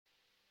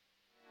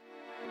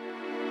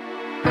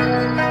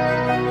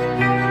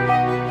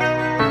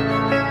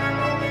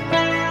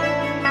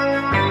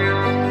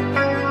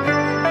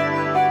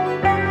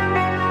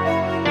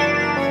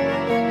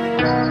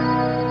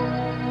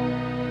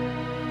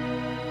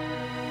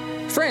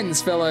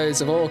Friends, fellows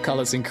of all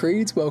colours and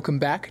creeds, welcome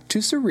back to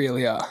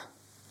Cerealia,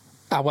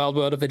 our wild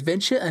world of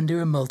adventure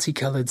under a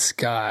multicoloured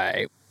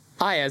sky.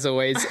 I, as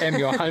always, am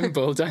your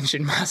humble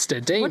dungeon master,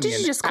 Damien. What did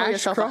you just call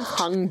yourself, a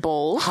hung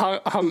ball? No,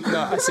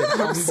 I said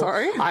humble.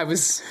 Sorry.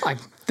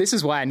 This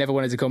is why I never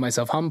wanted to call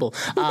myself humble.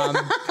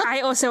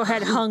 I also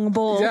had hung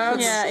ball.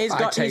 Yeah,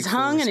 he's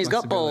hung and he's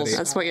got balls.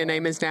 That's what your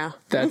name is now.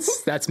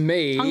 That's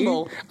me. Hung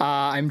ball.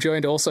 I'm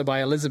joined also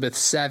by Elizabeth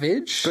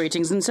Savage.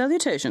 Greetings and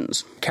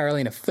salutations.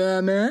 Carolina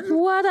Furman.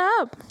 What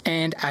up?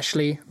 And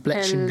Ashley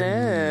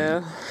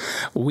Bletchenden. Hello.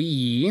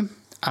 We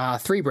are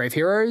three brave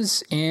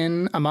heroes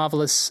in a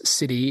marvellous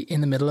city in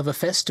the middle of a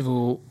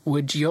festival.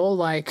 Would you all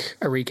like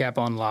a recap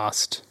on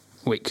last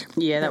week?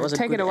 Yeah, that was a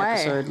Take good it away.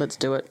 episode. Let's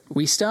do it.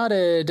 We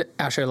started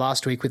our show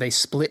last week with a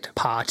split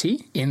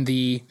party in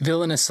the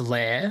villainous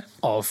lair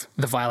of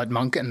the Violet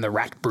Monk and the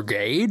Rat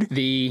Brigade.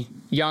 The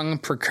young,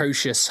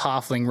 precocious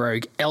halfling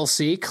rogue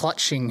Elsie,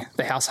 clutching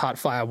the House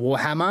Heartfire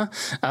warhammer,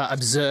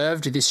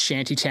 observed this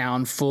shanty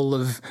town full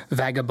of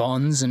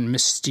vagabonds and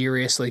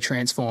mysteriously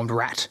transformed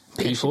rat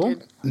people,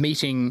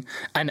 meeting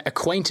an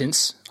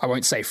acquaintance, I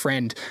won't say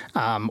friend,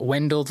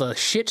 Wendell the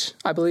Shit,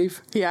 I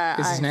believe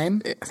is his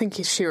name. I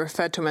think she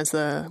referred to him as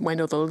the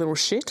Wendell the Little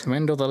Shit.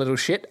 Wendell the Little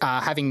Shit,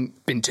 having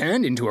been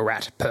turned into a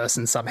rat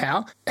person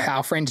somehow.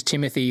 Our friend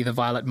Timothy, the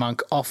Violet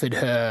Monk, offered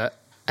her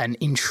an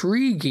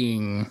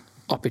intriguing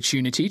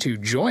opportunity to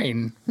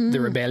join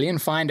the rebellion,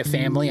 find a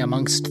family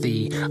amongst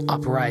the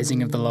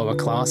uprising of the lower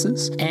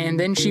classes. And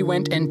then she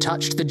went and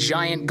touched the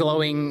giant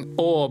glowing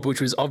orb, which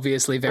was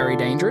obviously very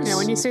dangerous. Yeah,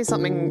 when you see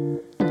something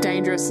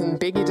dangerous and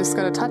big, you just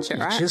got to touch it,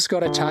 right? Just got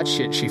to touch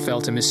it. She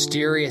felt a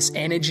mysterious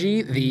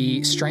energy.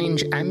 The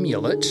strange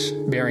amulet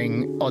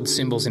bearing odd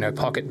symbols in her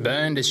pocket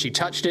burned as she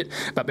touched it.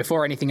 But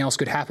before anything else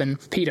could happen,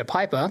 Peter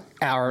Piper,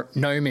 our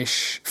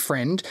gnomish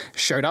friend,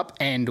 showed up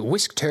and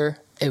whisked her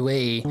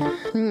away.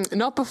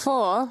 Not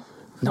before.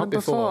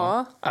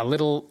 A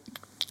little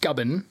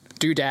gubbin,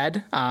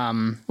 doodad,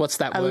 what's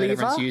that word lever?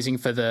 everyone's using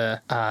for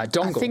the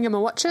dongle? A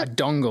thingamawatchet? A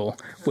dongle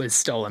was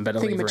stolen, but a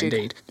lever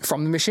indeed,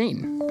 from the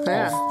machine of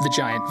the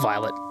giant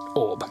violet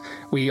orb.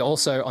 We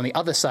also, on the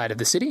other side of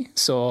the city,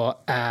 saw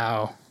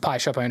our pie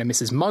shop owner,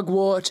 Mrs.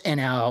 Mugwort,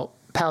 and our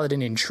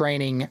paladin in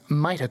training,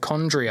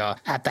 Mitochondria,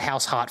 at the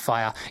House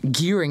Heartfire,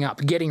 gearing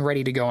up, getting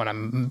ready to go on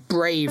a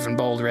brave and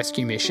bold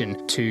rescue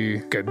mission to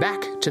go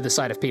back to the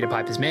site of Peter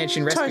Piper's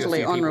mansion, rescue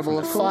Totally a few honourable,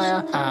 people from the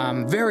of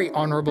fire. Very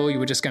honourable. You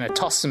were just going to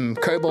toss some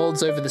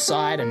kobolds over the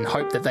side and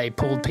hope that they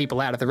pulled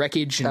people out of the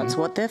wreckage. That's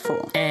what they're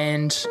for.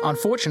 And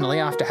unfortunately,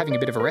 after having a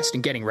bit of a rest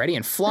and getting ready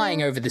and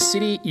flying over the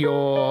city,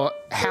 your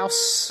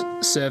house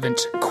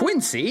servant,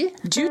 Quincy,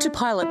 Due to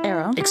pilot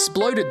error,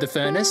 exploded the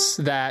furnace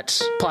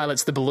that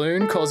pilots the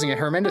balloon, causing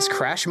a horrendous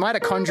crash.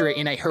 Mitochondria,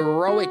 in a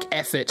heroic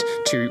effort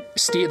to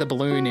steer the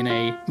balloon in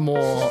a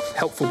more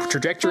helpful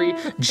trajectory,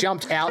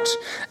 jumped out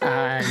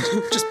and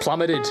just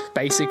plummeted,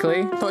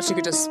 basically. Thought she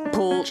could just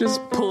pull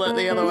it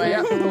the other way.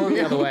 Yeah, pull it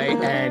the other way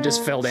and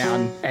just fell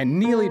down and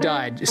nearly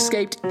died.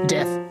 Escaped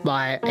death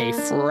by a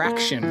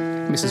fraction.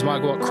 Mrs.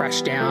 Mugwort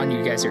crashed down.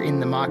 You guys are in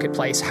the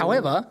marketplace.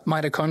 However,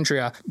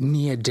 Mitochondria,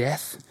 near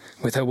death,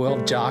 with her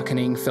world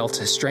darkening,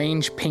 felt a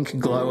strange pink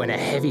glow and a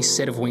heavy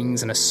set of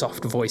wings and a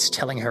soft voice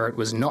telling her it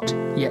was not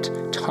yet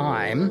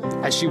time,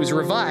 as she was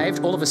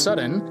revived all of a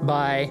sudden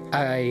by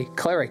a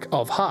cleric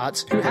of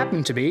hearts who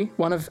happened to be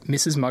one of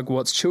Mrs.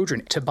 Mugwort's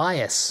children,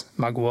 Tobias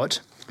Mugwort,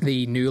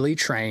 the newly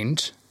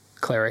trained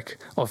cleric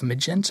of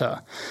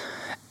Magenta.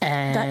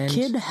 And that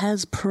kid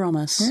has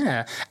promise.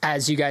 Yeah.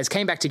 As you guys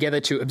came back together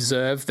to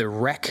observe the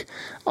wreck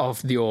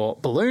of your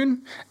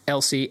balloon,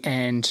 Elsie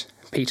and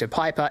Peter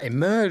Piper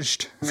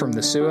emerged from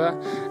the sewer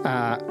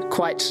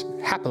quite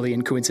happily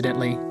and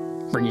coincidentally,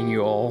 bringing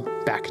you all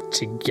back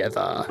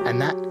together.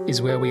 And that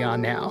is where we are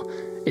now.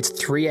 It's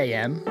 3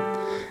 a.m.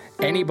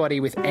 Anybody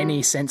with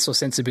any sense or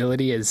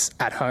sensibility is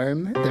at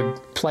home.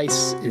 The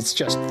place is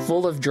just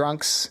full of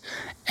drunks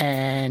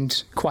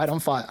and quite on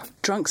fire.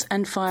 Drunks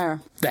and fire.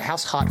 The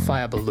House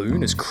Heartfire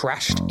balloon has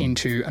crashed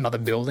into another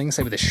building,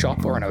 say with a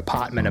shop or an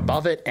apartment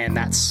above it, and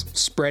that's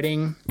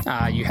spreading.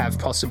 You have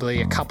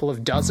possibly a couple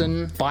of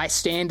dozen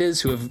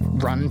bystanders who have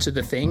run to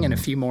the thing, and a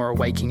few more are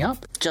waking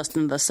up. Just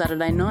another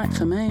Saturday night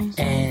for me.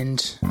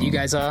 And you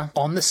guys are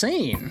on the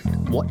scene.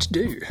 What to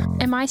do?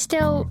 Am I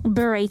still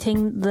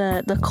berating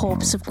the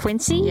corpse of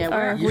Quincy? Yeah,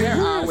 where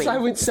are we? I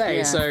would say.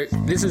 Yeah. So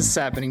this is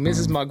happening.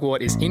 Mrs.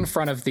 Mugwort is in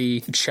front of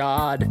the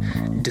charred,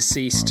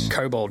 deceased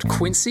kobold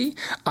Quincy.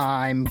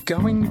 I'm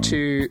going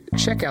to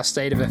check our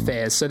state of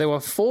affairs. So there were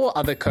 4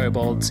 other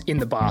kobolds in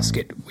the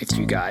basket with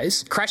you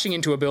guys. Crashing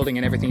into a building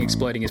and everything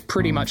exploding is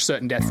pretty much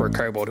certain death for a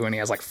kobold who only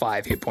has like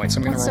 5 hit points.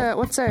 I'm going to roll.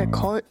 What's a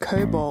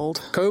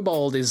kobold?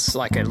 Kobold is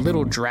like a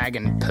little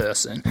dragon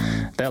person.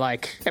 They're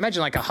like,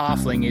 imagine like a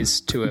halfling is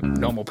to a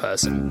normal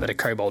person, but a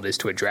kobold is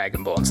to a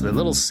dragonborn. So they're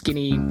little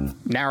skinny,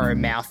 narrow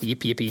mouth,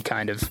 yippy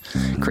kind of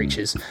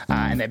creatures.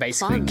 And they're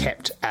basically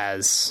kept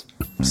as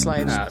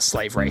Slaves.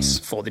 Slave race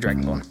for the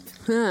dragonborn.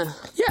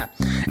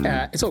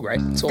 Yeah, it's all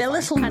great. It's all They're fine.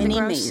 little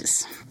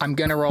mini-me's. I'm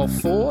going to roll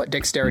 4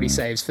 dexterity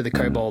saves for the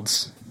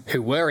kobolds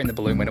who were in the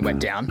balloon when it went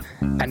down.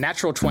 A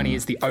natural 20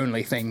 is the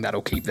only thing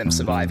that'll keep them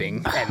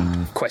surviving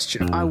and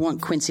questionable. I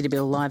want Quincy to be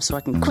alive so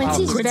I can...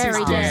 Quincy's Quincy's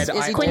very dead. dead.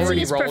 I already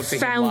Quincy's rolled for him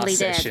profoundly last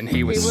dead. session.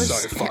 He was so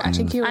I fucked.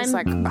 think he was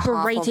I'm half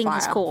on berating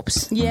his fire.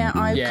 corpse. Yeah,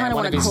 I kind of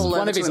one want of to crawl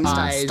one over of to his him and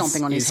start eyes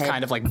stomping on his is head.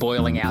 kind of like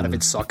boiling out of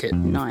its socket.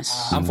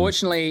 Nice.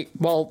 Unfortunately,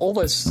 well, all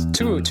those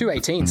two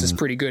 18s is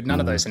pretty good. None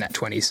of those are nat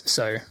 20s.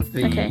 So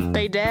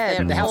They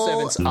dead. the house all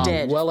servants are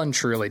dead. well and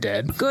truly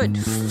dead. Good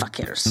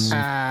fuckers.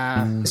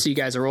 So you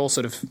guys are all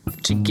sort of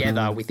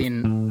together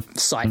within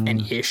sight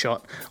and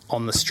earshot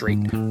on the street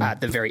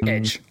at the very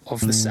edge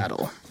of the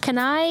saddle. Can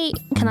I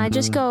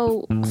just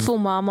go full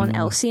mom on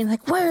Elsie and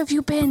like, where have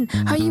you been?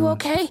 Are you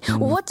okay?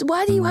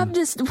 Why do you have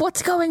this?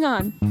 What's going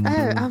on?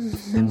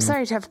 I'm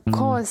sorry to have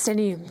caused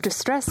any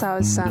distress.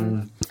 I've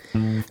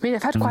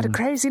had quite a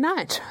crazy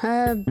night.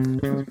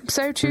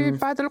 So too,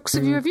 by the looks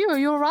of you, are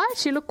you all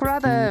right? You look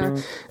rather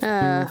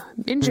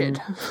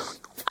injured.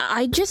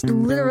 I just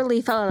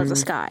literally fell out of the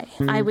sky.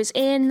 I was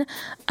in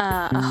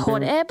a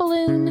hot air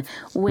balloon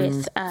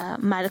with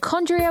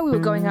mitochondria.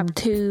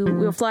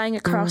 We were flying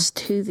across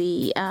to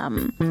the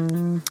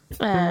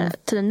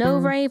No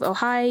Rave,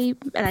 Ohio,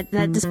 and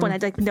at this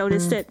point I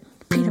noticed that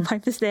Peter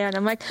Piper's there, and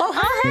I'm like, oh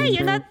hey,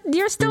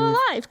 you're still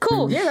alive,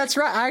 cool. Yeah, that's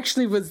right. I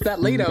actually was that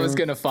lead I was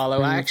going to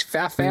follow. I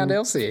found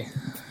Elsie.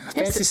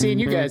 Fancy seeing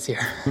you guys here.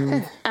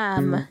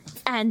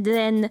 And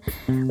then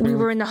we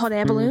were in the hot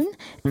air balloon,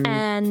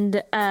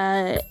 and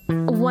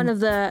one of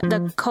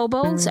the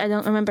kobolds, I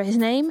don't remember his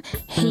name,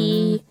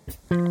 he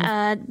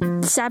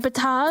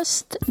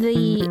sabotaged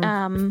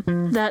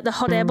the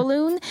hot air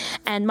balloon,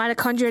 and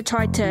mitochondria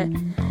tried to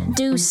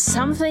do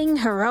something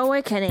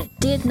heroic, and it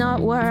did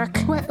not work.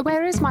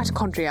 Where is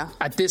mitochondria?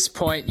 At this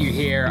point, you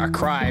hear a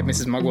cry,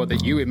 Mrs. Mugwort,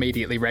 that you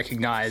immediately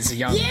recognize. A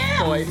young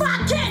boy.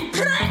 Fucking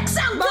pricks!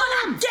 I'm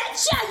gonna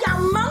get you,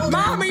 you monkey!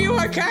 Mom, are you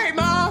okay,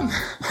 Mom?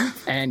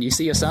 And you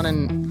see your son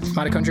and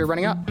mitochondria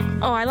running up.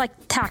 Oh, I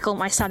tackle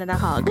my son in a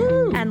hug.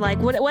 Woo. And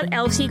what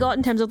else he got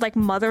in terms of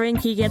mothering,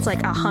 he gets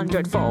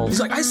 100-fold. He's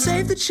like, I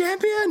saved the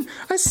champion.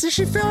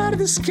 She fell out of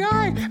the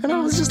sky. And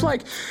I was just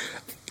like,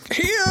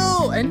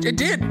 heal. And it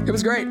did. It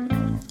was great.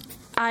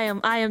 I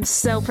am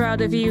so proud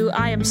of you.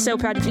 I am so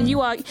proud of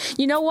you.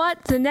 You know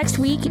what? The next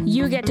week,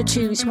 you get to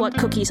choose what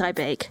cookies I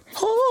bake.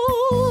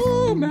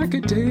 Oh,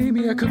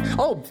 macadamia cookies.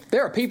 Oh,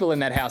 there are people in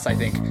that house, I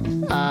think.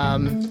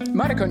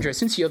 Mitochondria,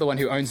 since you're the one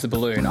who owns the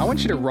balloon, I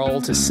want you to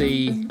roll to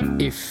see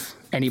if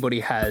anybody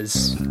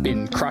has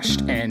been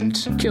crushed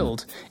and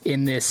killed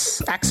in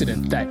this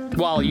accident that,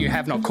 while you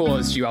have not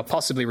caused, you are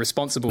possibly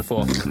responsible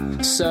for.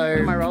 So,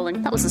 Am I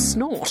rolling? That was a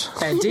snort.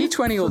 a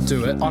D20 will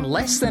do it. On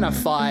less than a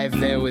 5,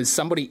 there was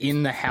somebody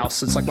in the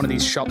house. It's like one of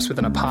these shops with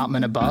an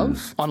apartment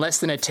above. On less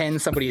than a 10,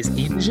 somebody is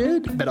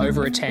injured, but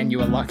over a 10, you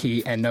are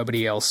lucky and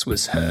nobody else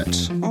was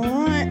hurt. All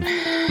right,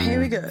 here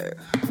we go.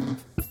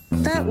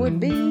 That would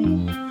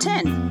be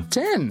 10.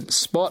 10.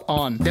 Spot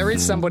on. There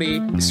is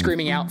somebody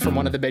screaming out from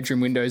one of the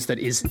bedroom windows that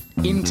is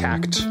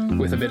intact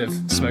with a bit of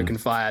smoke and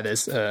fire.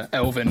 There's an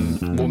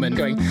elven woman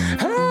going,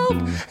 help!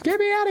 Get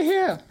me out of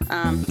here!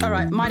 All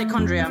right,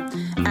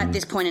 mitochondria, at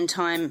this point in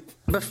time,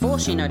 before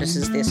she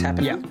notices this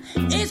happening,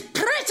 Is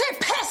pretty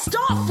pissed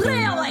off,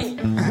 really!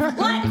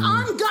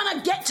 I'm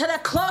gonna get to the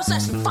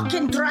closest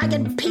fucking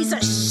dragon piece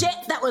of shit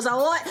that was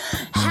alive.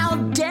 How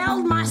dare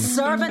my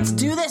servants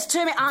do this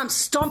to me? I'm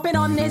stomping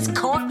on this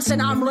corpse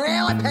and I'm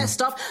really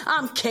pissed off.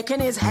 I'm kicking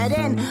his head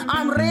in.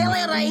 I'm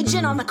really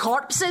raging on the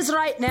corpses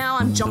right now.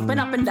 I'm jumping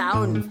up and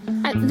down.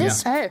 At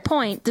this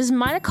point, does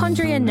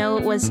mitochondria know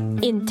it was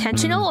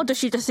intentional, or does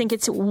she just think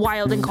it's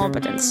wild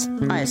incompetence?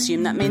 I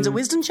assume that means a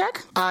wisdom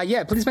check?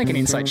 Yeah, please make an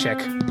insight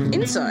check.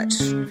 Insight.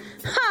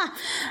 Ha!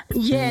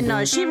 Yeah,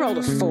 no, she rolled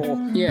a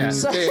 4. Yeah,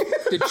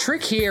 the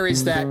trick here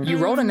is that you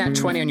rolled a nat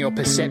 20 on your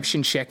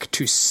perception check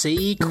to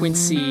see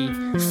Quincy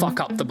fuck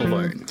up the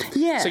balloon.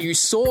 Yeah. So you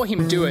saw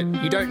him do it.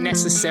 You don't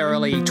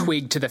necessarily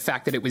twig to the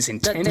fact that it was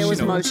intentional. That there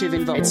was motive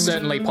involved. It's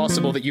certainly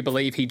possible that you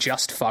believe he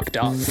just fucked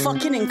up.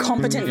 Fucking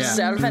incompetent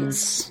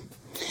servants.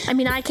 I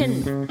mean, I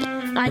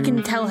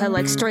can tell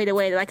her straight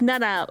away,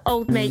 no,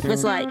 old mate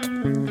was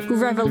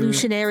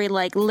revolutionary,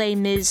 Les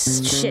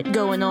Mis shit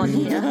going on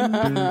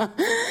here.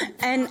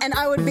 And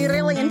I would be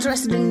really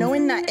interested in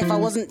knowing that if I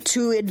wasn't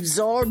too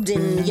absorbed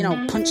in,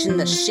 punching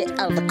the shit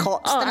out of the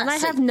corpse. Oh, and I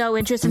have no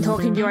interest in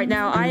talking to you right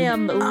now.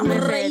 I'm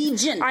livid.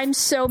 Raging. I'm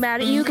so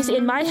mad at you because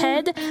in my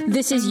head,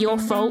 this is your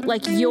fault.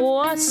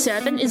 Your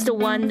servant is the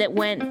one that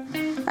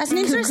went. That's an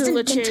interesting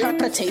Cuckoo-la-choo.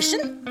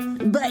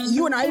 interpretation, but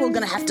you and I were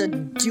going to have to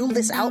duel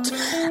this out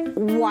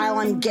while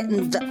I'm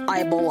getting the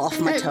eyeball off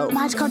my toe.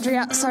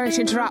 Mitochondria, sorry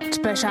to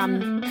interrupt, but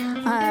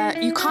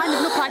you kind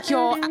of look like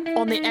you're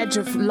on the edge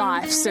of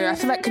life, so I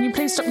feel like, can you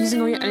please stop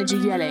using all your energy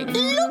yelling?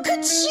 Look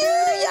at you!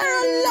 You're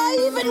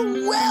alive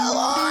and well!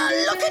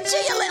 Oh, look at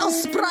you little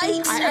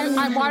sprite!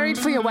 I'm worried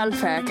for your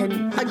welfare.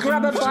 I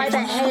grab her by the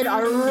head,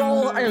 I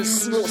roll, I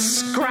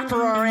scrap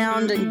her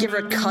around and give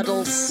her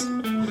cuddles.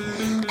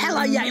 How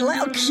Hello, you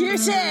little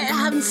cutie. I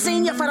haven't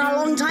seen you for a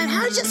long time.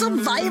 How did you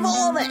survive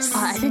all this?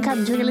 I think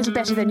I'm doing a little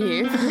better than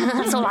you.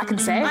 That's all I can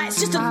say.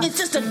 It's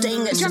just a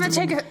ding. Do you want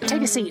to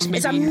take a seat? Maybe?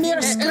 It's a mere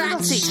A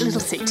scratch. little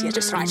seat. Yeah,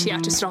 just right here,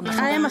 just on the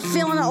floor. I am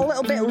feeling a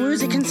little bit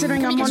woozy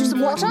considering I'm get you on some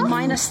water?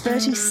 minus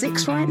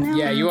 36 right now.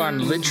 Yeah, you are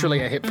on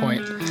literally a hit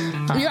point.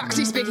 You're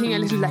actually speaking a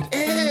little like,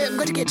 I'm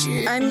going to get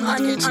you. I'm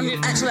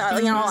actually,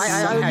 I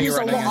Somehow use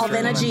you're a running lot of adrenaline.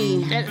 energy.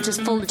 Yeah,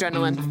 just full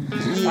adrenaline.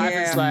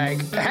 Piper's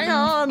like, hang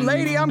on,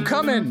 lady, I'm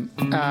coming.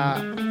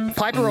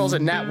 Piper rolls a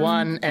nat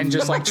 1 and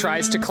just like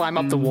tries to climb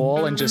up the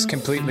wall and just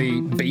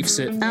completely beefs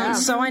it.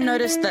 So I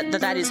noticed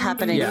that is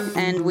happening, Yeah.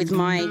 and with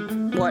my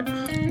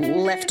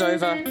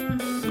leftover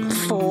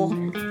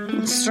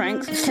 4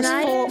 strength, Can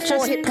I four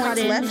just hit cut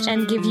points in left?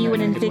 and give you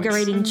an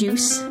invigorating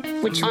juice,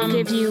 which will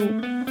give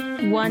you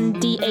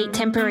 1d8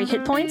 temporary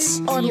hit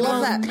points? Oh, I'd you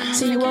love won't- that.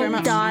 So Thank you you very won't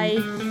much. die.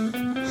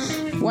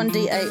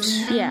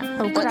 1d8. Yeah.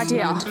 Oh, good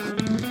idea.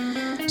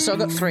 So I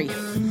got 3.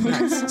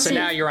 So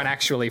now you're on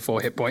actually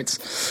 4 hit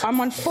points. I'm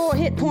on 4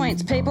 hit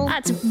points, people.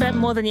 That's a bit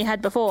more than you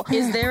had before.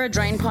 Is there a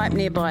drain pipe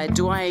nearby?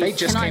 They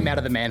just came out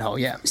of the manhole,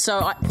 yeah.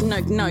 So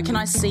no. Can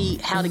I see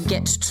how to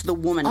get to the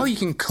woman? Oh, you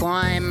can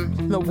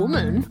climb. The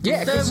woman?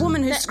 Yeah, the 'cause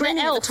woman who's the screaming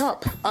at elf. the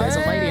top. there's a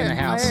lady in the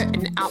house.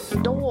 An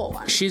outdoor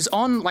one. She's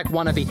on like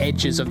one of the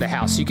edges of the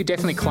house. You could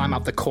definitely climb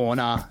up the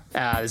corner.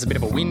 There's a bit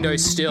of a window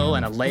still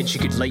and a ledge you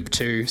could leap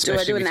to. Do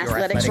I do an especially with your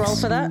athletics roll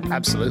for that?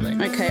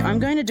 Absolutely. Okay, I'm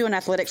going to do an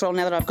athletics roll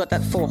now that I've got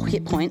that 4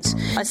 hit points.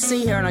 I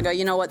see her and I go,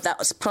 you know what, that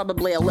was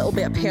probably a little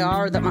bit of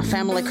PR that my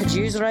family could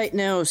use right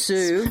now,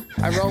 so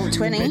I rolled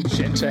 20.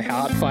 Magenta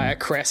Heartfire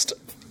crest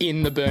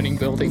in the burning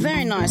building.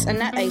 Very nice, and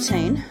that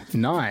 18.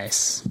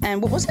 Nice.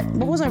 And what was it?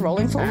 What was I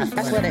rolling for?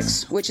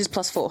 Athletics. Which is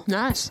 +4.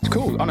 Nice.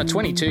 Cool. On a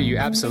 22, you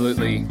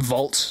absolutely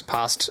vault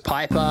past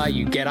Piper.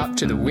 You get up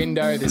to the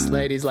window. This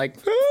lady's like,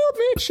 oh,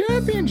 me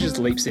champion. Just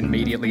leaps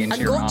immediately into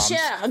your arms.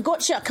 I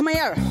gotcha, come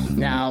here.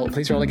 Now,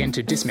 please roll again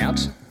to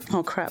dismount.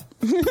 Oh, crap.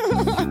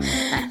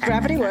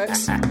 Gravity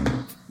works.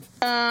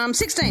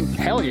 16.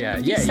 Hell yeah.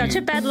 Yeah. Such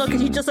a bad look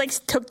because you just like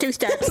took 2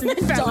 steps and then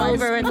fell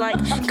over and like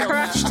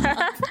crushed her.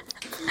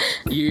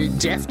 You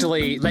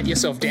deftly let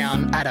yourself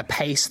down at a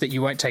pace that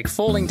you won't take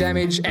falling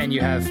damage, and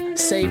you have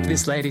saved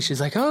this lady.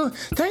 She's like, oh,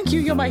 thank you,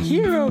 you're my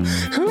hero.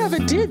 Whoever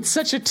did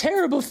such a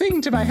terrible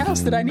thing to my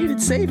house that I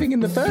needed saving in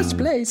the first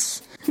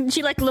place?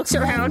 She like looks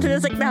around and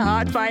there's like the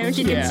heart fire and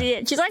she Yeah. can see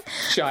it. She's like,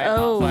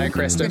 Giant fire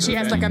crest over And she the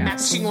has like a burning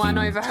house. matching one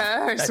over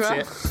her as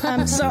That's well.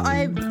 it. So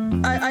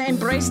I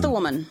embrace the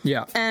woman.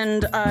 Yeah.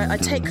 And I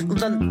take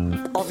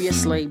the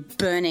obviously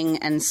burning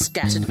and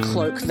scattered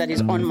cloak that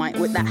is on my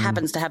that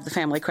happens to have the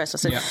family crest. I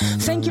said, Yeah.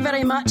 "Thank you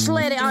very much,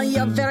 lady.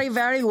 You're very,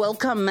 very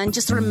welcome. And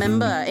just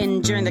remember,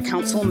 during the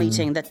council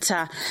meeting, that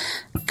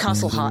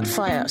Castle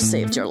Heartfire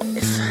saved your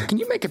life." Can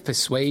you make a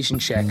persuasion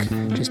check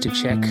just to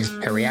check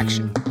her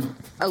reaction?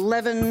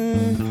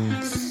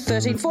 11,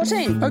 13,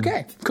 14.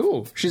 Okay,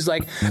 cool. She's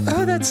like,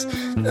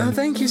 oh,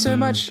 thank you so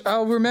much.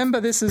 I'll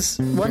remember, this is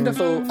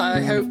wonderful.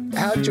 I hope,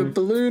 how'd your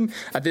balloon?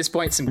 At this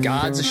point, some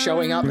guards are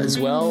showing up as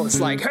well.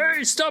 It's like,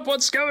 hey, stop,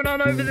 what's going on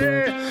over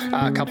there?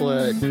 A couple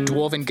of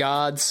dwarven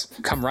guards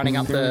come running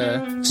up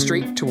the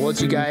street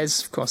towards you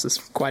guys. Of course, there's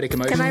quite a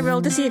commotion. can I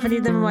roll to see if any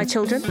of them are my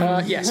children?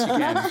 Yes, you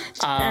can.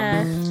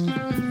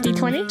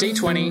 D20?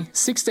 D20,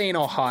 16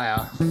 or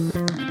higher.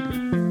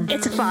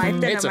 It's a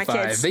 5. They're It's not a my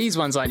 5. kids. These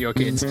ones aren't your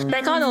kids.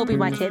 They can't all be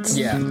my kids.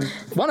 Yeah.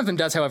 One of them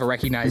does, however,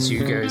 recognize you,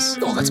 goes,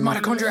 oh, that's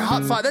Mitochondria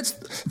Heartfire. That's,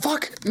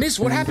 fuck, miss,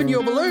 what happened to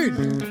your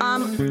balloon?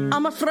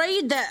 I'm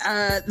afraid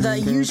that the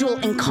usual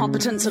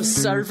incompetence of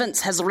servants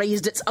has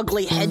raised its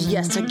ugly head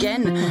yet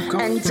again,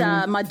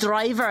 and my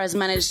driver has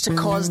managed to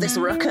cause this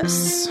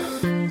ruckus.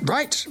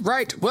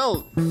 Right.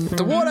 Well,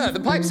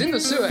 the pipe's in the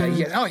sewer.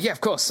 Yeah, oh, yeah, of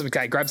course. The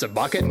guy grabs a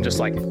bucket and just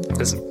like,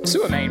 there's a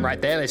sewer main right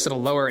there. They sort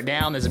of lower it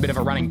down. There's a bit of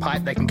a running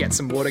pipe. They can get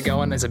some water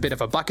going. There's a bit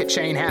of a bucket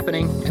chain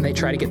happening, and they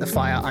try to get the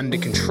fire under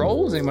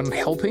control. Is anyone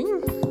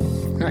helping?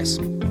 Nice.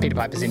 Peter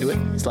Piper's into it.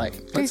 He's like,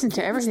 He's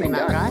into everything,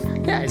 that guy.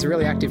 yeah, he's a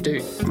really active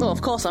dude. Well,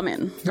 of course I'm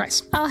in.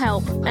 Nice. I'll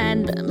help.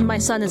 And my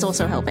son is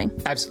also helping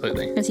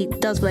Absolutely. because he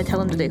does what I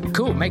tell him to do.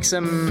 Cool. Make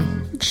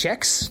some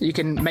checks. You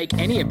can make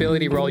any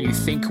ability roll you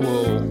think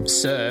will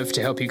serve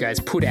to help you guys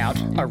put out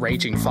a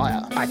raging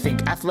fire. I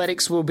think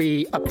athletics will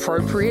be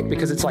appropriate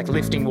because it's like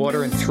lifting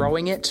water and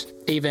throwing it.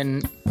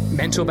 Even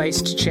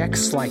mental-based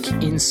checks like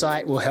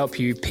insight will help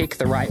you pick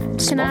the right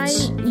spots. Can I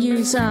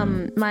use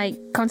my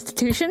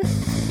constitution?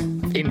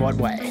 In what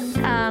way?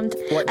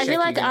 What I check feel you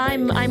like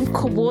gonna I'm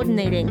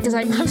coordinating because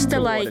I'm used to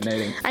like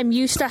Coordinating. I'm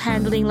used to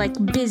handling like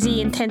busy,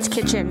 intense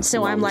kitchens.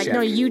 So I'm like, check.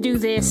 no, you do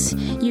this.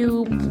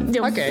 You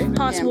know, Okay.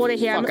 pass Yeah. water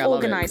here. Fuck, I I'm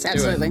love it. organizing. Do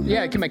it. Absolutely.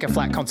 Yeah, you can make a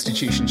flat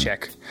constitution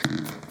check.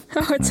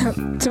 Oh, it's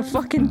a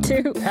fucking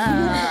 2.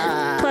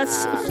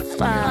 Plus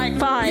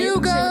 5. You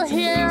go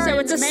here. So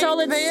it's a and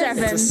solid make this.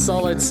 7. It's a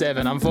solid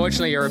 7.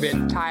 Unfortunately, you're a bit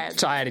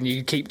tired and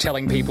you keep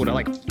telling people to,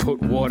 like,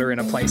 put water in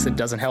a place that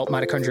doesn't help.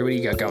 Mitochondria, what do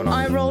you got going on?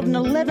 I rolled an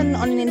 11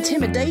 on an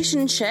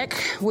intimidation check,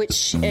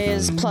 which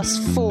is plus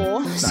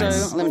 4. So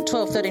 11,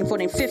 12, 13,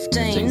 14,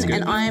 15.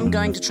 And I am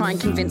going to try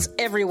and convince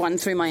everyone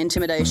through my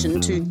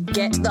intimidation to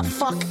get the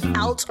fuck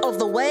out of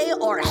the way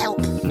or help.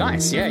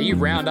 Nice, yeah. You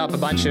round up a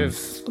bunch of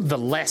the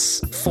less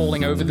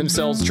falling over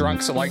themselves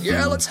drunks are like,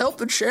 yeah, let's help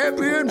the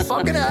champion.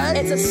 Fucking A.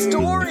 It's a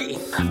story.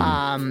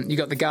 You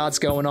got the guards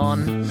going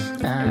on.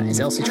 Is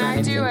Elsie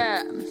trying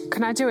to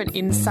Can I do an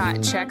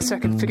insight check so I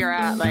can figure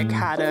out, like,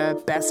 how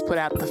to best put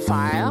out the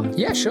fire?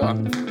 Yeah, sure.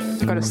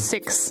 I got a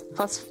 6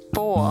 plus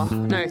 4.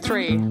 No,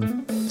 3.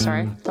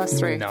 Sorry, plus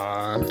 3.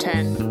 No.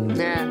 10.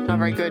 Yeah, not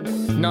very good.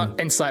 Not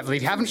insightful.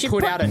 If you haven't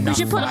put out enough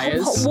We should put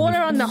fires... hot water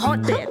on the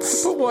hot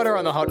bits. Put water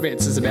on the hot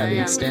bits is about the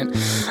extent.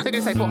 I think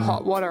I put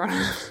hot water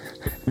on.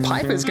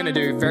 Piper's going to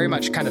do very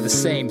much kind of the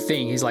same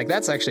thing. He's like,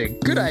 that's actually a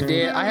good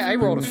idea. I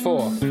rolled a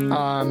 4.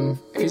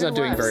 He's not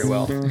doing very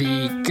well.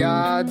 The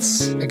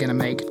guards are going to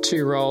make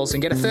 2 rolls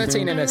and get a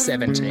 13 and a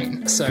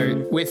 17.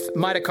 So with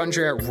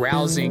Mitochondria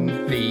rousing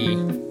the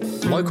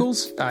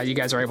locals, you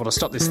guys are able to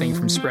stop this thing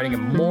from spreading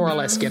and more or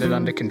less get it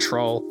under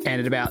control.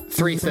 And at about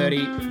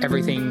 3:30,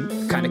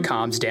 everything kind of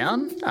calms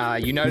down.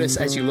 You notice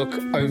as you look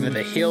over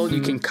the hill,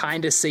 you can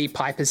kind of see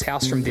Piper's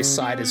house from this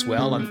side as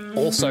well. And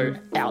also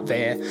out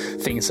there,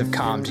 things have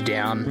calmed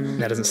down.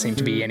 There doesn't seem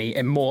to be any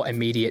more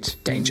immediate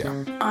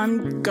danger.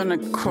 I'm gonna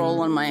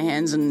crawl on my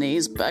hands and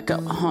knees back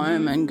up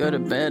home and go to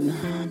bed.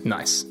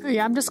 Nice.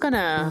 Yeah, I'm just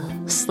gonna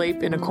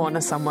sleep in a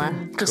corner somewhere.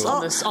 Just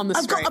on the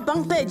I've street. got a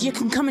bunk bed. You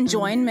can come and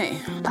join me.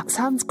 That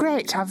sounds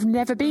great. I've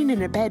never been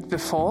in a bed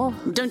before.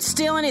 Don't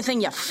steal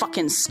anything, you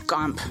fucking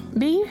scump.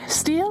 Me?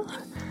 Steal?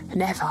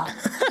 Never.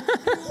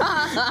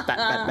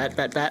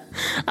 Bat.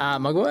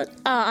 Mugwort?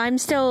 I'm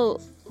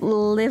still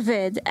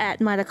livid at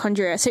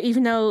Mitochondria. So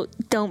even though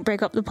don't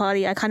break up the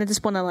party, I kind of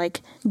just want to,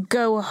 like,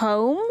 go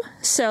home.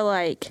 So,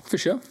 like... For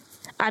sure.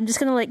 I'm just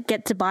going to, like,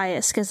 get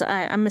Tobias because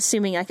I'm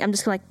assuming, like, I'm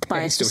just going to, like,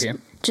 Tobias... he's still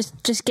here.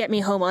 Just get me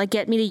home, or like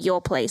get me to your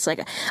place.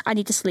 Like, I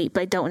need to sleep,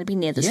 but I don't want to be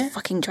near this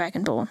fucking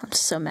Dragonborn. I'm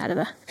so mad at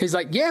her. He's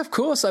like, yeah, of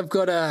course. I've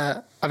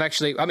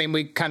actually, I mean,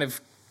 we kind of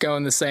go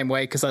in the same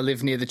way because I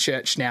live near the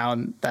church now,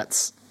 and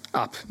that's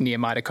up near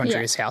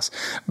Mitochondria's house.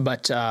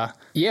 But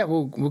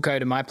we'll go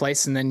to my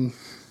place, and then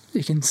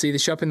you can see the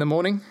shop in the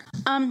morning.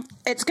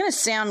 It's going to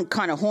sound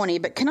kind of horny,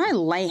 but can I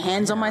lay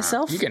hands on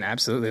myself? You can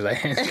absolutely lay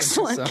hands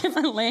Excellent. on yourself.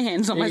 Can I lay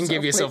hands on myself? You can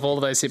give yourself all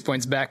of those hit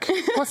points back.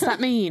 What's that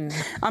mean?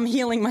 I'm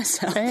healing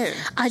myself.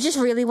 I just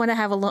really want to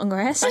have a long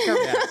rest. A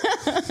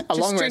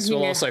long rest will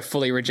drinking also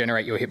fully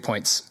regenerate your hit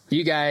points.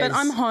 You guys... But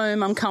I'm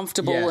home, I'm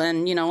comfortable,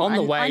 and, you know... On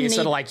the way,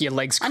 sort of like your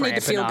legs I need to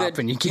cramping feel up, good.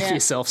 and you give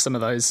yourself some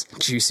of those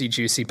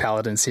juicy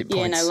paladin's hit Yeah,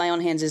 points. no, lay on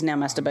hands is now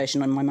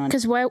masturbation on my mind.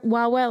 Because while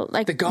we're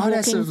like The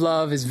goddess walking, of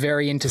love is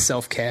very into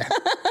self-care.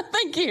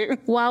 Thank you.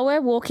 while we're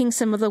walking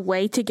some of the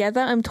way together,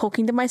 I'm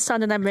talking to my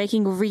son and I'm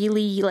making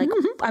really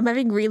I'm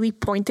having really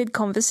pointed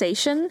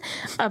conversation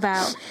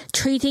about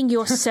treating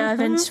your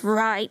servants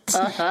right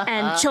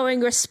and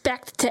showing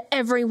respect to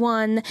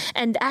everyone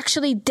and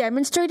actually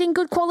demonstrating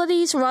good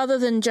qualities rather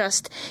than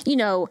just, you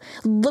know,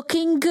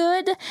 looking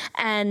good.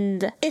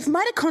 And If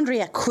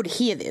Mitochondria could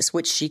hear this,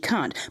 which she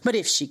can't, but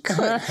if she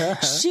could,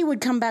 she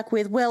would come back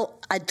with, well,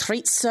 I'd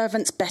treat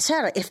servants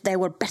better if they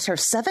were better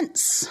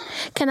servants.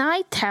 can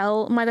I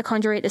tell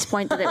Mitochondria at this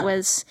point that it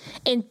was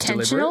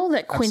intentional, Deliberate?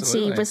 that Quincy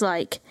Absolutely. was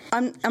like,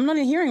 I'm not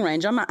in hearing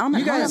range. I'm at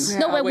You guys... home.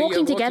 no, Well, we're you're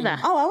walking together.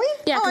 Oh, are we?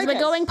 Yeah, because okay. we're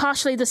going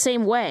partially the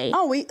same way.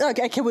 Oh,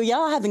 okay, we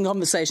are having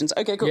conversations.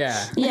 Okay, cool.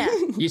 Yeah. Yeah.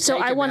 You So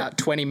take I about want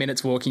 20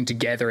 minutes walking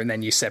together and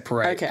then you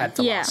separate Okay. at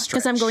the yeah, last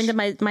because I'm stretch.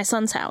 going to my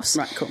son's house.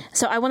 Right, cool.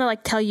 So I want to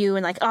like tell you,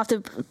 and like after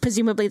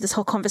presumably this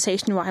whole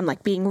conversation where I'm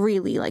like being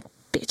really like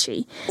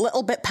bitchy.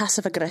 Little bit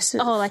passive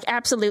aggressive. Oh, like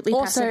absolutely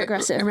Also, passive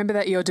aggressive. remember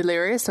that you're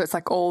delirious, so it's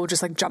like all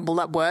just like jumbled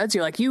up words.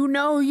 You're like, you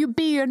know, you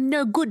be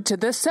no good to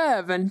the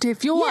servant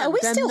if you're. Yeah, are we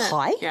still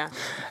high? Yeah.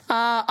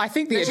 I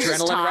think the Just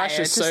adrenaline tired, rush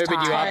has just sobered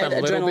you up tired.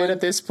 a little bit Adrenaline.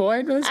 at this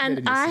point. Well, it's a bit And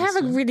in your I have a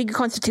system. really good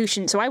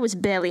constitution, so I was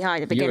barely high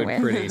to You begin were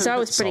with. pretty So I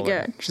was pretty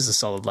solid. good. She's a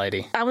solid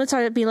lady. I want to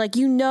try to be like,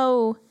 you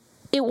know,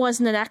 it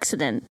wasn't an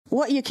accident.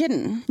 What, are you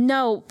kidding?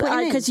 No, What do you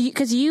mean?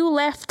 because you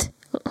left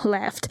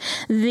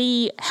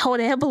the hot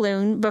air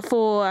balloon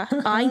before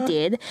I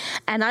did,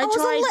 and I I was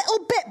tried. a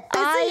little bit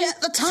busy I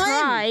at the time.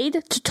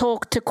 tried to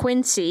talk to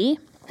Quincy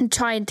and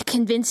tried to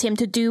convince him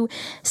to do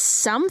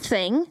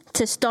something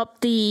to stop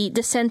the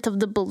descent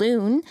of the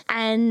balloon,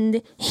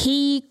 and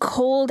he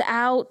called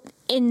out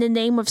in the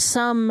name of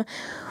some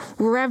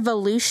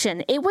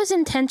revolution. It was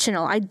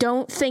intentional. I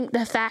don't think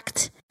the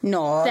fact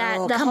No,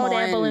 that the come hot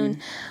air on. balloon.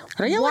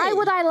 Really? Why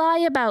would I lie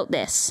about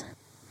this?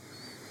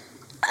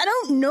 I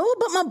don't know,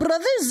 but my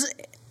brother's...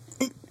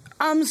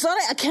 I'm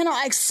sorry, I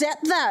cannot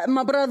accept that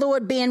my brother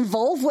would be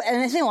involved with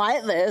anything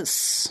like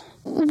this.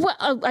 Well,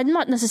 I'm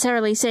not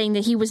necessarily saying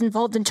that he was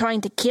involved in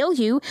trying to kill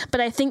you, but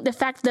I think the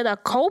fact that a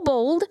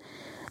kobold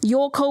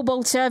your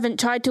kobold servant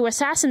tried to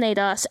assassinate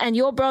us, and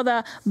your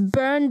brother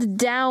burned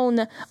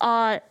down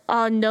our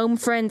gnome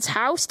friend's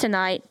house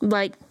tonight.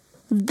 Like,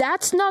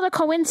 that's not a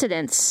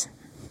coincidence.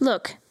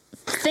 Look,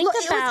 think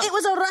about...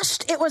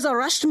 It was a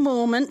rushed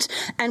moment,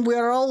 and we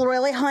were all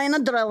really high on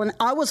adrenaline.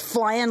 I was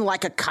flying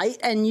like a kite,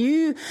 and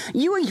you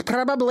were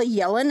probably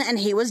yelling, and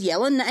he was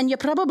yelling, and you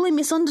probably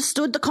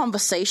misunderstood the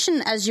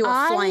conversation as you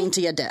were flying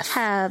to your death. I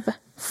have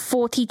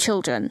 40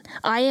 children.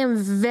 I am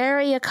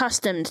very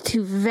accustomed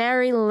to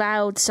very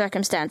loud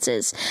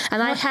circumstances,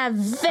 and I have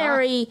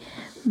very,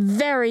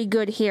 very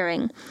good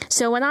hearing.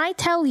 So when I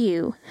tell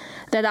you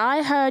that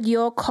I heard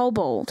your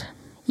kobold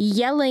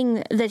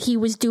yelling that he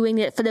was doing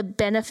it for the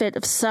benefit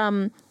of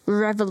some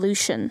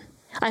revolution,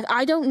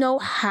 I don't know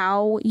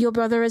how your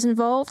brother is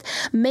involved.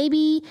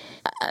 Maybe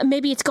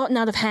it's gotten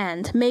out of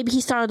hand. Maybe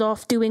he started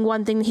off doing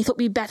one thing that he thought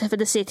would be better for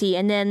the city,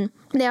 and then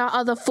there are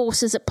other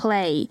forces at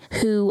play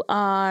who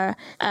are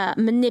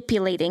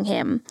manipulating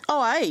him.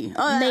 Maybe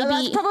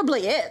that's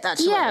probably it.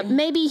 Actually, yeah,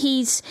 maybe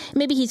he's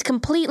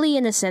completely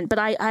innocent. But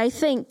I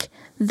think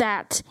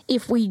that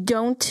if we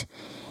don't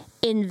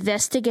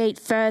investigate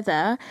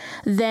further,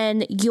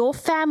 then your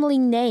family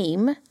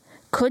name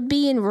could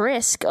be in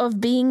risk of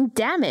being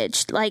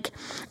damaged. Like,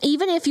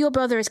 even if your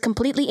brother is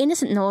completely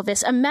innocent in all of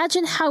this,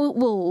 imagine how it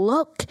will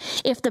look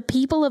if the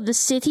people of the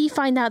city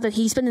find out that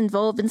he's been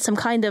involved in some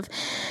kind of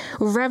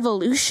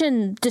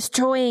revolution,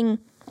 destroying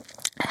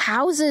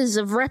houses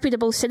of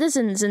reputable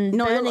citizens and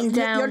burning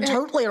down. You're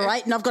totally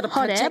right, and I've got to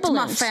protect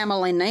my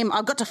family name.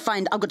 I've got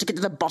to get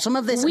to the bottom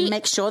of this and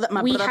make sure that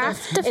my brother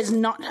is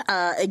not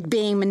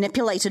being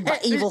manipulated by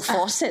evil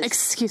forces.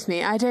 Excuse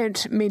me, I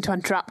don't mean to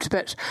interrupt,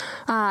 but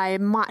I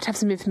might have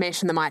some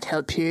information that might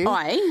help you.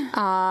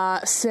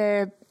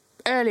 So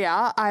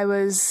earlier I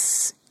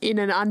was in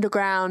an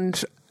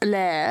underground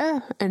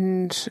lair,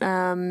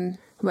 and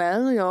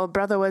well, your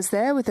brother was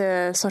there with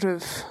a sort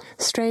of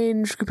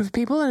strange group of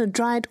people and a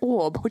giant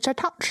orb, which I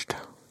touched.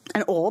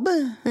 An orb?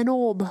 An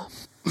orb.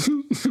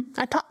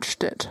 I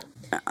touched it.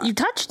 You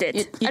touched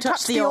it? You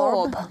touched the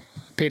orb?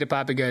 Peter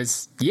Piper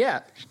goes,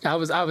 yeah, I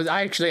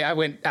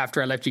went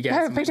after I left you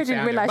guys. Oh, Peter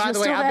didn't realise you were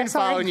still there. By the way, I've been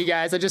following you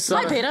guys. I just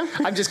saw Peter.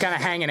 I'm just kind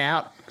of hanging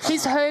out.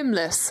 He's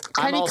homeless.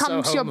 Can he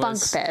come to your bunk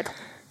bed?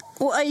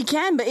 Well, he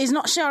can, but he's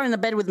not sharing a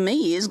bed with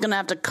me. He's going to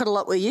have to cuddle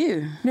up with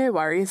you. No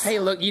worries. Hey,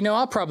 look,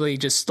 I'll probably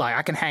just,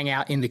 I can hang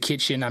out in the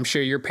kitchen. I'm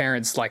sure your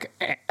parents,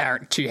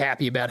 aren't too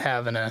happy about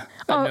having a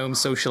gnome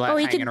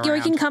socialite hanging around. Or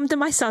you can come to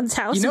my son's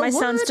house. You know my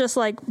what? son's just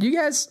like... You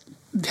guys...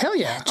 Hell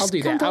yeah, I'll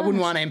do that. I wouldn't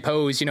want to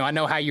impose, I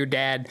know how your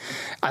dad,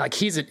 I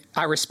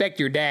respect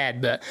your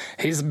dad, but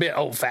he's a bit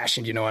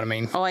old-fashioned, you know what I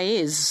mean? Oh, he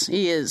is.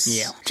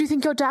 Yeah. Do you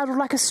think your dad would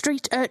like a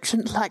street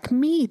urchin like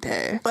me,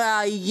 though?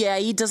 Yeah,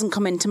 he doesn't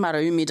come into my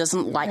room. He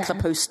doesn't like the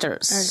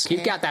posters. Okay.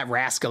 You've got that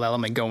rascal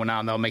element going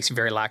on, though. It makes you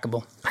very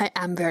likable. I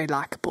am very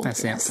likable.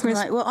 That's it.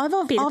 Right, well, I've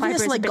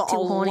obviously got a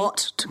lot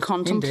to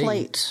contemplate.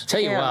 Indeed.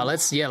 Tell you what,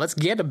 let's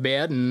get to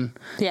bed and...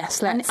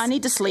 Yes, let's. I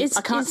need to sleep.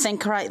 I can't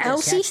think right this.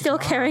 Elsie still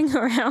carrying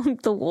around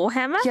the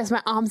Warhammer? Yes, my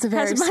arms are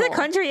very Has sore.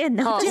 Mitochondria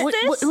noticed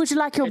this? Would you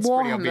like your It's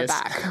Warhammer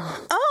back?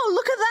 Oh,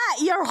 look at that.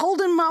 You're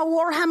holding my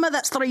Warhammer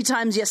that's 3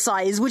 times your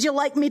size. Would you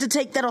like me to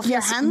take that off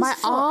your hands? My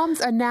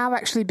arms are now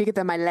actually bigger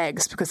than my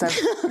legs because I've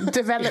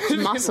developed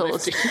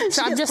muscles.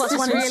 So I'm just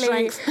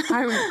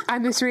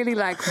I'm this really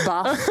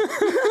buff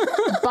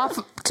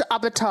to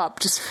upper top.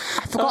 Just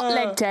I forgot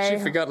leg day.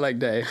 She forgot leg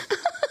day.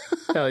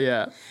 Hell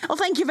yeah. Well,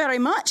 thank you very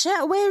much.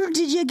 Where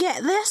did you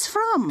get this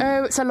from?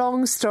 Oh, it's a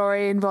long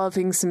story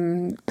involving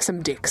some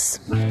dicks.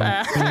 All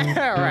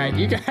right,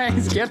 you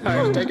guys get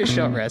home, take a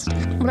short rest.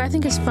 What I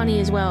think is funny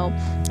as well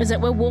is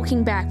that we're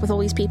walking back with all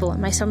these people,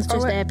 and my son's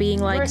just there being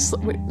like...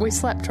 We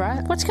slept,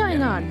 right? What's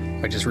going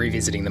on? We're just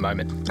revisiting the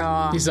moment.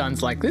 Your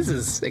son's like, this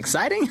is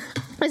exciting.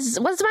 What's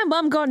my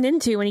mom gotten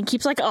into? And he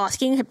keeps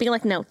asking, being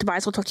like, no,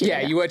 Tobias, we'll talk to you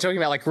later. You were talking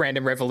about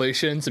random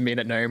revolutions and being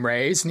at gnome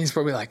raise, and he's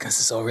probably like, this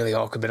is all really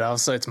awkward, but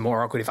also it's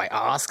more awkward if I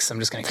ask, so I'm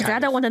just going to I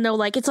don't want to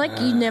know, it's like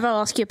you never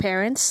ask your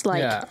parents,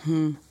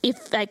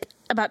 if,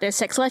 about their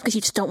sex life, because you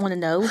just don't want to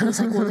know. And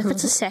it's like, well, if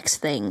it's a sex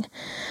thing,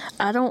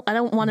 I don't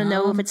want to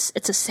know if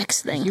it's a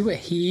sex thing. Are you a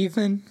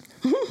heathen?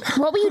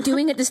 What were you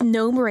doing at this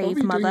gnome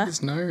rave, mother?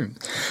 This gnome?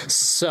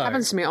 So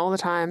happens to me all the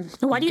time.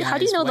 How do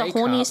you know the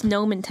horniest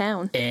gnome in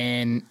town?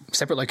 In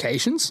separate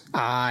locations.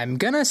 I'm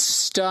gonna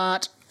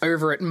start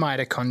over at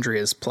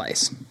Mitochondria's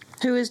place.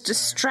 Who is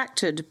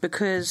distracted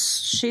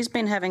because she's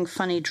been having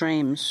funny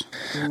dreams.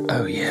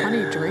 Oh yeah,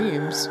 funny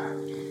dreams.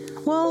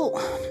 Well,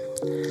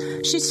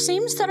 she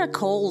seems to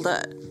recall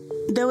that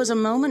there was a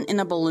moment in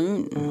a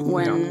balloon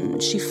when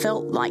she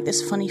felt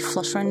this funny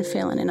fluttering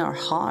feeling in her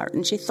heart,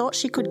 and she thought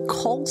she could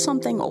call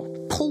something or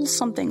pull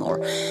something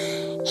or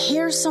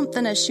hear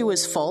something as she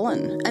was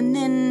falling. And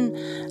then,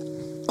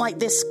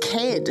 this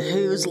kid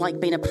who's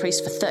been a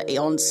priest for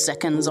 30-odd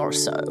seconds or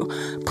so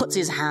puts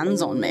his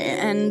hands on me,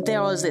 and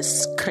there was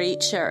this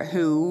creature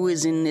who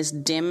was in this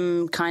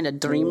dim kind of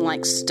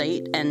dreamlike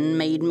state and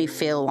made me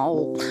feel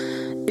all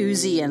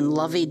oozy and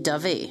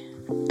lovey-dovey.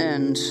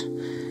 And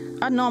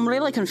I don't know, I'm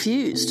really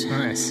confused.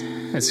 Nice.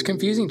 It's a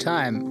confusing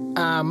time.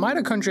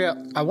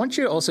 Mitochondria, I want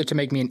you also to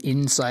make me an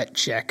insight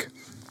check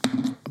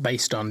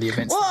based on the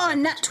events. Oh,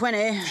 nat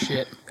 20.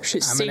 Shit.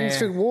 She's I'm seeing gonna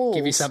through walls.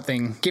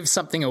 give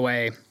something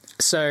away.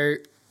 So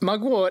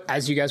Mugwort,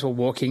 as you guys were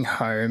walking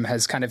home,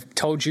 has kind of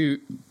told you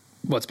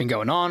what's been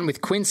going on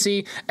with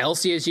Quincy.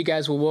 Elsie, as you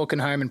guys were walking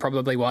home and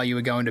probably while you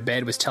were going to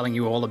bed, was telling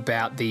you all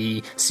about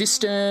the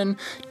cistern.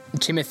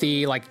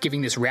 Timothy,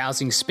 giving this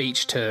rousing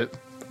speech to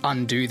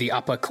undo the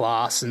upper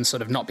class and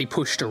sort of not be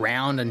pushed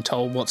around and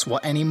told what's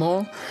what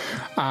anymore.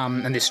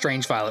 And this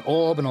strange violet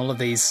orb and all of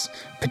these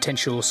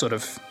potential sort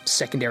of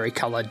secondary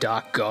colour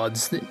dark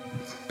gods that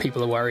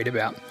people are worried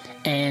about.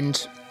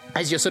 And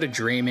as you're sort of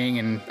dreaming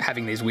and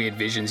having these weird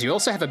visions, you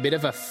also have a bit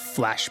of a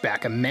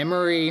flashback, a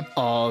memory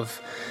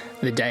of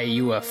the day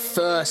you were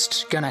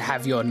first going to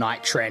have your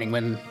night training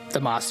when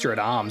the master at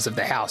arms of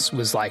the house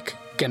was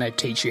going to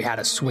teach you how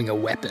to swing a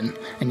weapon.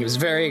 And it was a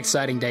very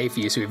exciting day for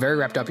you, so you're very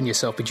wrapped up in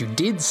yourself, but you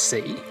did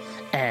see,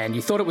 and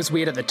you thought it was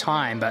weird at the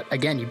time, but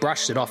again, you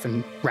brushed it off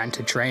and ran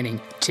to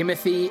training,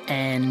 Timothy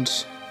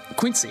and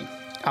Quincy.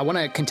 I want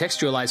to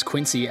contextualize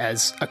Quincy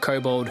as a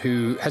kobold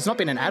who has not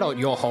been an adult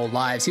your whole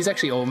lives. He's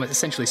actually almost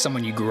essentially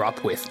someone you grew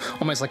up with,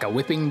 almost like a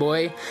whipping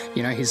boy.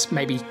 You know, he's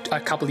maybe a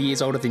couple of years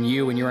older than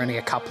you, and you're only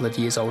a couple of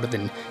years older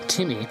than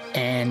Timmy.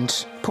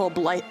 And Poor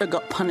Blighter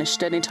got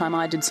punished any time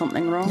I did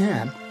something wrong.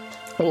 yeah,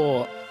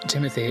 or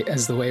Timothy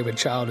as the wayward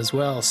child as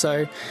well.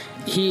 So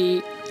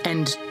he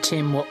and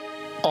Tim were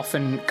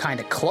often kind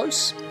of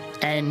close,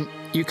 and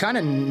you kind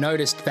of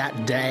noticed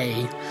that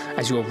day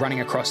as you were running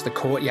across the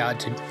courtyard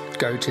to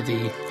go to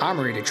the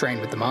armory to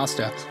train with the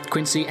master,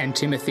 Quincy and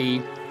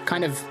Timothy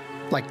kind of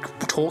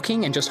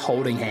talking and just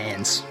holding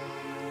hands.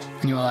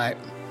 And you were like,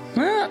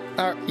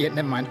 yeah,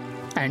 never mind.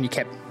 And you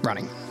kept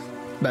running.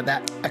 But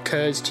that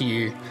occurs to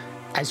you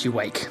as you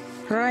wake.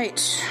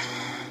 Right.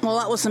 Well,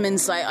 that was some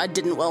insight I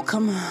didn't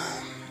welcome.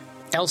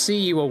 Elsie,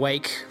 you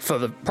awake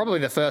for probably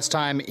the first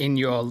time in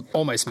your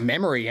almost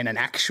memory in an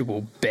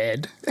actual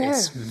bed.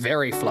 It's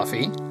very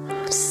fluffy.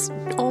 It's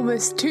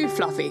almost too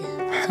fluffy.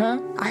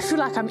 Huh? I feel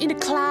like I'm in a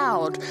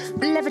cloud,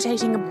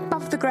 levitating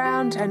above the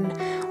ground, and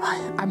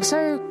I'm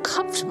so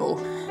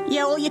comfortable.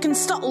 Yeah, well, you can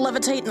stop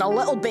levitating a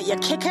little bit. You're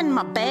kicking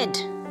my bed.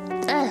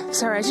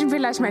 Sorry, I didn't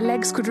realise my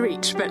legs could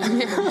reach, but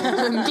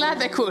I'm glad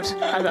they could.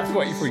 I love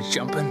what you're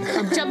jumping.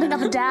 I'm jumping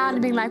up and down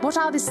and being like, what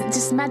are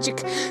this magic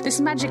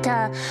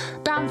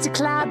bouncy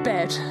cloud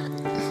bed?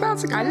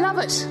 Bouncing, I love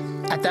it.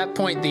 At that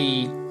point,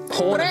 the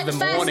horn of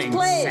the morning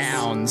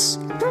sounds.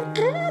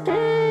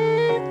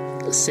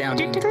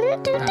 Sounding to the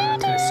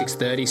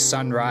 6:30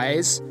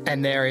 sunrise,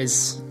 and there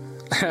is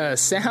a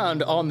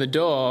sound on the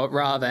door,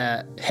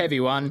 rather heavy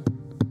one.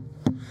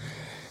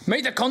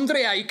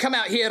 Mitochondria, you come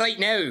out here right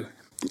now.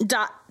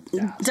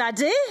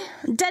 Daddy,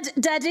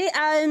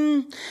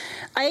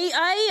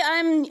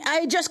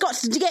 I just got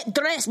to get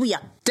dressed with you.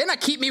 Dinna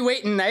keep me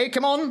waiting now,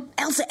 come on.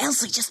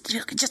 Elsie,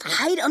 just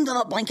hide under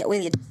the blanket, will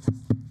you?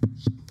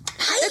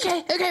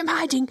 Hide. Okay, I'm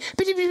hiding.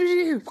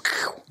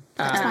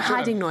 That's my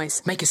hiding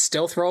noise. Make a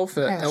stealth roll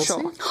for Elsie.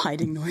 Sure.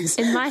 Hiding noise.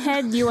 In my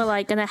head, you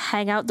were gonna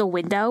hang out the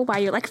window by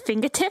your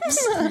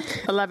fingertips.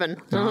 11.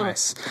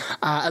 Nice.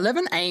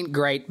 11 ain't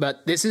great,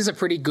 but this is a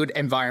pretty good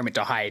environment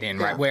to hide in,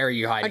 right? Where are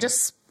you hiding? I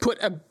just put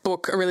a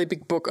really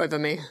big book over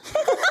me.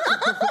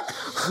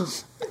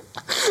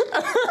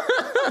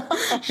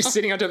 She's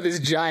sitting on top of this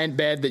giant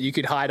bed that you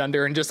could hide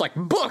under and just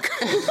book!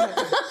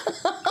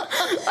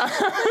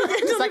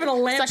 It's like even a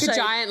lampshade. It's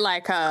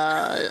like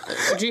a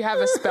giant, do you have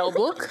a spell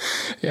book?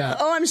 Yeah.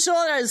 Oh, I'm sure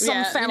there's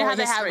some family you know how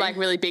they history. have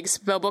really big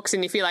spell books,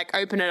 and if you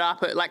open it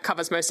up, it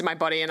covers most of my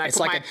body, and It's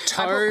a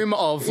tome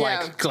of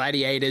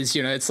gladiators,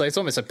 you know, it's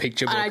almost a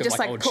picture book and I of just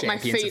old put my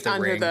champions feet of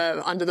the ring.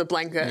 under the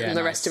blanket, Yeah, and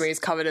the rest of me is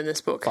covered in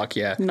this book. Fuck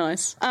yeah.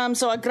 Nice.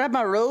 So I grabbed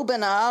my robe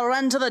and I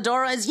ran to the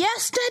door.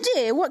 Yes,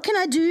 Daddy, what can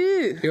I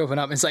do? You open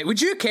up and it's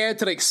would you care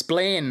to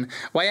explain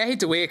why I had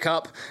to wake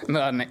up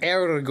an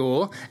hour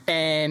ago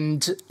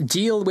and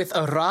deal with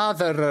a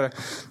rather,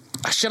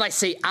 shall I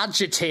say,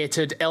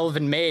 agitated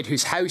elven maid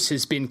whose house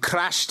has been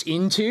crashed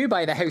into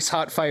by the House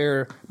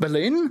Heartfire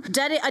balloon?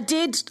 Daddy, I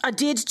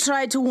did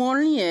try to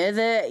warn you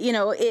that,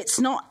 it's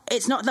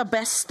not the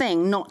best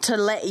thing not to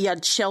let your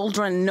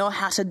children know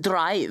how to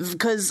drive,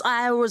 because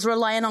I was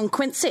relying on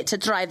Quincy to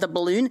drive the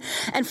balloon,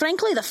 and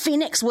frankly, the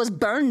Phoenix was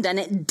burned and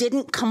it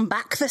didn't come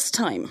back this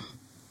time.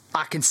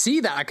 I can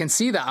see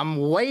that. I'm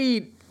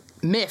way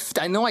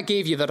miffed. I know I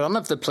gave you the run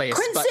of the place.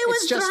 Quincy but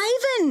was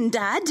driving,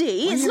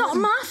 Daddy. It's not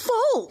my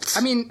fault.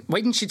 I mean,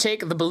 why didn't you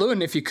take the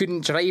balloon if you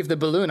couldn't drive the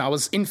balloon? I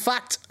was, in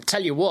fact,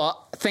 tell you what,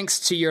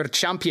 thanks to your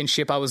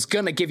championship, I was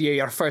going to give you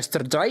your first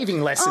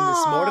driving lesson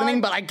this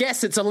morning, but I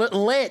guess it's a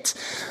little late.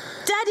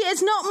 Daddy,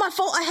 it's not my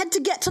fault. I had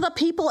to get to the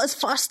people as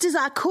fast as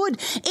I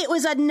could. It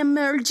was an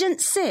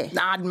emergency.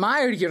 I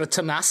admire your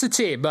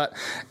tenacity, but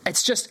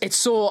it's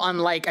so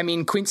unlike,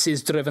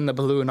 Quincy's driven the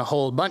balloon a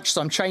whole bunch,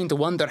 so I'm trying to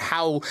wonder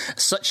how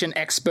such an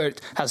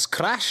expert has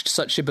crashed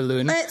such a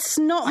balloon. It's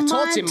not I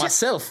taught him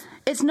myself.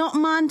 It's not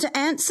mine to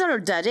answer,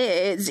 Daddy.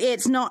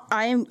 It's not.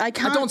 I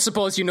can't. I don't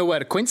suppose you know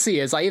where Quincy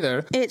is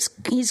either.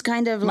 He's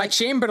kind of My like.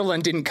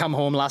 Chamberlain didn't come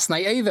home last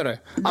night either.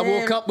 I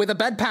woke up with a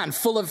bedpan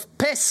full of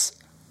piss.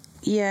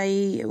 Yeah,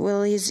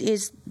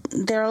 he's.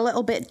 They're a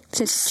little bit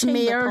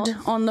smeared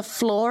on the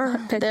floor.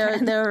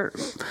 They're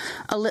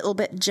a little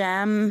bit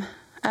jam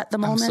at the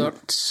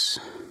moment.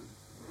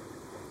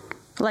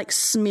 Like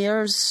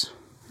smears,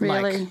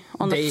 really, like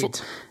on the floor.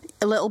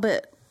 A little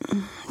bit.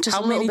 Just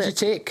How a little many bit.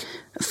 did you take?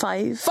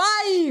 5.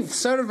 5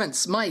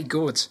 servants. My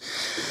God.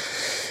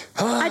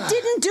 I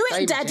didn't do it,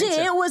 Baby Daddy.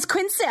 ginger. It was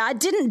Quincy. I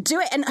didn't do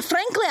it. And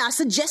frankly, I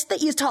suggest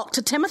that you talk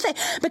to Timothy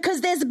because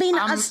there's been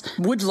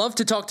Would love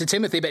to talk to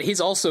Timothy, but he's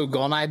also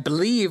gone. I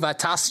believe I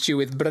tasked you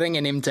with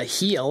bringing him to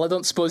heal. I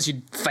don't suppose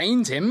you'd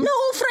find him. No,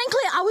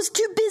 frankly, I was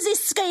too busy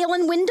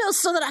scaling windows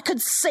so that I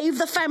could save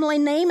the family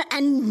name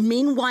and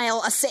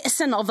meanwhile a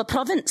citizen of the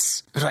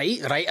province.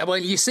 Right. Well,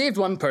 you saved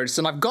one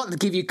person. I've got to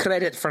give you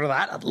credit for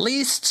that, at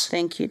least.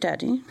 Thank you,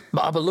 Daddy.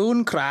 But a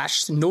balloon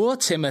crashed. No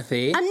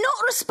Timothy. I'm not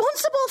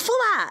responsible for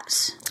that.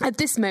 At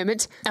this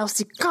moment,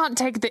 Elsie can't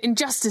take the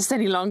injustice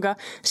any longer.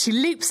 She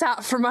leaps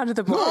out from under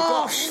the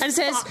board and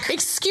says,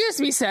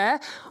 "Excuse me, sir.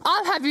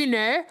 I'll have you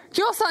know,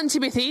 your son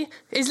Timothy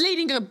is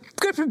leading a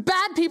group of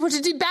bad people to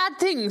do bad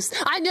things.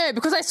 I know,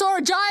 because I saw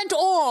a giant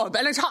orb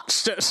and I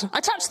touched it. I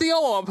touched the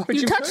orb."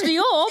 You touched the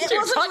orb?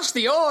 You touched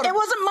the orb. It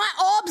wasn't my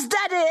orbs,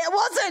 Daddy. It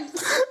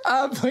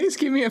wasn't. Please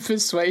give me a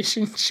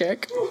persuasion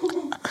check.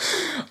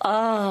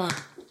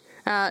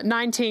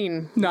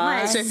 19.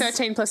 Nice. So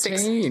 13 plus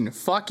 6. 16.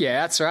 Fuck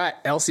yeah, that's right.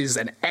 Elsie's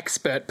an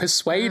expert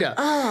persuader.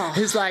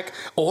 He's like,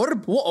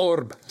 orb? What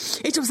orb?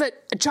 It was a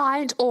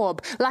giant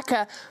orb, like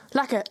a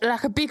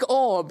big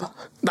orb.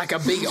 Like a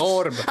big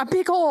orb. A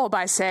big orb,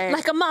 I say.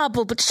 Like a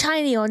marble, but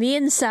shiny on the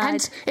inside.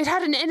 And it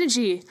had an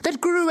energy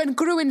that grew and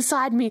grew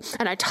inside me,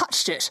 and I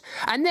touched it.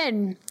 And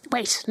then,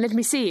 wait, let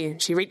me see.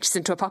 She reaches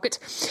into a pocket.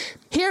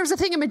 Here's a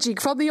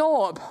thingamajig from the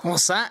orb.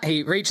 What's that?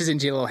 He reaches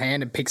into your little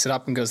hand and picks it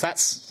up and goes,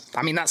 that's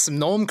some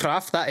gnome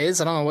craft, that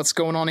is. I don't know what's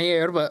going on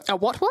here, but... A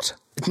what?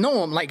 It's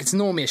gnome, like it's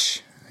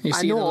gnomish. You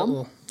see gnome? the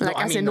little... Like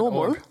as in the normal?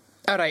 orb.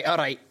 All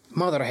right.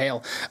 Mother of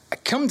hell.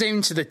 Come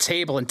down to the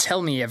table and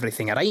tell me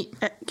everything, all right?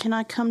 Can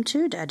I come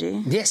too,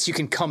 Daddy? Yes, you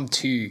can come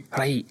too.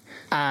 Right.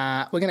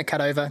 We're going to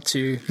cut over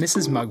to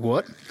Mrs.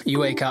 Mugwort. You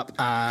wake up.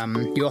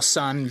 Your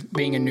son,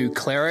 being a new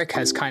cleric,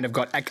 has kind of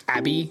got like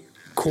abbey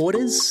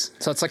quarters.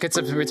 So it's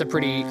a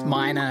pretty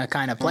minor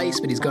kind of place,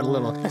 but he's got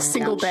a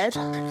Single couch.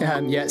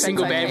 bed?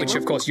 Single bed, which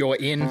table. of course you're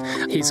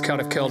in. He's kind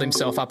of curled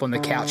himself up on the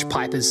couch.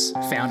 Piper's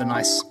found a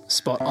nice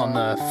spot on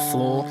the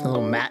floor, a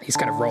little mat. He's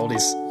kind of rolled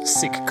his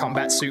sick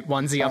combat suit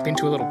onesie up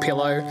into a little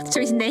pillow. So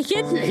he's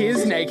naked? He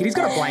is naked. He's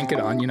got a blanket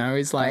on, you know.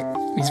 He's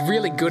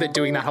really good at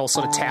doing that whole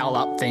sort of towel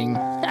up thing.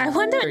 I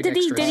wonder, Very did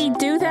he dexterous.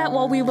 do that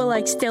while we were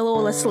like still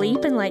all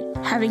asleep and like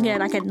having a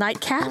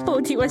nightcap, or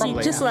was he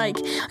Probably, just yeah. like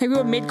we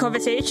were mid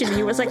conversation?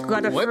 He was like,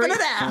 Whipping it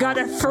out.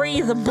 gotta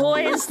free the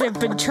boys. They've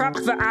been trapped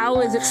for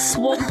hours. It's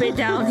swampy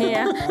down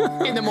here.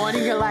 In the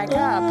morning, you're like,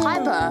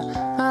 Piper,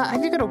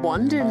 have you got a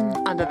wand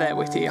under there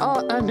with you?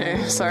 Oh,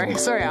 no, sorry,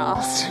 I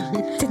asked.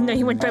 Didn't know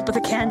he went to bed with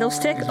a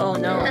candlestick. Oh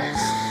no.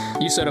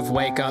 You sort of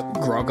wake up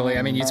groggily.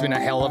 I mean, it's been a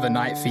hell of a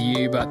night for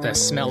you, but the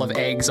smell of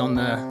eggs on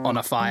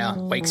a fire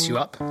wakes you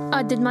up.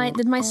 Did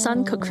my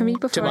son cook for me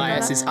before? I got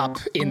Tobias up? is up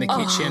in the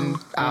kitchen,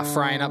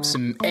 frying up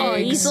some eggs. Oh,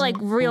 he's like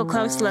real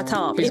close to the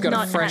top. He's if got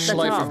not a fresh at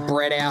the loaf top. of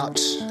bread out.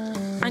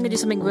 I'm gonna do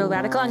something real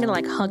radical. I'm gonna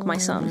like hug my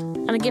son.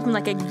 I'm gonna give him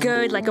like a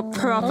good, like a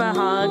proper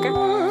hug,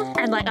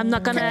 and like I'm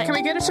not gonna. Can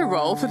we get her to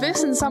roll for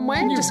this in some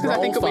way? Just because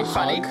I think it'll be Roll for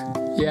funny.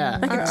 hug. Yeah.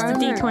 Like it's I a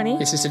don't know.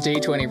 D20. It's just a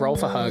D20 roll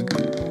for hug.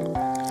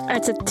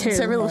 It's a 2. It's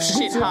a real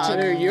shit hug.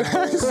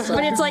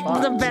 But it's like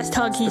the best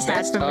hug he's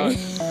had for me.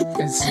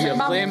 It's you're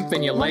limp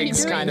and your what are you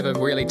legs doing? kind of are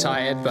really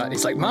tired, but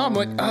he's like, Mom,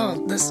 what?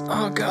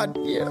 Oh God.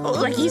 Yeah.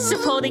 Like he's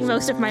supporting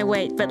most of my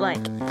weight, but like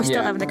we're still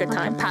Yeah. having a good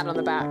time. Pat on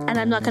the back. And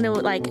I'm not gonna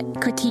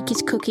like critique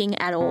his cooking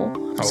at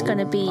all. It's Oh,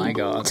 gonna be my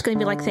God. It's gonna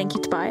be like, thank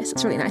you, Tobias.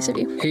 It's really nice of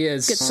you. He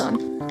is Good son.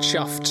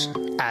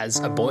 chuffed as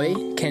a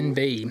boy can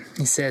be.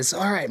 He says,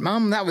 all right,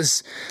 Mum, that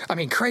was,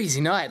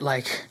 crazy night.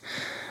 Like,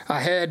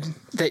 I heard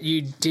that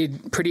you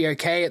did pretty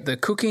okay at the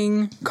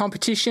cooking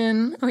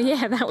competition. Oh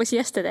yeah, that was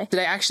yesterday.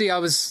 Today, actually, I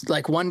was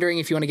like wondering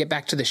if you want to get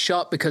back to the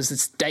shop because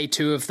it's day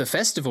 2 of the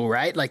festival,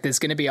 right? Like, there's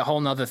going to be a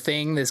whole nother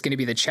thing. There's going to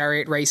be the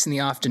chariot race in the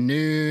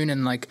afternoon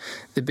and like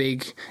the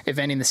big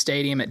event in the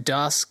stadium at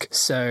dusk.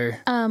 So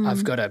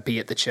I've got to be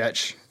at the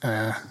church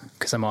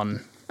because I'm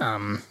on.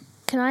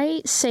 Can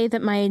I say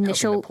that my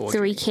initial poor 3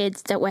 tree.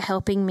 kids that were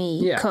helping me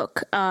Yeah.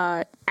 cook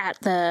are at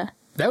the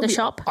They'll the be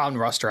shop? on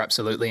roster,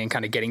 absolutely, and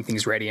kind of getting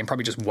things ready and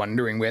probably just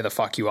wondering where the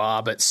fuck you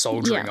are, but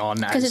soldiering on.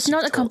 Because it's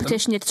not a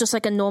competition, it's just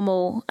like a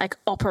normal like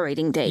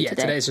operating day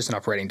today. Today's just an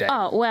operating day.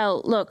 Oh,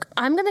 well, look,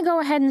 I'm going to go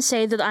ahead and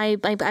say that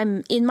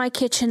I'm in my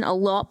kitchen a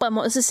lot, but I'm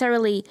not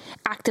necessarily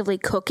actively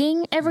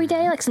cooking every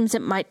day. Like, sometimes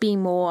it might be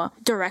more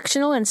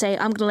directional and say,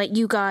 I'm going to let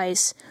you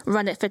guys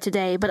run it for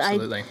today. But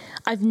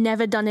I've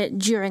never done it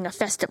during a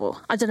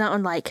festival. I've done it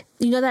on, like,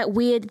 you know that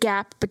weird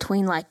gap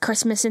between, like,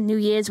 Christmas and New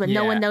Year's when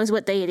no one knows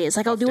what day it is.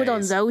 Like, I'll do it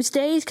on those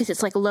days because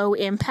it's, like, low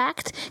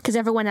impact because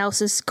everyone else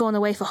has gone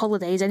away for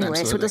holidays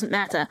anyway, so it doesn't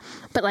matter.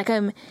 But, like,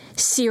 I'm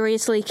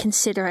seriously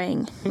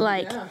considering,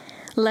 like,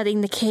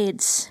 letting the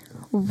kids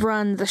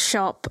run the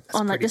shop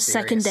on like the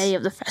second day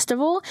of the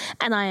festival,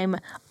 and I'm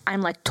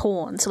like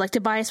torn. So like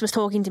Tobias was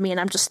talking to me and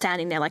I'm just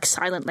standing there like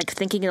silent, like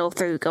thinking it all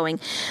through, going,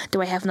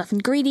 do I have enough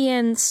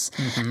ingredients?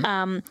 Do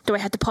I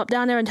have to pop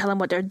down there and tell them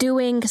what they're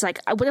doing? Because like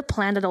I would have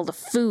planned all the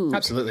food.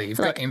 Absolutely. You've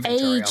like, got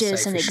inventory,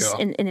 ages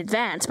in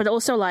advance. But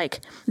also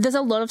like there's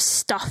a lot of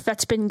stuff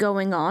that's been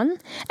going on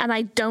and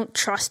I don't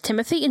trust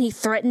Timothy, and he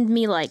threatened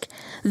me like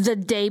the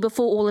day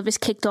before all of this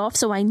kicked off,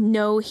 so I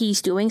know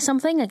he's doing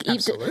something. Like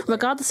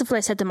regardless of what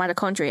I said to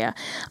mitochondria,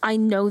 I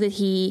know that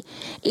he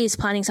is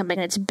planning something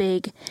and it's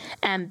big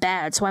and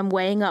bad. So I'm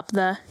weighing up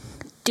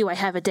do I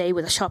have a day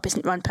where the shop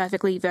isn't run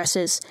perfectly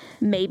versus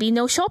maybe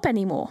no shop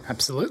anymore?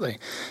 Absolutely.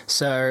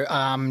 So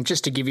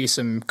just to give you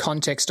some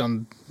context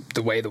on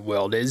the way the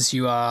world is,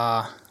 you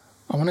are,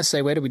 I want to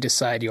say, where did we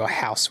decide your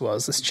house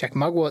was? Let's check.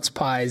 Mugwort's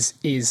Pies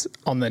is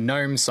on the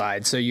gnome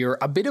side, so you're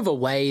a bit of a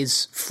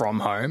ways from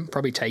home.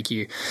 Probably take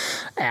you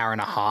an hour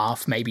and a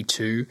half, maybe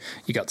 2.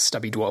 You got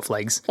stubby dwarf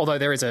legs. Although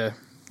there's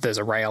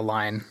a rail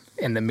line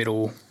in the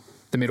middle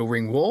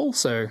ring wall,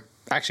 so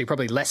actually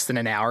probably less than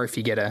an hour if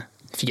you get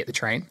the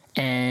train.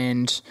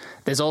 And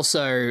there's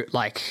also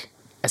like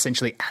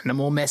essentially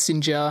animal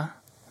messenger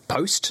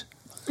post.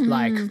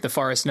 Like the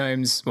forest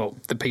gnomes, well,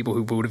 the people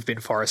who would have been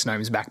forest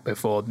gnomes back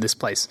before this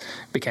place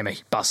became a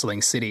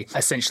bustling city,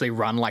 essentially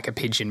run like a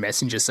pigeon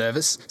messenger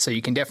service. So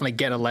you can definitely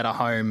get a letter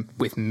home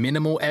with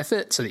minimal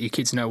effort so that your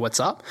kids know what's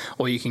up,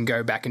 or you can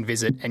go back and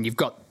visit and you've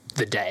got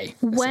the day.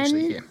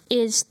 When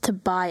is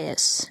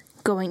Tobias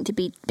going to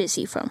be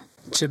busy from?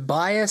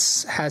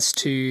 Tobias has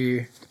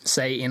to,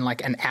 say, in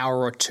like an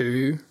hour or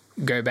 2,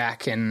 go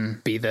back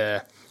and be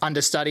the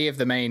understudy of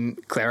the main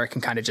cleric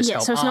and kind of just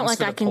help. So it's not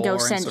like I can go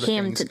send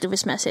him to do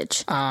his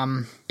message.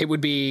 It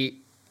would be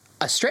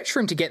a stretch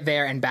for him to get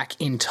there and back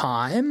in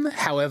time.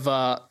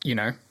 However, you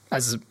know,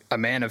 as a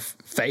man of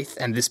faith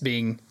and this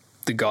being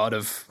the god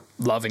of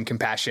love and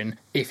compassion,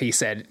 if he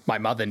said, my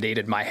mother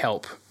needed my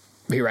help,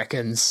 he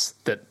reckons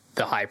that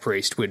the high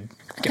priest would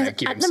give him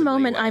some At the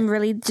moment, leeway. I'm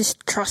really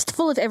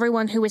distrustful of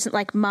everyone who isn't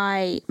like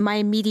my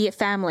immediate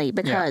family,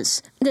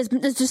 because there's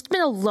just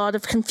been a lot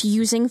of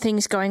confusing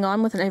things going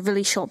on within a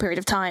really short period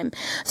of time.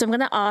 So I'm going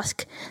to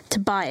ask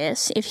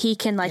Tobias if he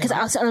can like,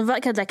 because I'll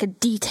write like a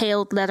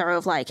detailed letter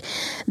of like,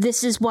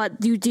 this is what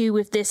you do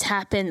if this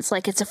happens.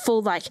 Like it's a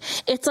full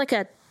it's like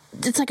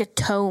a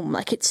tome,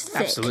 like it's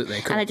thick. Absolutely,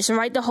 cool. And I just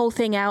write the whole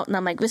thing out, and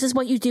I'm like, this is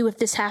what you do if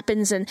this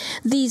happens, and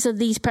these are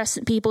these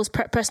people's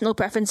personal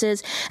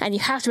preferences, and you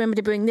have to remember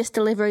to bring this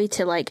delivery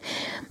to like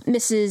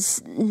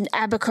Mrs.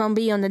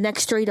 Abercrombie on the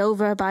next street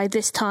over by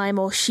this time,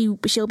 or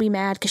she'll be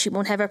mad because she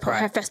won't have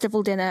her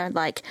festival dinner.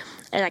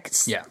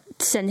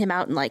 Send him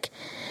out and like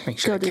make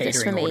sure go do this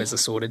for catering me. orders are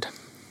sorted.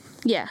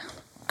 Yeah.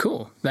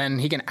 Cool. Then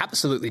he can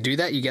absolutely do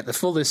that. You get the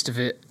full list of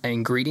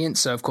ingredients.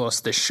 So, of course,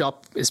 the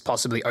shop is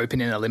possibly open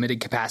in a limited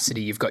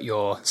capacity. You've got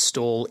your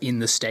stall in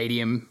the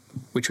stadium,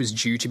 which was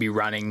due to be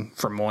running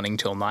from morning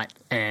till night.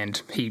 And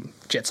he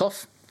jets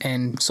off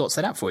and sorts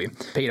that out for you.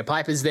 Peter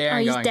Piper's there.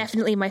 He's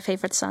definitely my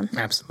favourite son.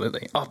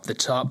 Absolutely. Up the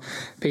top,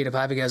 Peter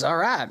Piper goes, all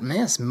right,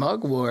 Miss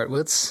Mugwort,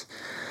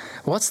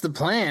 what's the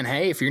plan?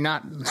 Hey, if you're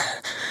not...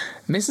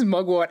 Mrs.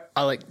 Mugwort,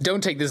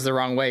 don't take this the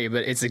wrong way,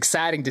 but it's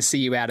exciting to see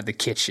you out of the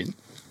kitchen.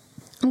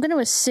 I'm going to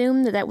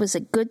assume that was a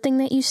good thing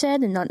that you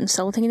said and not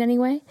insulting in any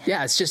way.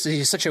 Yeah, it's just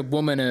you're such a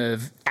woman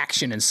of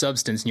action and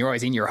substance, and you're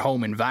always in your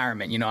home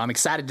environment. You know, I'm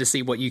excited to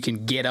see what you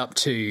can get up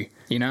to,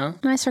 you know?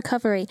 Nice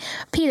recovery.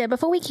 Peter,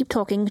 before we keep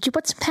talking, could you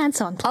put some pants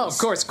on, please? Oh, of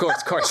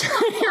course.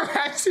 Your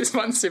ass is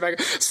one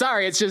step.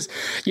 Sorry, it's just,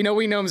 you know,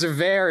 we gnomes are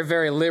very,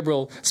 very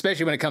liberal,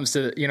 especially when it comes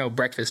to, you know,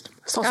 breakfast.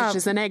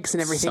 Sausages and eggs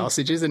and everything.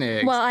 Sausages and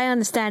eggs. Well, I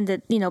understand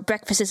that, you know,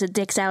 breakfast is a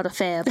dicks out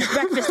affair, but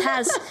breakfast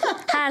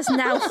has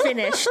now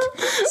finished.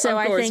 So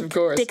I think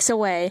dicks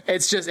away.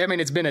 It's just, I mean,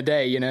 it's been a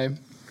day, you know?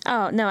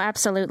 Oh, no,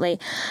 absolutely.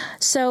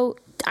 So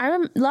I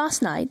remember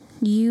last night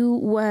you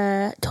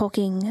were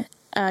talking,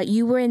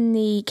 you were in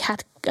the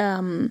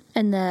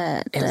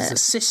it was a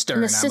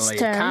cistern, Emily.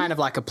 Kind of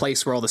like a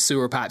place where all the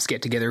sewer pipes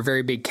get together, a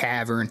very big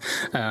cavern,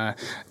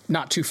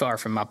 not too far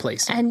from my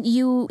place. And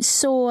you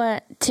saw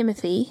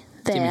Timothy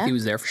there. Timothy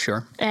was there for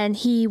sure. And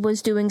he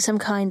was doing some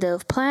kind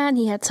of plan.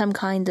 He had some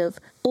kind of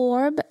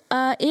orb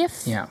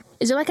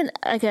Is there like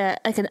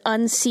an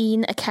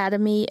unseen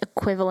academy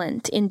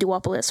equivalent in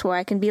Duopolis where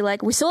I can be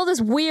like, we saw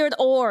this weird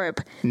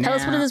orb. Tell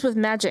us what it is with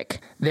magic.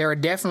 There are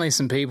definitely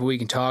some people we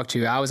can talk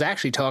to. I was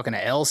actually talking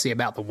to Elsie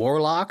about the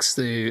warlocks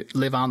who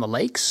live on the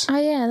lakes. Oh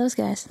yeah, those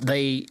guys.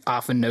 They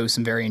often know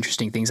some very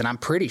interesting things, and I'm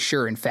pretty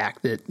sure, in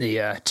fact, that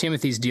the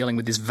Timothy's dealing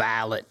with this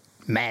violet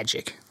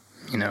magic,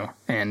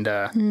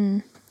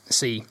 and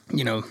see,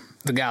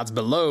 the gods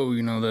below,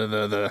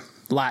 the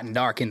light and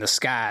dark in the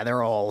sky,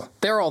 they're all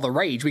the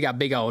rage. We got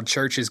big old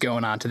churches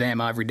going on to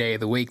them every day of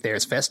the week.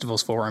 There's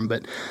festivals for them,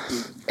 but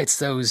it's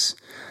those,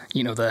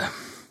 the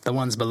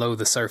ones below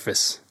the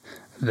surface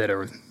that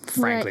are,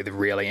 frankly, the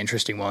really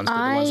interesting ones,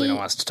 but the ones they don't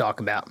want us to talk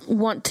about.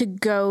 Want to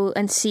go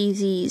and see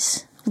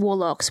these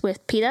warlocks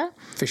with Peter.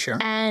 For sure.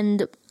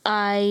 And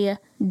I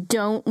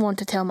don't want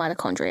to tell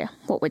Mitochondria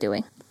what we're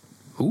doing.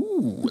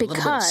 Ooh, a little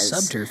bit of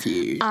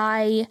subterfuge.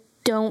 I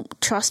don't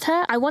trust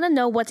her. I want to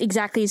know what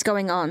exactly is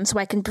going on so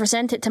I can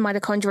present it to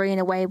Mitochondria in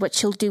a way but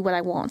she'll do what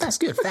I want. That's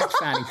good.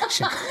 Fact-finding.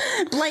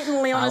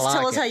 Blatantly honest.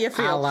 Tell us how you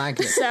feel. I like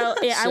it. So,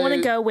 I want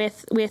to go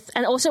with...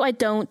 And also I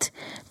don't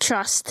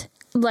trust...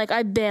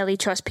 I barely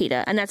trust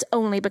Peter, and that's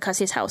only because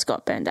his house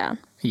got burned down.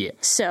 Yeah.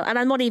 So, and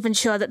I'm not even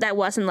sure that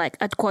wasn't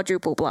a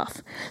quadruple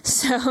bluff.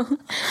 So,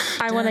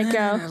 I want to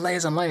go...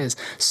 Layers on layers.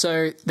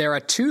 So, there are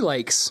 2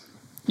 lakes.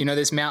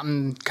 This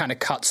mountain kind of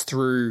cuts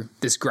through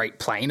this great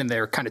plain, and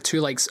there are kind of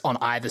 2 lakes on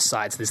either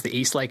side. So there's the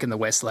East Lake and the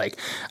West Lake.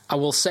 I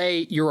will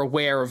say you're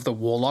aware of the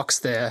warlocks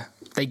there.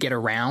 They get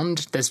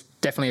around. There's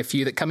definitely a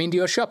few that come into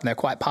your shop, and they're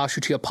quite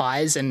partial to your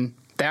pies, and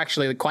they're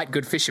actually quite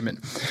good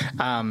fishermen.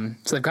 So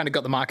they've kind of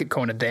got the market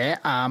cornered there.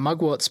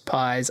 Mugwort's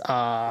pies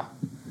are...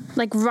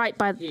 right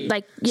by...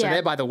 So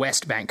they're by the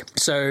West Bank.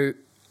 So...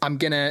 I'm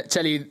going to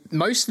tell you,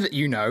 most that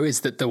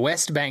is that the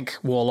West Bank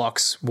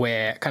warlocks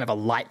wear kind of a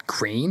light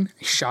green,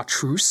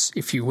 chartreuse,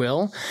 if you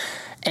will,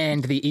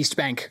 and the East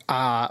Bank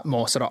are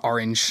more sort of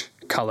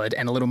orange-coloured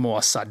and a little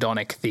more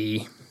sardonic.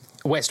 The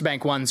West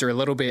Bank ones are a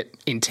little bit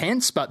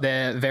intense, but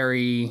they're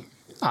very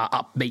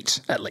upbeat,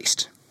 at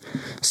least.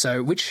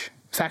 So which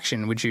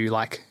faction would you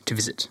like to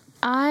visit?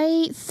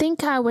 I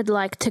think I would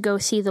like to go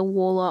see the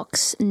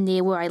warlocks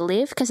near where I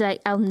live because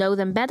I'll know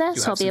them better,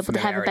 so I'll be able to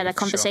have a better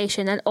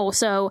conversation. Sure. And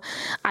also,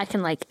 I can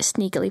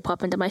sneakily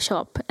pop into my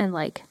shop and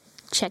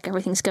check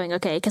everything's going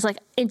okay. Because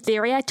in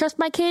theory, I trust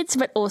my kids,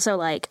 but also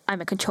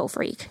I'm a control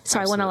freak, so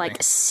absolutely. I want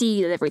to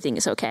see that everything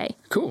is okay.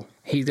 Cool.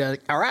 He's all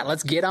right.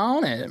 Let's get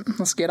on it.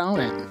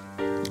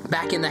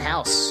 Back in the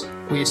house,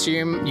 we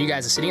assume you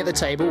guys are sitting at the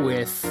table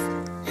with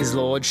his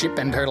lordship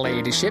and her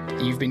ladyship.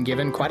 You've been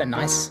given quite a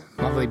nice,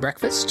 lovely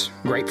breakfast.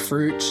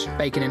 Grapefruit,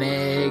 bacon and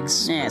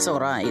eggs. Yeah, it's all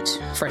right.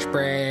 Fresh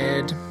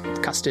bread,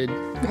 custard.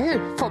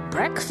 Oh, for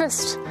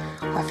breakfast.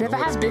 I've never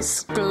had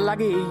this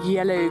gluggy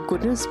yellow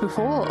goodness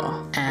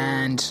before.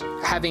 And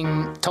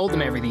having told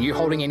them everything, you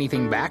holding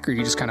anything back, or are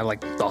you just kind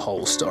of the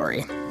whole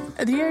story?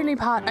 The only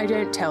part I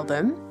don't tell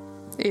them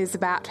is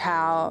about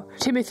how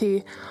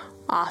Timothy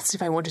asked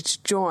if I wanted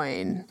to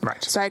join.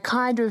 Right. So I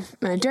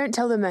don't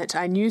tell them that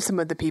I knew some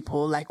of the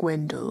people, like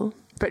Wendell,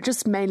 but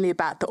just mainly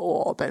about the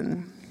orb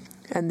and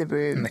the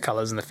room. And the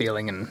colours and the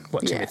feeling and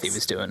what Timothy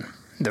was doing.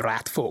 The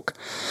rat folk.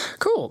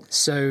 Cool.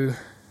 So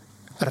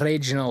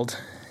Reginald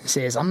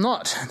says,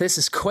 this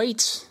is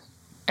quite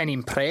an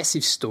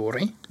impressive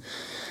story.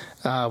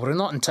 We're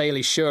not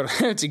entirely sure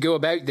how to go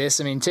about this.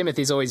 I mean,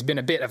 Timothy's always been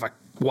a bit of a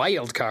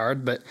wild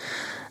card, but...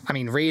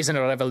 raising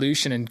a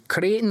revolution and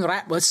creating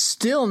rat, we're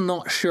still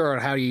not sure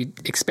how you're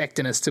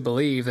expecting us to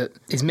believe that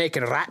he's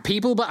making rat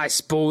people, but I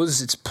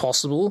suppose it's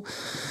possible.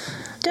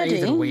 Daddy,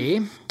 either way.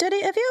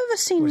 Daddy, have you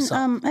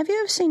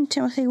ever seen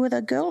Timothy with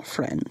a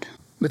girlfriend?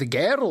 With a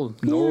girl?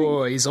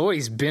 No, he's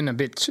always been a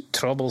bit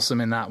troublesome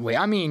in that way.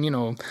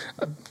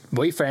 A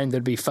boyfriend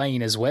would be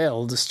fine as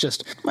well. It's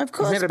just, of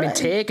course, he's never been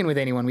taken with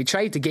anyone. We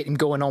tried to get him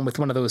going on with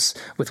one of the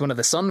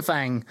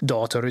Sunfang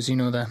daughters,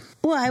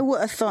 Well, I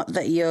would have thought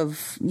that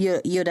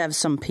you'd have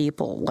some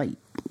people,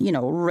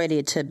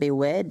 ready to be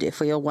wed if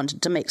we all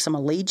wanted to make some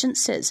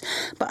allegiances.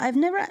 But I've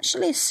never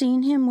actually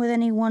seen him with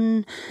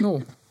anyone,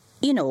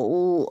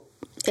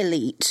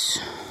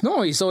 elite.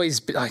 No, he's always,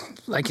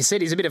 like you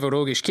said, he's a bit of a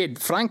roguish kid.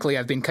 Frankly,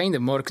 I've been kind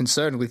of more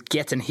concerned with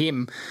getting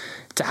him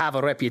to have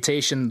a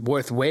reputation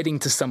worth wedding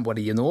to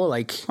somebody,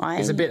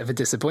 He's a bit of a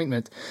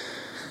disappointment.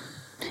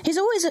 He's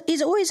always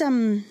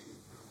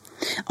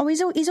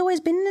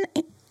been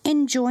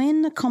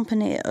enjoying the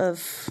company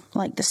of,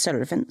 the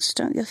servants,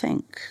 don't you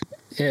think?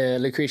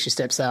 Lucretia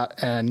steps out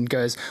and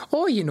goes,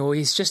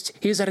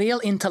 he's a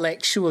real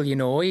intellectual,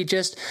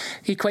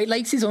 he quite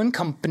likes his own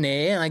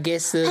company, and I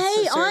guess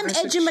I'm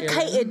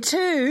educated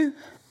too.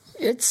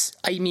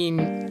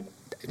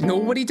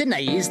 Nobody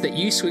denies that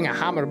you swing a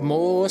hammer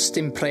most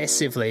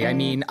impressively.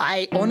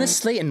 I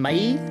honestly, in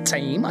my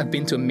time, I've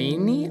been to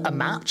many a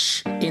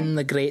match in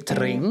the Great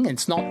Ring.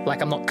 It's not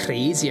like I'm not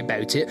crazy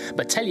about it,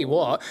 but tell you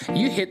what,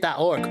 you hit that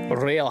orc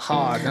real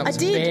hard. That was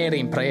very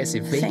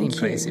impressive, very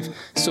impressive. You.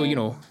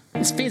 So,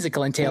 it's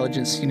physical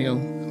intelligence,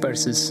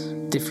 versus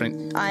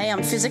different. I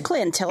am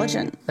physically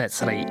intelligent.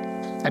 That's right.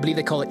 I believe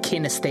they call it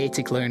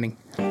kinesthetic learning.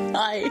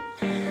 Aye.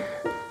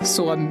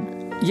 So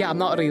I'm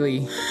not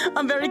really...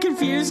 I'm very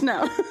confused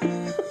now.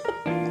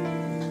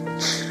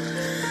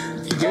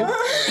 You good?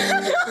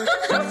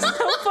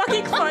 So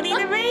fucking funny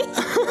to me.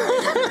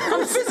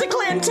 I'm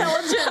physically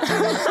intelligent.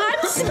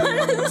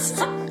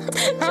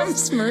 I'm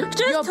smirked.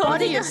 Your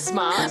body is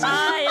smart.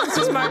 I am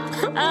so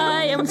smart.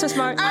 I am so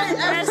smart.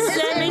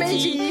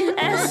 S-M-A-T.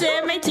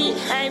 S-M-A-T.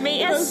 I'm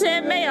a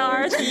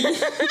S-M-A-R-T.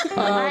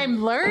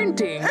 I'm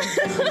learning.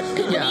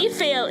 We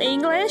fail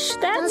English.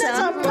 That's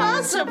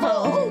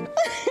impossible.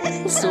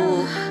 So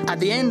at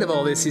the end of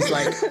all this, he's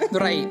like,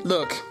 right,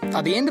 look,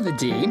 at the end of the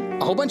day,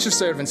 a whole bunch of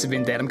servants have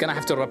been dead. I'm going to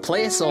have to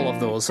replace all of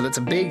those. So it's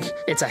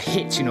a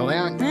hit, you know. They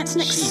aren't That's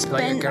an cheap.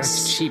 expense.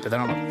 It's cheap, but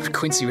they're not.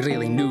 Quincy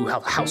really knew how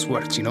the house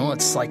worked, you know.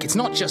 It's like, it's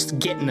not just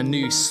getting a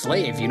new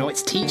slave, you know.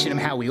 It's teaching him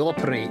how we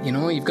operate, you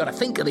know. You've got to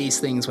think of these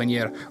things when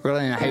you're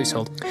running a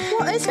household.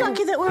 Well, it's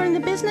lucky that we're in the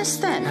business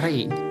then.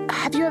 Right.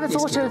 Have you ever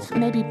thought kiddo. of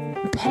maybe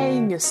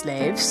paying your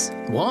slaves?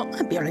 What?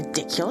 That'd be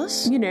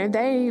ridiculous. You know,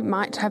 they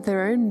might have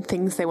their own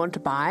things they want to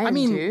buy and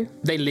do.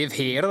 They live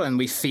here and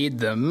we feed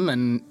them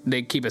and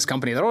they keep us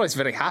company. They're always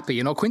very happy,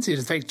 you know. Quincy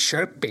is very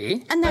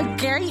chirpy. And they're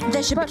great.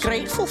 They should be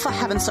grateful for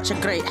having such a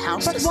great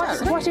house But to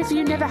serve. what if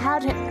you never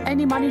had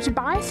any money to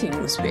buy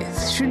things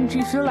with? Shouldn't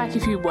you feel like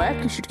if you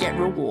work, you should get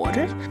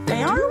rewarded?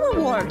 They are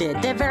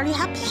rewarded. They're very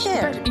happy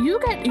here. But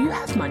you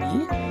have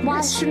money.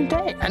 Why shouldn't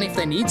they? And if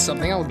they need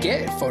something, I'll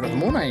get it for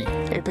them, won't I?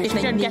 Yeah, but if you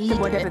they don't get need them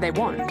whatever it. they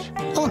want.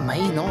 Oh my,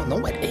 not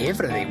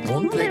whatever they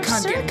want. They they're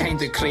can't get servants.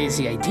 kind of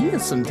crazy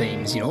ideas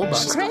sometimes, you know. But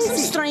She's got some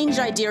strange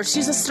ideas.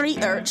 She's a street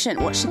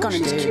urchin. What's she gonna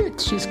she's do?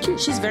 cute. She's cute.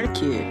 She's very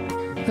cute.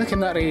 Look, I'm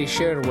not really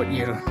sure what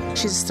you're...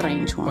 She's a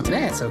strange one. What's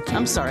that? It's okay.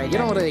 I'm sorry, You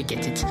don't really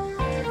get it.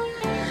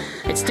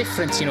 It's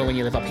different, you know, when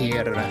you live up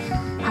here.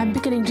 I'm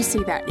beginning to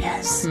see that,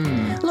 yes.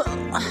 Look,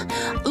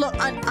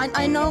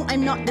 I know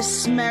I'm not the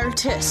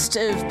smartest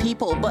of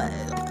people, but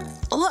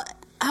look,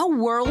 our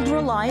world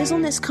relies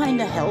on this kind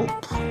of help.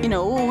 You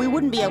know, we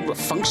wouldn't be able to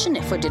function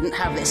if we didn't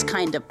have this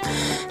kind of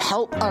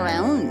help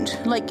around.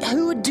 Like,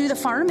 who would do the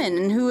farming,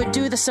 and who would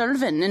do the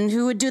serving, and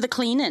who would do the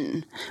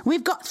cleaning?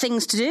 We've got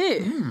things to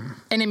do.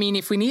 And I mean,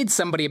 if we need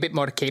somebody a bit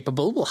more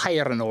capable, we'll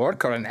hire an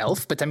orc or an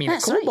elf. But I mean,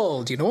 That's a right.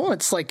 kobold, you know,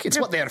 it's like, it's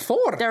what they're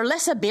for. They're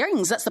lesser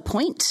beings, that's the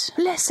point.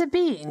 Lesser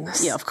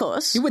beings. Yeah, of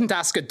course. You wouldn't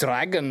ask a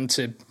dragon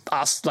to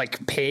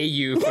pay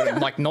you for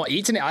like not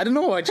eating it. I don't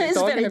know what you're It's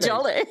talking very about.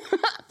 jolly.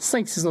 It's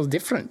like it's no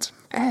different.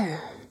 Oh.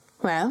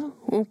 Well,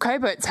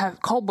 kobolds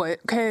have Kobold.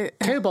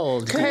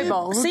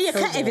 kobolds. See, you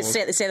can't even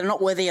say they're not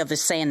worthy of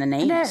saying the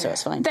name, No, so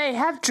it's fine. they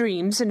have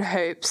dreams and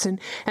hopes and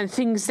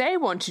things they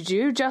want to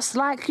do just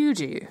like you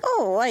do.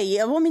 Oh,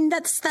 I mean,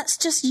 that's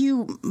just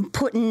you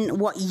putting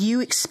what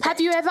you expect.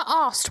 Have you ever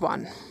asked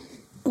one?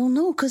 Well,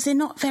 no, because they're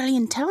not very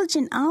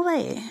intelligent, are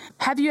they?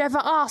 Have you ever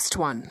asked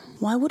one?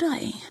 Why would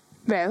I?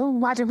 Well,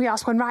 why don't we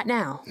ask one right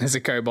now? There's a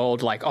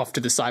kobold like off to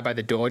the side by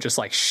the door, just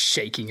like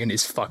shaking in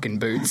his fucking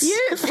boots.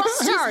 You,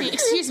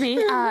 excuse me,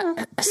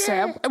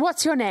 sir,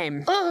 what's your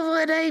name? Oh,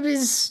 my name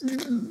is...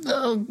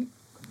 Oh,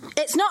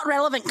 It's not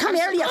relevant. Come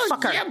here, you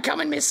fucker. Yeah, I'm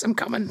coming, miss. I'm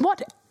coming.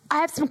 What? I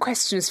have some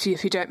questions for you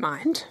if you don't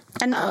mind.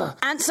 And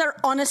answer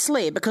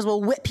honestly, because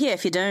we'll whip you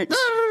if you don't.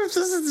 This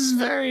is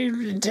very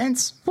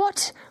intense.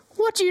 What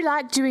do you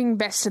like doing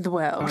best in the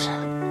world?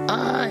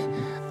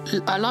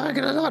 I like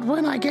it a lot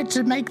when I get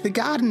to make the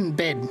garden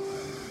bed.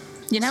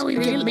 You know,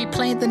 we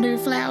plant the new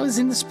flowers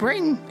in the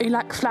spring. You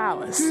like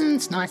flowers?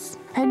 It's nice.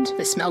 And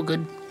They smell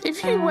good.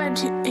 if you weren't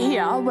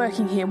here,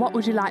 working here, what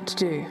would you like to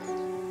do?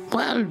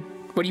 Well,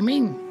 what do you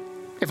mean?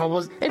 If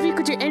If you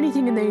could do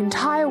anything in the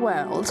entire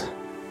world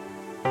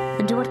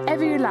and do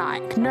whatever you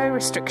like, no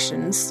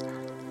restrictions,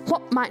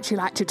 what might you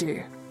like to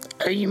do?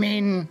 You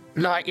mean,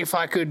 like, if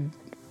I could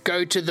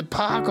go to the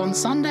park on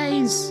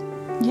Sundays?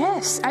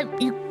 Yes,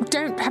 you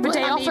don't have a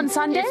day off on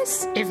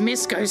Sundays? If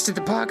Miss goes to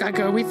the park, I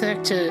go with her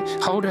to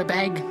hold her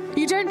bag.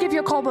 You don't give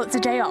your kobolds a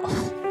day off.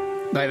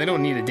 No, they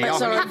don't need a day off.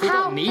 So I mean, if they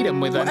how- don't need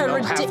them with them, A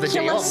they'll have the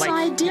day off. ridiculous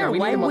Like, idea. you know, we need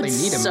Why them when would they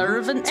need them.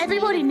 servants...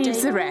 Everybody need a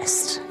needs day? a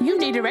rest. You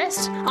need a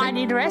rest. I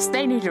need a rest.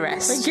 They need a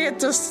rest.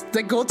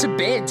 They go to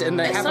bed and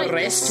they It's have like a they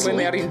rest when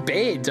they're sleep. in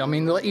bed. I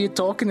mean, what are you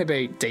talking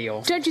about, day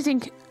off? Don't you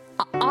think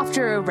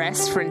after a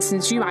rest, for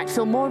instance, you might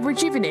feel more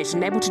rejuvenated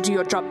and able to do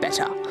your job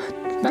better?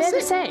 They're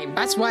the same.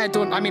 That's why I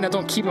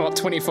don't keep them up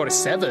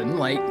 24/7.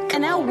 Like,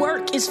 And our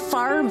work is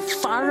far,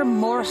 far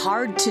more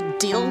hard to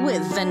deal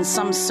with than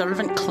some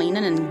servant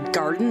cleaning and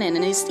gardening.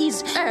 And he's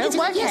Well,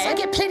 okay. yes, I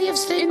get plenty of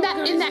sleep. In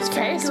that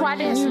case, why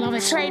don't Yes, love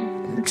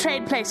you it.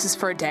 trade places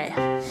for a day?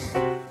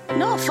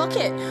 No, fuck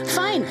it.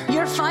 Fine,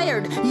 you're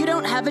fired. You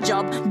don't have a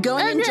job. Go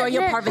and enjoy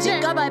your parvati.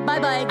 Goodbye,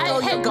 bye-bye. Go,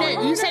 you're gone.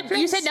 No,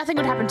 you said nothing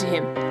would happen to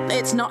him.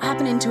 It's not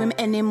happening to him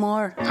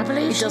anymore. I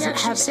believe he doesn't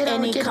have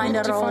any kind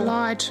of If I role.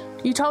 lied.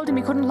 You told him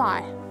he couldn't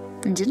lie,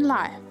 and didn't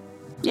lie.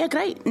 Yeah,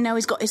 great. Now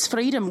he's got his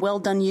freedom. Well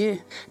done, you.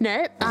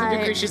 No,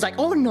 Because she's like,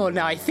 oh no,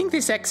 I think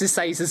this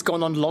exercise has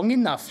gone on long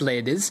enough,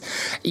 ladies.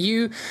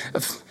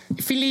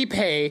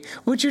 Felipe,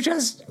 would you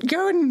just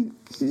go and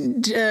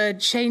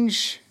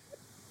change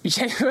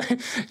Yeah,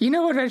 you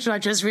know what, Reginald? I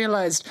just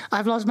realised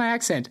I've lost my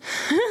accent.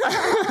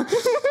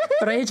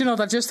 Reginald,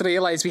 I've just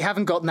realised we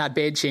haven't gotten that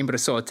bedchamber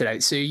sorted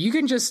out, so you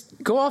can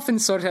just go off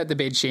and sort out the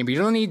bedchamber. You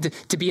don't need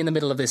to be in the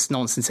middle of this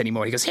nonsense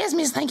anymore. He goes, yes,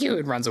 miss, thank you,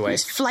 and runs away.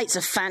 These flights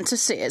of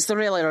fantasy. It's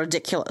really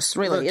ridiculous,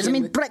 really. Look, I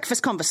mean,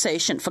 breakfast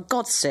conversation, for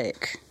God's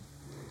sake.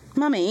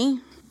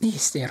 Mummy,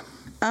 Yes, dear.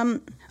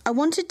 I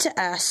wanted to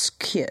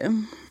ask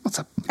you, What's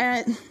up?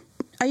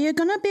 are you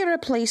going to be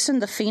replacing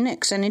the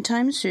Phoenix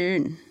anytime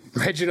soon?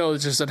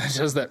 Reginald just sort of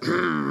does that.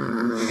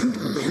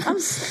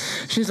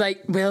 She's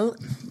like, well,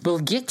 we'll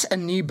get a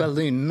new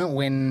balloon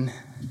when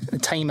the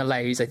time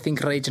allows. I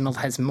think Reginald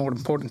has more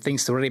important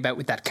things to worry about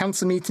with that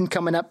council meeting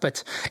coming up,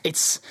 but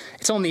it's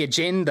on the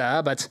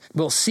agenda, but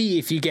we'll see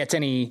if you get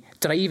any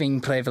driving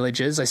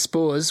privileges. I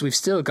suppose we've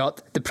still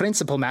got the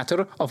principal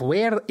matter of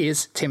where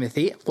is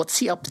Timothy, what's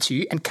he up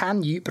to, and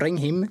can you bring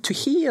him to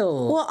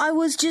heel? Well, I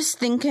was just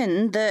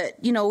thinking that,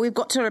 we've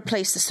got to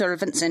replace the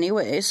servants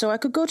anyway, so I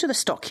could go to the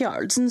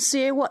stockyards and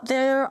see what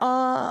they're,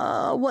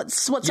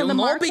 what's You'll on the not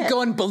market. be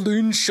going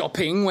balloon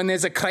shopping when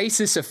there's a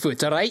crisis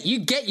afoot, all right? You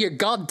get your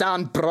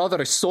goddamn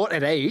brother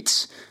sorted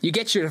out, you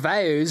get your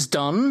vows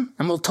done,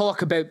 and we'll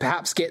talk about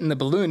perhaps getting the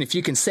balloon. If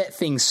you can set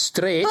things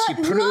straight, But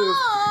you prove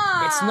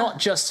Ma! it's not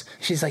just...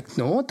 She's like,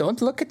 no,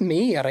 don't look at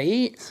me, all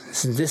right?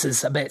 This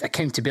is about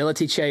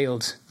accountability,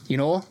 child,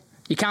 You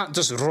can't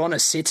just run a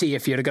city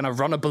if you're going to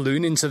run a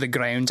balloon into the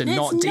ground and It's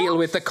not deal not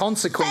with the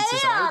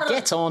consequences. All right? fair.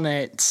 Get on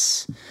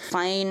it.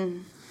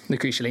 Fine.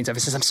 Lucretia leans over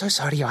and says, I'm so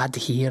sorry you had to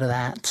hear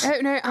that. Oh,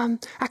 no,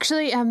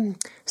 actually,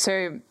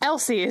 so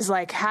Elsie has,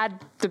 had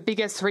the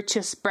biggest,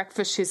 richest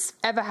breakfast she's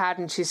ever had,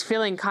 and she's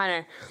feeling kind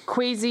of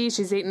queasy.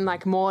 She's eaten,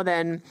 more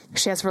than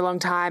she has for a long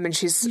time, and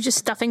she's... You're just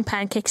stuffing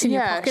pancakes in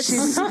your pockets.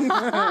 she's...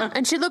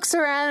 and she looks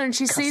around, and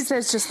she sees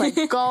there's just,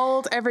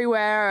 gold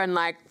everywhere, and,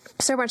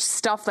 so much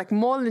stuff,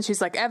 more than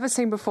she's, ever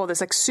seen before.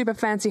 This, super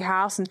fancy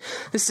house, and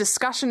this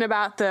discussion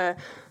about the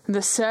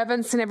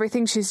servants and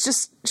everything. She's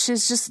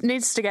just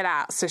needs to get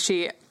out, so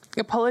she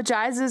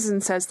apologizes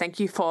and says thank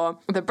you for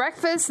the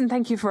breakfast and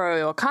thank you for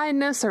your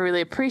kindness. I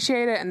really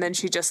appreciate it. And then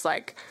she just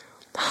hightails.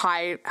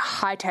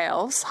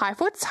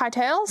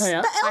 Oh,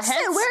 yeah. But Elsa,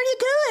 where are you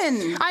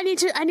going?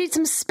 I need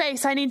some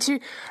space. I need to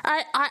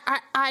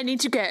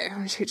go.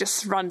 And she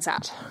just runs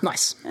out.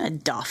 Nice. A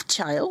daft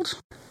child.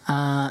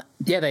 Yeah,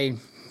 they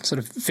sort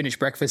of finish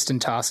breakfast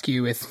and task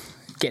you with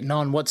getting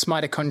on. What's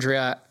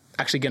mitochondria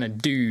actually going to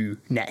do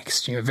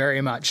next?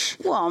 Very much...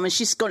 Well, I mean,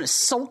 she's going to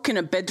sulk in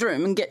a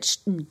bedroom and get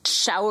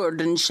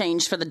showered and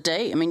changed for the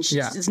day. I mean,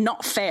 it's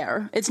not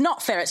fair. It's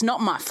not fair. It's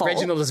not my fault.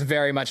 Reginald is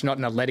very much not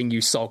in a letting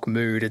you sulk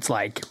mood. It's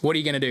like, what are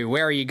you going to do?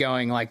 Where are you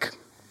going?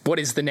 What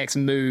is the next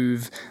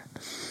move?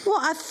 Well,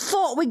 I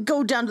thought we'd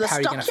go down to the How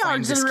are you gonna find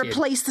stockyards this and kid?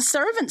 replace the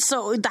servants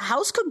so the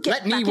house could get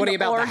Let me back worry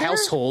into about order. the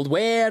household.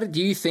 Where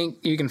do you think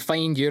you can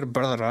find your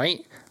brother,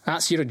 right?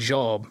 That's your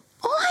job.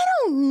 Oh, I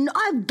don't know.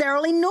 I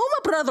barely know my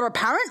brother,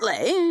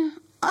 apparently.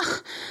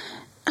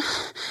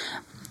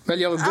 Well,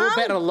 you'll go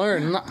better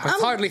learn. I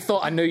hardly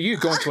thought I knew you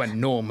going to a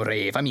gnome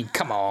rave. I mean,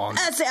 come on.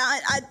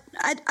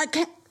 I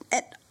can't...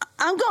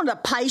 I'm going to a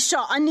pie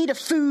shop. I need a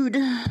food.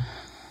 I'm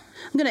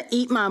going to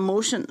eat my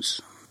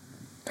emotions.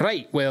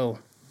 Right, well,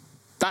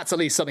 that's at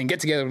least something. Get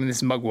together with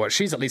this mugwort.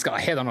 She's at least got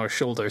a head on her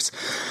shoulders.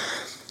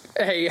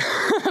 Hey,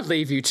 I'll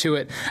leave you to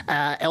it.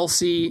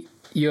 Elsie,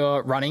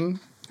 you're running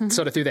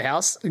sort of through the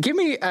house. Give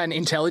me an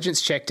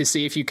intelligence check to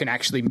see if you can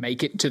actually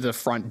make it to the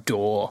front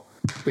door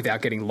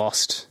without getting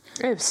lost.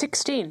 Oh,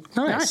 16.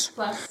 Nice.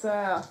 Plus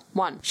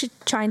 1. Should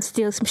try and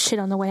steal some shit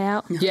on the way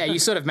out. Yeah, you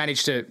sort of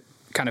managed to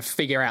kind of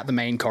figure out the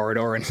main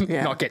corridor and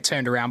not get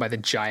turned around by the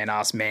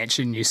giant-ass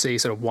mansion. You see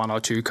sort of one or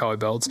two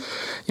kobolds,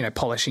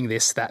 polishing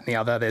this, that, and the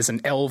other. There's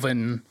an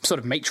elven sort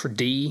of maitre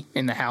d'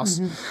 in the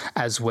house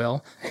as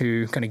well,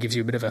 who kind of gives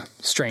you a bit of a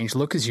strange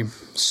look as you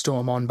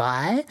storm on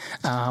by.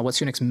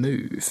 What's your next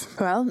move?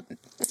 Well,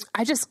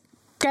 I just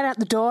get out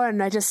the door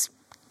and I just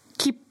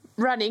keep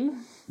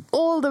running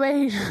all the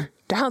way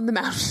down the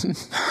mountain.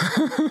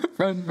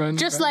 Run.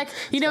 Just run.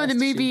 in the Fast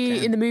as you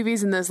can. in the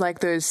movies, and there's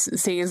those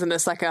scenes, and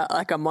there's a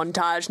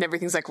montage, and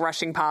everything's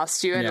rushing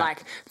past you, and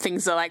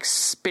things are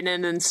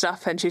spinning and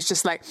stuff. And she's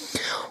just like,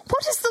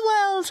 "What is the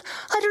world?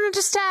 I don't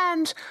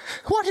understand.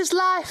 What is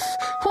life?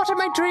 What are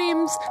my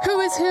dreams? Who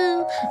is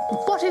who?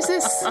 What is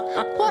this?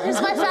 What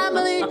is my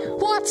family?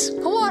 What?"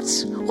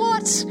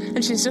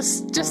 And she's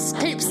just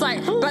keeps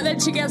but then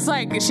she gets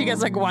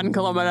 1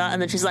 kilometer,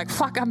 and then she's like,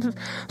 "Fuck,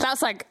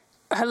 that's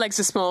her legs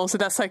are small, so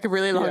that's a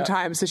really long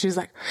time." So she's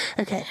like,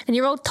 okay. And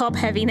you're all top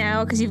heavy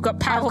now because you've got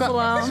powerful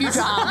arms. Huge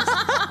arms.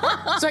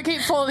 So I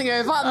keep falling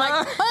over. I'm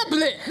like,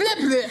 bleh, bleh,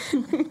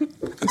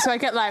 bleh. So I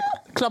get a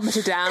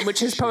kilometre down,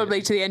 which is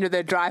probably to the end of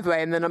the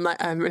driveway, and then I'm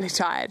like, I'm really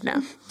tired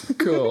now.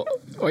 Cool.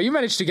 Well, you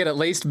managed to get at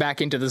least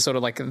back into the sort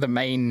of the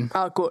main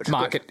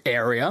market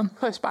area.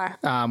 Close by.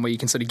 Where you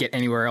can sort of get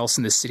anywhere else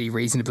in the city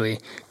reasonably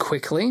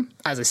quickly.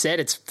 As I said,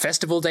 it's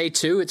festival day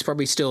too. It's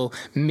probably still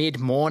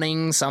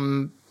mid-morning.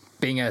 Some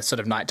being a sort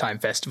of nighttime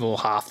festival,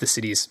 half the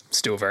city's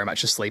still very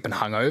much asleep and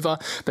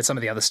hungover, but some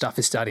of the other stuff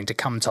is starting to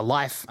come to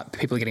life.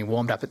 People are getting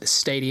warmed up at the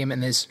stadium,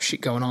 and there's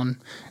shit going on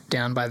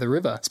down by the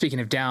river. Speaking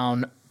of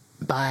down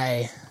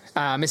by...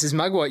 Mrs.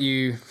 Mugwort,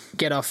 you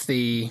get off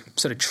the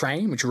sort of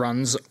train, which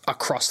runs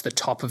across the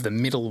top of the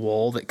middle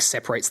wall that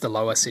separates the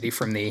lower city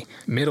from the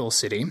middle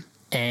city,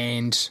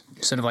 and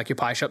sort of like your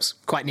pie shop's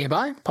quite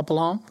nearby. Pop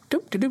along.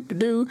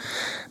 Doop-de-doop-de-doo.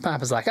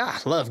 Papa's like, I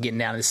love getting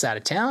down to this side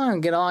of town. I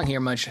don't get along here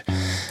much.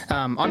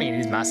 I mean, it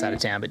is my side of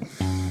town, but,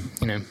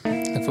 you know,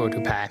 look forward to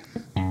a pie.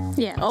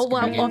 Yeah. Oh,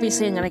 well,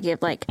 obviously I'm going to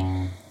give, like,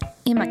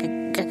 him, like,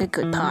 a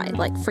good pie,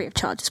 like, free of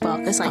charge as well,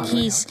 because, like,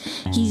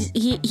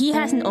 he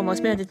hasn't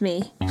almost murdered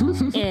me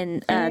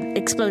in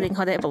exploding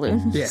hot air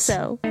balloon. Yes.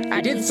 So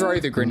I did throw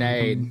the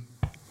grenade.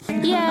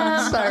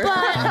 Yeah, but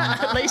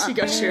At least he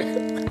got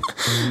you.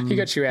 He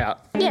got you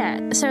out.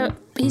 Yeah, so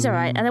he's all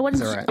right, and I want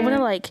to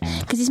like,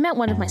 because he's met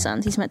one of my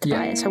sons, he's met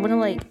Tobias, so I want to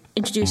like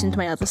introduce him to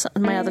my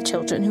other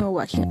children who are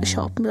working at the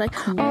shop, and be like,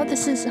 oh,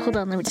 this is. Hold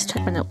on, let me just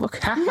check my notebook.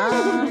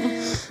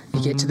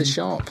 You get to the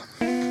shop.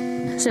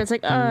 So it's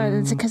like,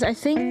 it's because I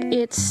think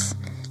it's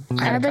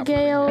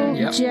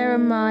Abigail,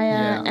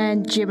 Jeremiah,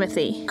 and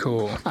Jimothy.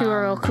 Cool. Who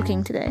are all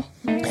cooking today.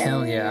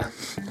 Hell yeah.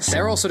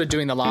 They're all sort of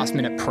doing the last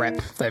minute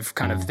prep. They're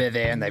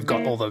there and they've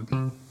got all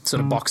the sort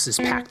of boxes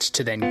packed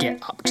to then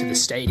get up to the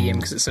stadium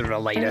because it's sort of a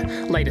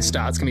later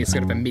start. It's going to be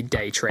sort of a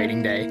midday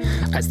trading day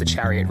as the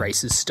chariot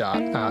races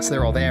start. So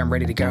they're all there and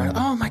ready to go. And,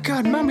 oh my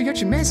God, Mum, we got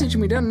your message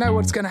and we don't know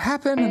what's going to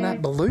happen. And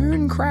that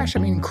balloon crash, I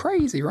mean,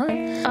 crazy,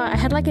 right? I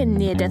had like a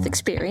near-death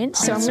experience,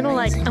 so I'm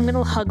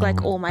gonna hug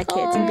like all my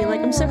kids and be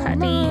like, I'm so happy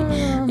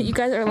that you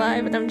guys are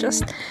alive, and I'm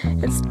just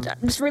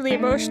really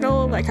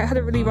emotional. Like I had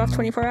a really rough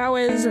 24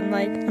 hours, and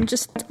like I'm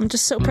just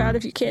so proud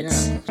of you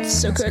kids. Yeah. It's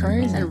so That's good.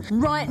 Crazy.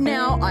 And right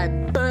now, I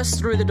burst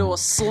through the door,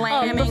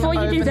 slamming before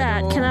you do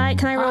that, can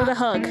I roll the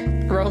hug?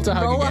 Roll to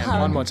hug again.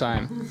 One more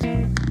time.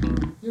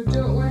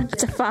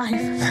 It's a 5.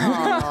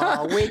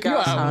 Oh, weak You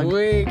ass are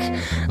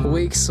hug.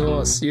 weak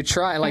sauce. You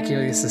try, like,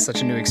 this is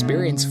such a new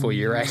experience for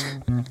you, right?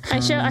 I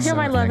show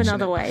my love in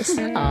other ways.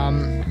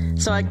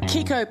 So I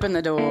kick open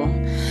the door.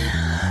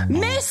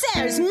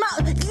 Mrs.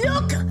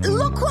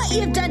 Look what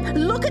you've done.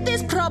 Look at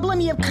this problem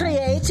you've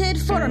created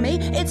for me.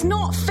 It's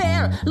not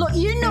fair. Look,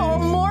 you know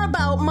more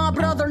about my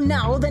brother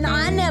now than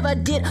I never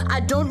did.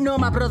 I don't know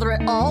my brother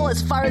at all.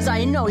 As far as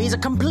I know, he's a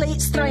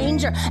complete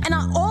stranger. And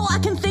all I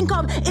can think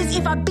of is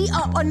if I beat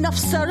up enough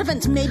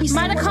servants, maybe...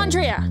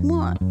 Mitochondria.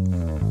 What?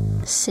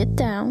 Sit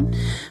down.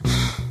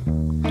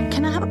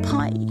 Can I have a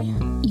pie?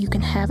 You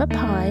can have a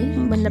pie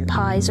when the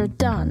pies are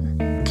done.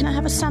 Can I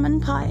have a salmon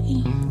pie?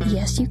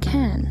 Yes, you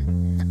can.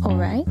 All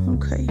right?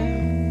 Okay.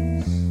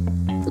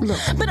 Look,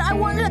 but I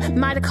want to...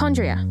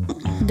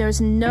 Mitochondria.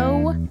 There's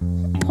no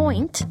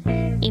point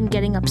in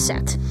getting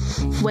upset.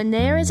 When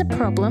there is a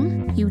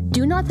problem, you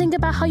do not think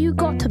about how you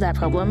got to that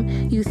problem.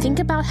 You think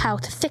about how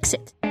to fix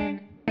it.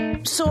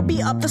 So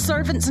beat up the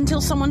servants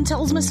until someone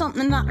tells me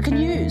something that I can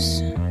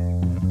use.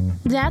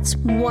 That's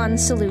one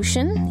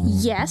solution,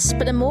 yes,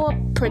 but a more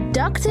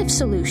productive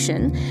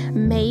solution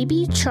may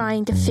be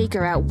trying to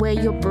figure out where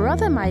your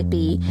brother might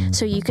be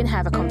so you can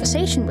have a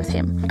conversation with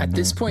him. At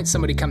this point,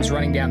 somebody comes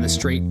running down the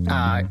street.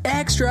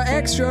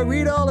 Extra,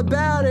 read all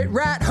about it.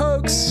 Rat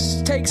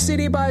hoax, take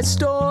city by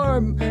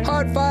storm.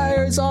 Hard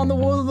fires on the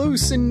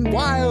loose and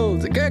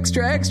wild.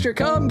 Extra,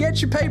 come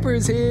get your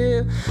papers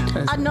here.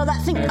 I know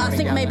that thing. I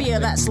think maybe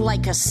that's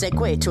like a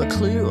segue to a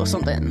clue or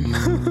something.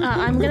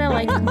 I'm gonna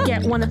like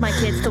get one of my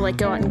kids to like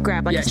go out and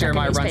grab like a stack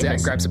Jeremiah of runs newspapers. out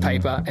and grabs a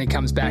paper and he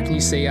comes back and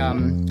you see a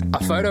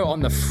photo on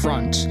the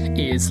front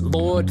is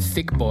Lord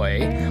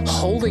Thickboy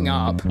holding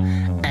up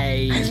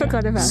a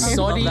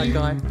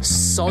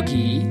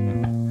soggy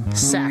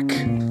sack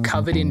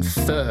covered in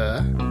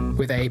fur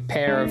with a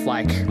pair of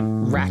like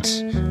rat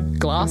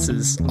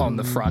glasses on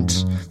the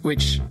front,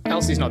 which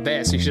Elsie's not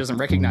there, so she doesn't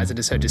recognize it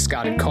as her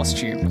discarded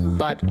costume.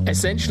 But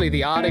essentially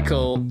the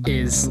article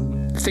is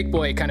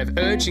Thickboy kind of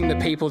urging the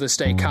people to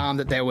stay calm,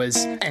 that there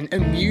was an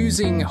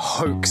amusing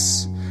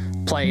hoax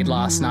played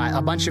last night.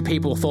 A bunch of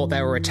people thought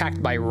they were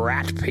attacked by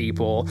rat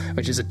people,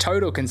 which is a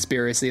total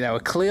conspiracy. They were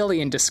clearly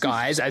in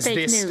disguise, as Fake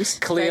this news.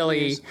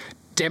 clearly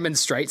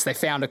demonstrates. They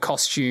found a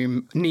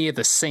costume near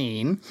the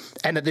scene,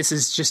 and that this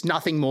is just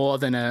nothing more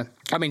than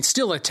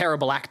still a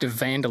terrible act of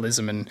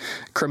vandalism and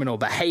criminal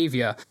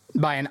behaviour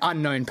by an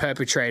unknown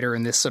perpetrator,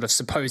 and this sort of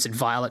supposed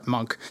Violet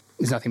monk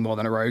is nothing more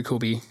than a rogue who'll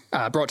be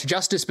brought to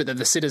justice, but that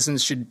the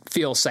citizens should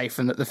feel safe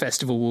and that the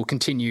festival will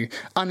continue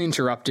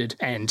uninterrupted.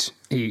 And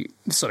he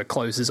sort of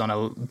closes on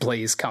a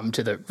please come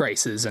to the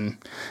races and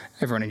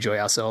everyone enjoy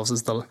ourselves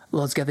as the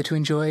lords gather to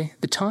enjoy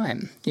the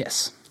time.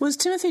 Yes. Was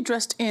Timothy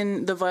dressed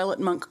in the Violet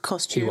monk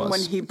costume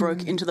when he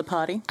broke into the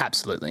party?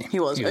 Absolutely.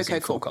 He was. Okay,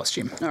 in full cool.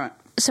 costume. All right.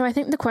 So I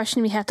think the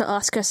question we have to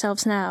ask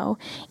ourselves now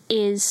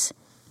is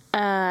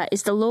Lord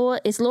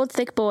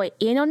Thickboy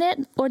in on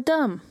it or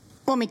dumb?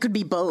 Well, it could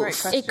be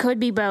both. It could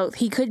be both.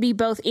 He could be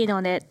both in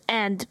on it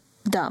and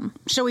dumb.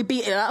 Shall we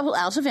beat it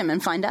out of him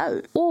and find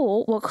out?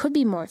 Or what could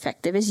be more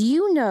effective is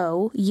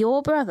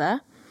your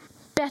brother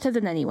better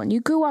than anyone. You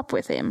grew up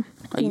with him.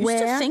 I used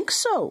to think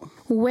so.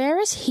 Where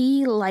is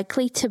he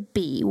likely to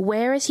be?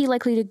 Where is he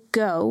likely to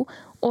go?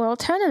 Or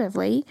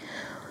alternatively,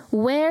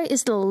 where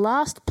is the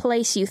last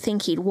place you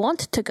think he'd want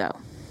to go?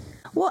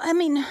 Well, I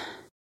mean,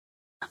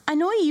 I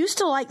know he used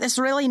to like this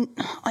really...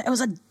 It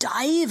was a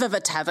dive of a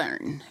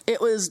tavern. It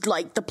was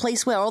like the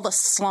place where all the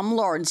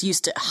slumlords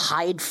used to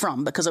hide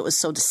from because it was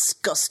so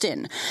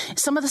disgusting.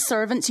 Some of the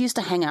servants used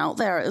to hang out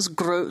there. It was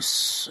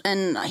gross.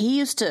 And he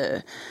used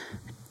to,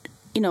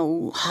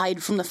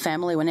 hide from the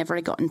family whenever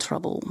he got in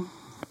trouble.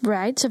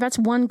 Right, so that's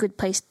one good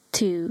place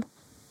to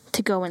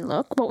go and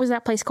look. What was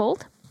that place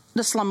called?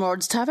 The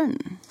Slumlords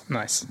Tavern.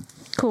 Nice.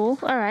 Cool,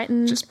 all right.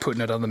 And Just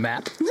putting it on the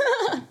map.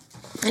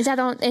 Is that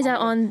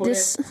on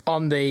this?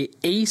 On the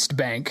east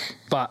bank,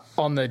 but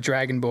on the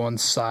Dragonborn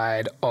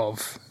side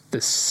of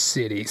the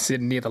city,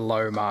 sitting near the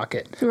low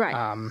market.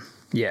 Right.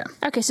 Yeah.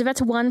 Okay, so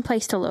that's one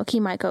place to look. He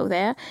might go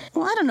there.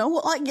 Well, I don't know,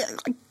 like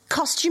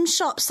costume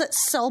shops that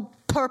sell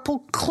purple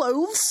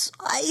clothes.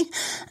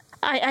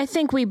 I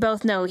think we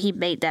both know he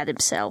made that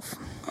himself.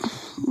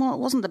 Well, it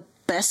wasn't the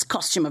best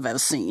costume I've ever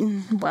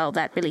seen. Well,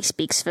 that really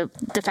speaks for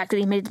the fact that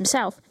he made it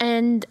himself.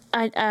 And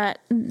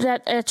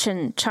that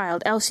urchin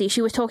child, Elsie,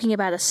 she was talking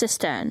about a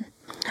cistern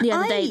the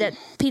other day that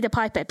Peter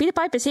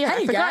Piper's here.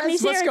 Hey, I've forgotten guys,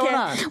 he's what's here going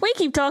again. on? We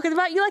keep talking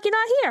about you like you're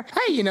not here.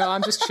 Hey,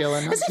 I'm just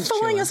chilling. Is he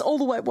following us all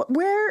the way?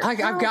 Where?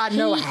 I've got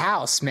no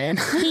house, man.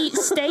 He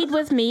stayed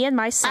with me and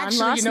my son Actually,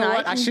 last you know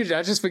night. what? I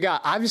just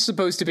forgot. I was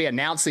supposed to be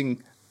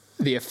announcing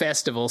the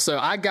festival, so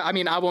I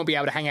won't be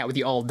able to hang out with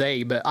you all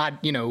day, but I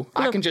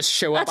can just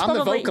show up. I'm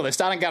the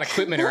vocalist. I don't got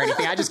equipment or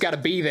anything. I just got to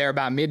be there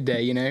about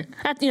midday,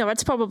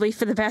 That's probably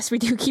for the best. We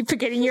do keep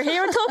forgetting you're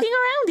here and talking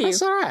around you.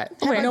 That's all right.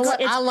 Well, You know what?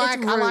 it's I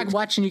like rude.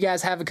 watching you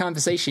guys have a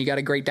conversation. You got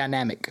a great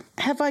dynamic.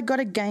 Have I got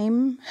a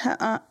game?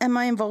 Am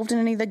I involved in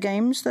any of the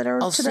games that are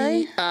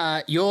today?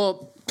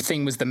 Your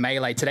thing was the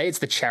melee. Today it's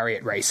the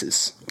chariot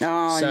races.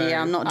 Oh, So, yeah,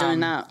 I'm not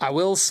doing that. I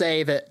will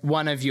say that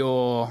one of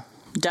your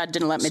Dad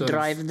didn't let me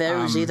drive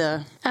those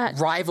either.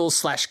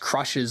 rivals /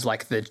 crushes,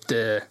 like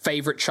the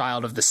favorite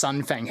child of the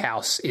Sunfang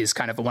house, is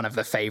kind of one of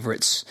the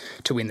favorites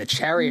to win the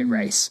chariot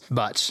race.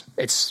 But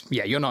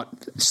you're not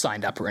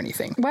signed up or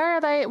anything. Where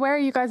are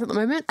you guys at the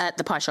moment? At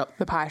the pie shop.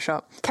 The pie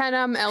shop. Can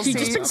Elsie... You've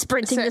just been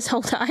sprinting this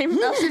whole time.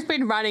 Elsie's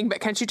been running, but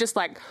can she just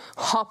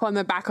hop on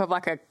the back of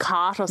a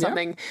cart or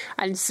something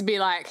and just be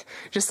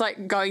just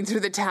going through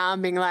the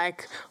town being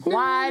like,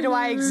 why do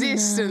I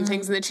exist and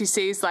things, and then she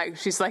sees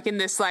she's in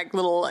this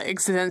little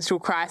existential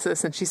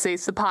crisis and she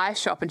sees the pie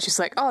shop and she's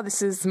like, oh,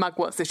 this is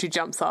Mugwort, so she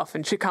jumps off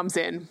and she comes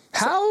in.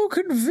 How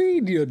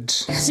convenient.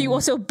 So you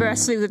also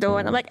burst through the door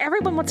and I'm like,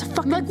 everyone wants a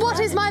fucking... What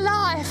is my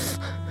life?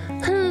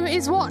 Who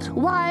is what?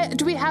 Why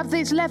do we have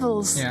these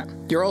levels? Yeah.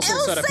 You're also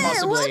sort of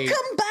possibly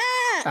welcome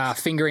back!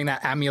 fingering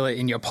that amulet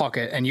in your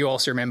pocket, and you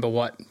also remember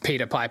what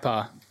Peter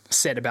Piper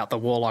said about the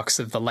warlocks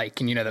of the lake,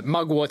 and that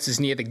Mugwort's is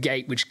near the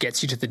gate which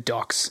gets you to the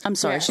docks. I'm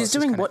sorry, she's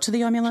doing what to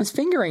the amulet? She's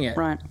fingering it.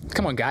 Right.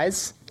 Come on,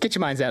 guys. Get your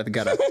minds out of the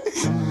gutter.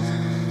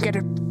 Get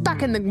her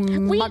back in the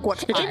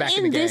Mugwort. Get you back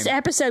in In the this game.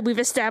 episode, we've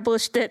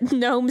established that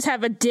gnomes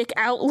have a dick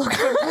outlook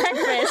for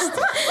breakfast.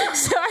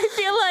 So I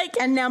feel like...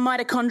 And now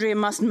mitochondria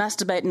must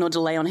masturbate in order to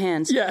lay on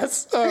hands.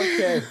 Yes.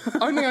 Okay.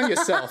 Only on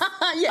yourself.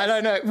 Yes. I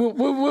don't know.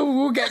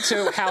 We'll get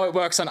to how it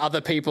works on other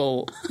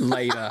people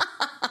later.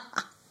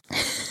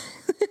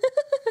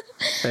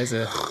 There's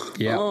a...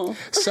 Yeah. Oh.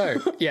 So,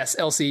 yes,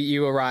 Elsie,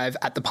 you arrive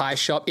at the pie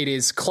shop. It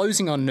is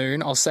closing on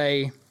noon. I'll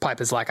say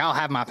Piper's like, I'll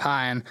have my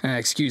pie and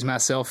excuse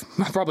myself.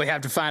 I'll probably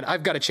have to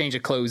I've got to change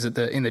of clothes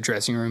in the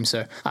dressing room,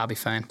 so I'll be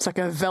fine. It's like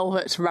a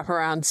velvet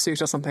wraparound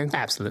suit or something.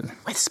 Absolutely.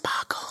 With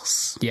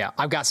sparkles. Yeah,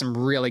 I've got some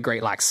really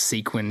great,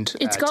 sequined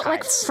It's got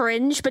tights.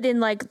 fringe, but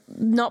in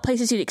not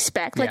places you'd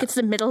expect. Yeah. It's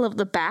the middle of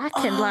the back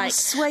and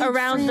suede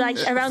around fringe.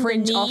 around the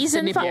Fringe off knees the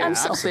and nipples.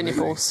 Yeah, Off the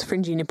nipples.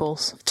 Fringy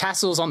nipples.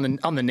 Tassels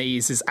on the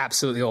knees is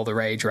absolutely all the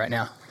rage right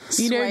now.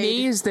 Suede.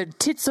 Knees, the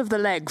tits of the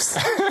legs.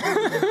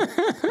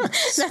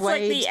 That's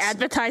like the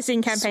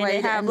advertising campaign they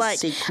suede have, and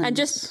sequins. and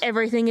just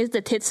everything is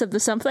the tits of the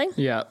something.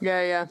 Yeah.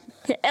 Yeah.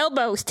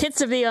 Elbows,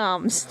 tits of the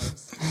arms.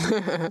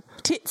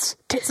 Tits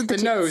of the The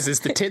tits. nose is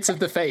the tits of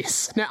the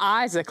face. No,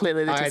 eyes are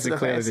clearly the tits Eyes of are the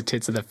clearly face. the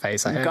tits of the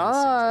face. I heard it as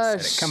soon as I said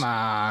Gosh. it. Come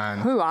on.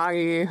 Who are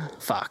you?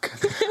 Fuck.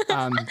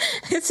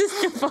 This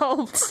has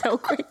evolved so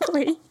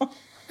quickly.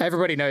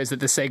 Everybody knows that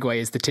the segue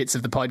is the tits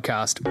of the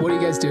podcast. What are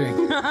you guys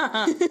doing?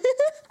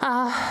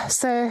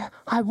 So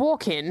I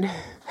walk in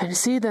and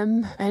see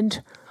them,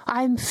 and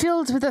I'm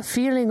filled with a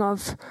feeling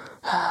of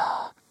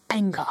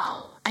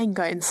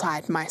anger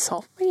inside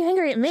myself. Why are you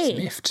angry at me?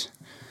 Miffed.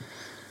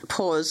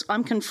 Pause.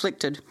 I'm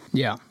conflicted.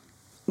 Yeah.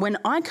 When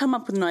I come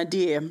up with an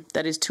idea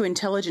that is too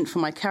intelligent for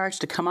my character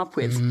to come up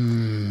with,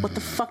 what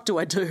the fuck do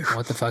I do?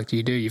 What the fuck do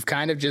you do? You've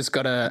kind of just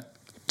got to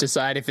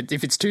decide if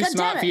it's too God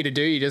smart damn for it. you to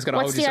do. You just got to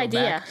hold What's the yourself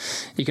idea? back.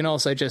 You can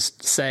also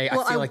just say, I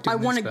feel like doing I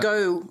want to this, but-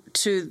 go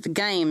to the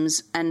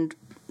games and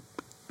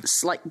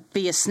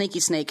be a sneaky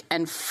sneak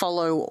and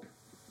follow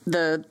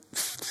the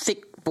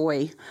thick Thick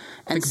Boy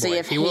and Thick see Boy.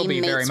 if He will be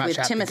very meets much with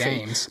at the Timothy.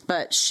 games.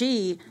 But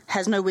she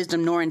has no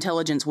wisdom nor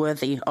intelligence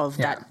worthy of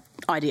that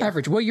idea.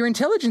 Average. Well, your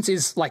intelligence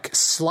is like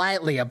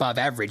slightly above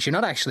average. You're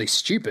not actually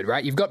stupid,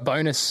 right? You've got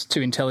bonus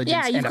to intelligence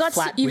Yeah, and a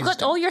flat you've got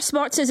wisdom. all your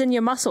smarts is in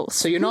your muscles.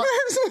 So you're not,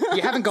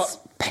 you haven't got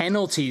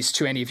penalties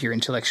to any of your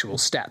intellectual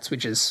stats,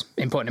 which is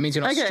important. It means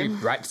you're not Okay.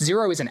 stupid, right?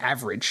 0 is an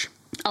average,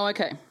 Oh,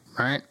 okay.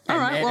 right? All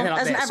right. Well, then up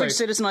as an there. average So,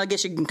 citizen, I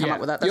guess you can come yeah, up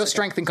with that. That's your okay.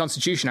 strength and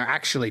constitution are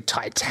actually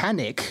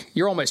titanic.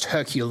 You're almost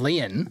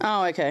Herculean,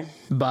 Oh, okay.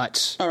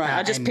 but... All right.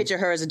 I just and- picture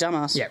her as a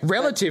dumbass. Yeah,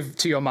 relative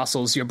to your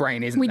muscles, your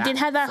brain isn't We that did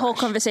have that whole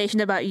fresh. conversation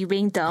about you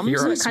being dumb, You're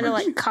so a it kind of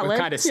smooth- like colored. We've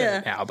kind of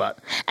said it now, but...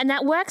 And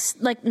that works,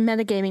 like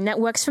metagaming, that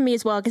works for me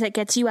as well because it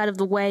gets you out of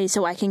the way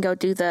so I can go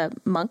do the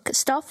monk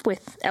stuff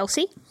with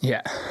Elsie.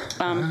 Yeah.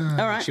 All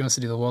right. She wants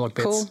to do the warlock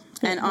bits. Cool.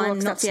 And Warlock I'm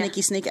not stuff,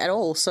 yeah. sneaky at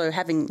all. So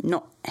having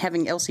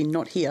Elsie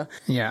not here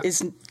Yeah. is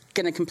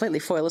going to completely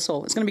foil us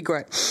all. It's going to be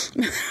great.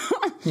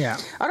 Yeah.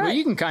 All Well, right.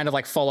 you can kind of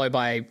like follow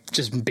by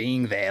just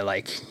being there.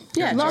 Like,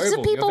 Yeah, you're Lots of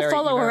noble. You're people very-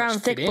 follow you very around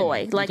much Thick fit in. Boy.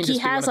 You Like can he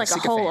just be one has of like the a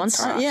whole sycophants.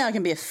 entourage. Yeah, I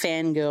can be a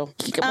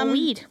fangirl.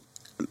 Weed.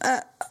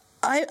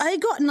 I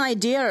got an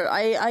idea.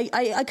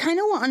 I kind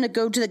of want to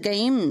go to the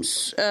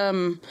games.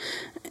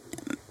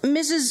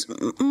 Mrs.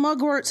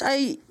 Mugwort,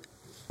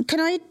 can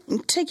I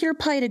take your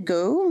pie to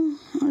go?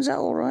 Is that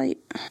all right?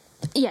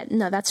 Yeah,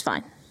 no, that's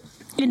fine.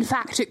 In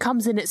fact, it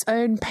comes in its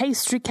own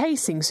pastry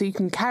casing, so you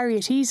can carry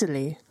it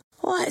easily.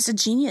 Oh, it's a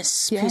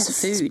genius piece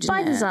of Yes. food. By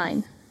isn't it?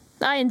 design.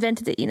 I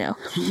invented it, you know.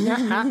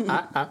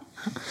 All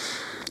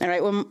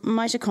right. Well,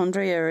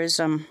 mitochondria is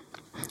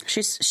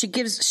she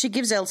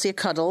gives Elsie a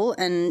cuddle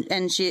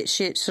and she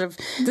sort of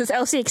Does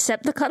Elsie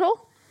accept the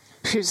cuddle?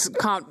 She just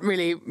can't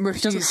really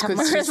refuse have because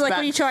much- she's Whereas like about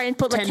when you try and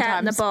put the 10 cat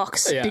in the times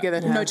box, Yeah. bigger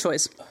than her. no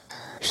choice.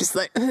 She's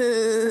like,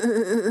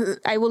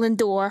 I will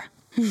endure.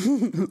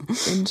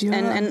 endure.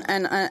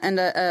 And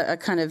a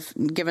kind of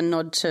give a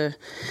nod to.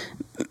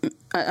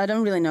 I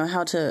don't really know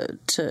how to.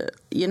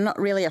 You're not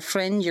really a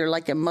friend. You're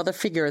like a mother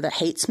figure that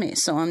hates me.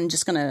 So I'm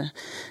just gonna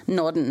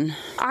nod and.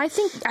 I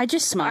think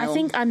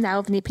Smile. I'm now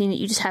of the opinion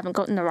that you just haven't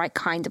gotten the right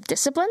kind of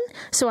discipline.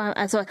 So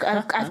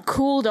I've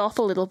cooled off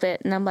a little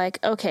bit, and I'm like,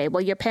 okay, well,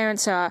 your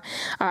parents are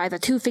either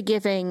too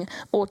forgiving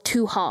or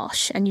too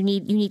harsh, and you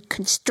need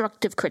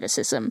constructive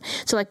criticism.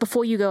 So like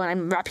before you go and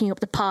I'm wrapping up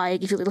the pie, I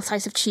give you a little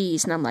slice of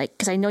cheese, and I'm like,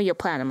 because I know your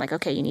plan, I'm like,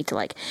 okay, you need to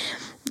like,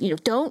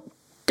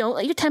 don't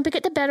let your temper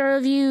get the better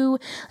of you.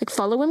 Like,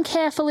 follow him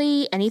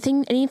carefully. Any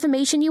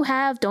information you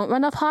have, don't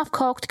run off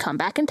half-cocked. Come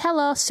back and tell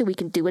us so we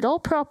can do it all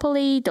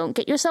properly. Don't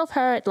get yourself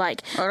hurt.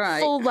 Like, All right.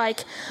 full,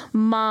 like,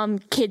 mom,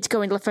 kids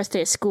going to the first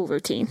day of school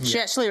routine. She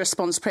actually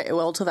responds pretty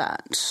well to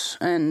that,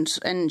 and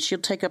she'll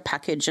take a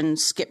package and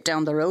skip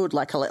down the road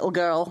like a little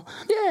girl.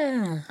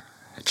 Yeah.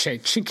 Ching,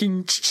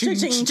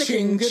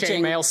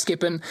 chainmail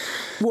skipping,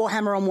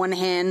 Warhammer on one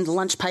hand,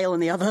 lunch pail in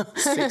the other.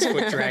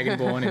 6-foot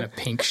dragonborn in a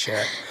pink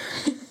shirt.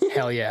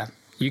 Hell yeah.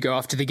 You go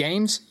off to the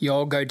games,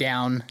 you'll go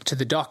down to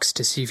the docks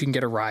to see if you can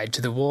get a ride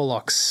to the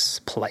Warlock's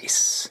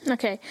place.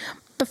 Okay.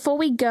 Before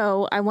we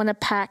go, I want to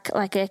pack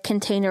like a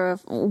container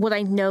of what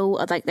I know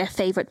are like their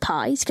favorite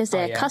pies because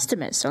they're yeah.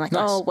 customers. So like,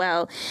 Nice. oh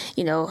well,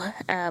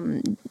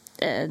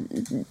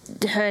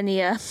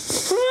 hernia.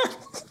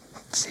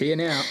 It's here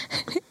now.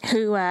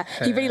 Who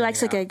he really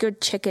likes like yeah. a good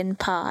chicken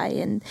pie,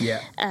 and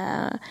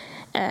Yeah.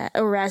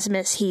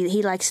 Erasmus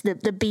he likes the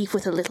beef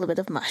with a little bit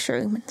of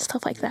mushroom and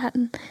stuff like that.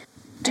 And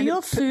Do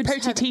your foods have...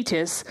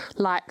 Potititis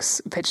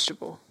likes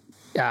vegetable.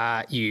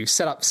 You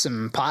set up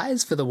some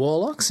pies for the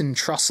Warlocks and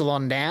trussle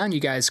on down.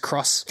 You guys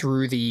cross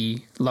through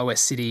the lower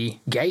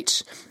city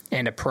gate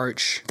and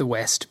approach the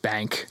West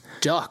Bank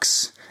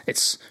docks.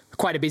 It's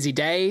quite a busy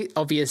day,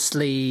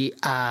 obviously,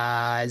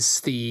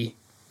 as the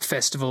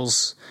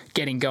festival's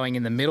getting going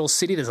in the middle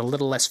city. There's a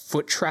little less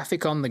foot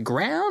traffic on the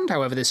ground.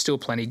 However, there's still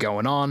plenty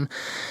going on.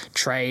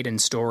 Trade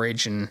and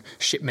storage and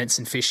shipments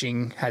and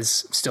fishing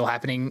has still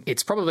happening.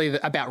 It's probably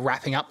about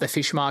wrapping up the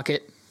fish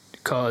market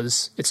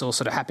because it's all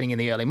sort of happening in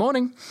the early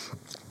morning.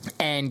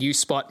 And you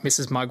spot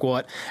Mrs.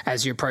 Mugwort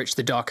as you approach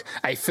the dock,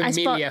 a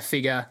familiar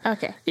figure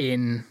Okay.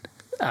 in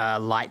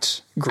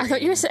light green. I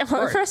thought you were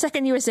for a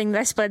second you were saying that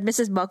I spotted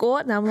Mrs.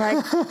 Mugwort, and I'm like,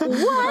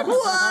 what?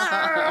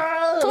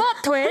 Plot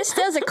twist!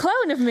 There's a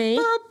clone of me.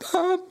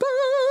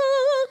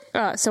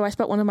 So I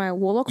spot one of my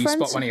warlock You friends.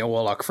 spot one of your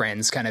warlock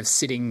friends kind of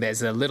sitting.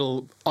 There's a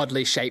little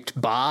oddly shaped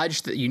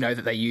barge that you know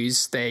that they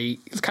use. They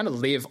kind of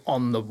live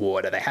on the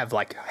water. They have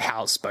like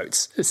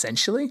houseboats,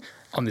 essentially,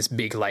 on this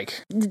big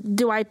lake.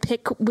 Do I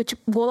pick which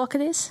warlock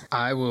it is?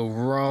 I will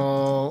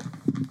roll.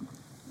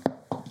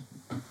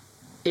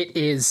 It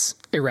is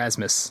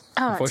Erasmus.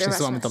 Oh, it's Unfortunately, it's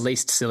the one with the Erasmus.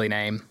 least silly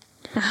name.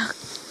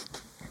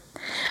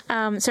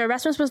 So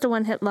Erasmus was the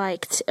one that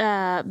liked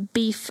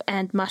beef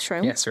and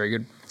mushroom. Yes, very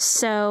good.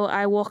 So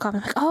I walk up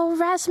and I'm like, oh,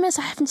 Erasmus,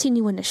 I haven't seen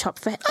you in the shop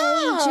for ages.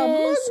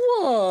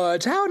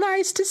 Mugwort, how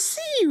nice to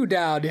see you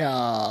down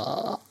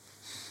here.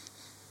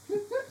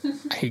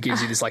 He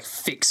gives you this like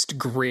fixed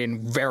grin,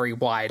 very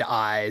wide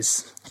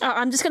eyes.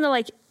 I'm just going to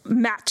like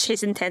match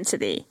his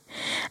intensity.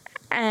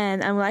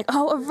 And I'm like,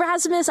 oh,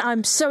 Erasmus,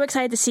 I'm so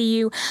excited to see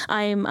you.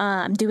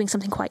 I'm doing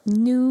something quite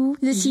new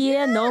this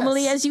year.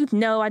 Normally, as you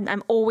know,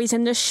 I'm always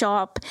in the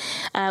shop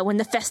when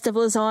the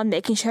festival is on,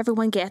 making sure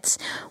everyone gets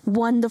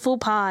wonderful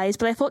pies.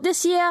 But I thought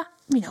this year,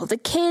 the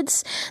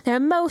kids, they're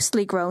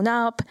mostly grown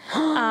up.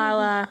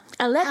 I'll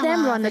let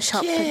them run the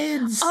shop.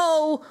 Kids?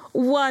 Oh,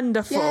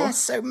 wonderful. Yes,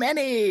 so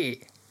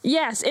many.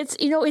 Yes,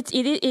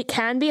 it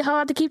can be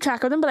hard to keep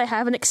track of them, but I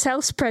have an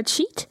Excel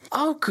spreadsheet.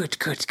 Oh, good.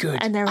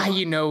 And they're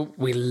all...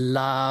 we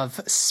love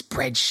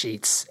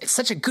spreadsheets. It's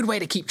such a good way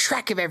to keep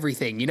track of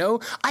everything,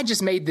 I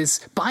just made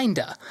this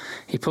binder.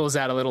 He pulls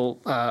out a little,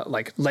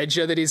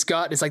 ledger that he's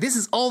got. It's like, this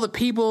is all the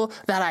people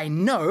that I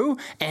know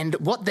and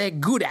what they're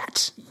good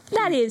at.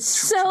 That is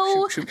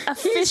so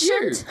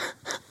efficient.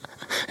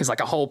 There's like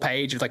a whole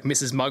page of like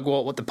Mrs.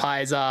 Mugwort, what the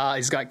pies are.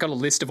 He's got a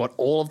list of what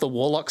all of the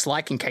warlocks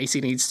like in case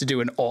he needs to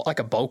do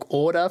a bulk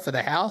order for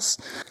the house.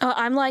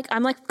 I'm like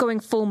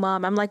going full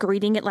mom. I'm like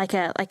reading it like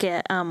a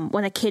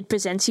when a kid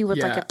presents you with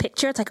like a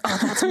picture. It's like, oh,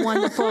 that's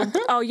wonderful.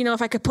 Oh,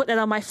 if I could put that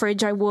on my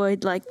fridge, I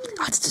would. Like,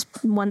 oh, it's just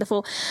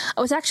wonderful.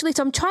 So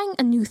I'm trying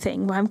a new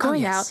thing where I'm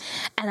going out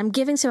and I'm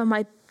giving some of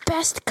my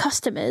best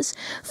customers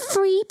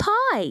free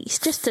pies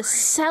just to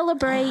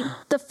celebrate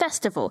the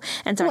festival.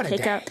 And so I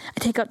take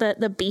out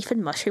the beef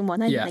and mushroom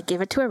one and I give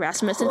it to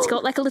Erasmus. And it's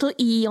got like a little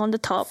E on the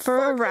top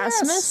for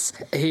Erasmus.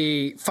 Yes.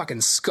 He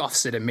fucking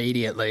scoffs it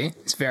immediately.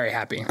 He's very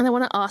happy. And I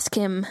want to ask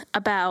him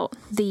about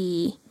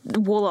the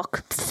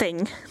warlock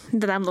thing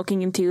that I'm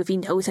looking into, if he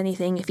knows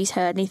anything, if he's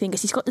heard anything,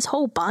 because he's got this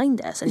whole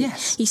binder and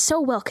he's so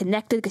well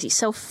connected because he's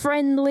so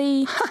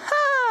friendly.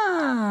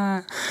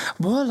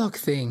 Warlock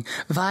thing.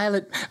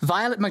 Violet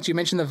monk. You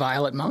mentioned the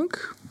violet monk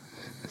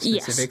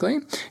specifically.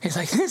 Yes. It's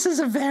like, this is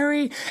a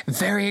very,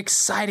 very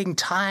exciting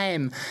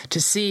time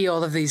to see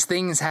all of these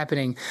things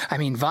happening. I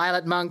mean,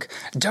 violet monk,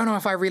 don't know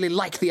if I really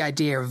like the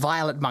idea of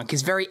violet monk.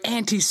 He's very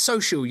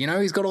antisocial,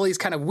 he's got all these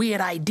kind of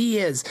weird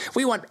ideas.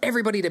 We want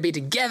everybody to be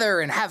together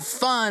and have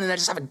fun and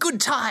just have a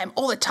good time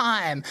all the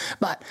time.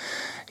 But,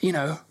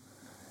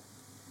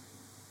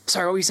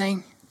 sorry, what were you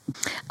saying?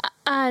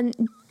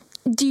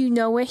 Do you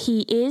know where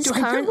he is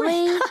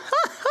currently?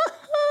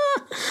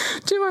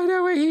 Do I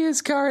know where he is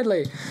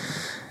currently?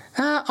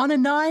 On a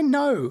 9,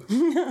 no.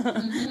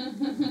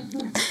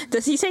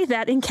 Does he say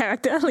that in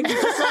character? Like,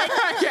 it's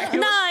like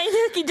 9.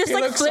 He just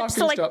flips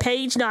to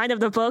page 9 of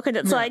the book, and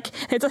it's like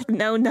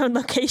no known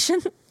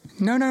location.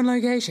 No known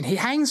location. He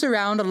hangs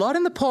around a lot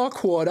in the poor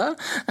quarter.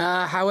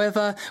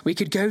 However, we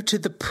could go to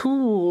the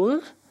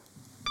pool.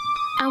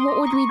 And what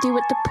would we do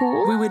at the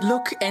pool? We would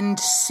look and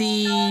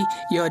see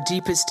your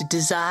deepest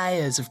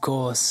desires, of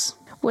course.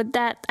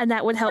 That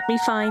would help me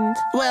find...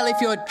 Well,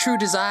 if your true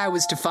desire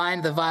was to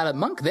find the violet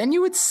monk, then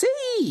you would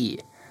see.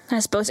 I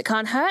suppose it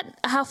can't hurt.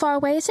 How far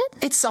away is it?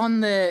 It's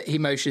on he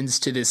motions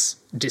to this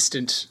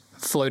distant,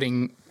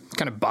 floating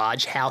kind of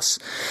barge house.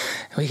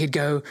 We could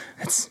go.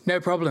 That's no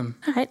problem.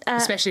 All right.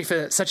 Especially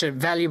for such a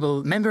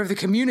valuable member of the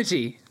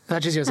community,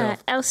 such as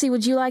yourself. Elsie,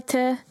 would you like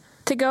to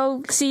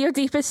go see your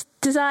deepest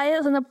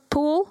desires in a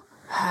pool?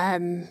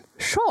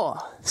 Sure.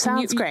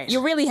 Sounds great.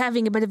 You're really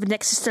having a bit of an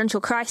existential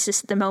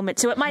crisis at the moment,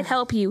 so it might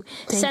help you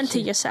center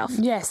yourself.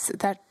 Yes,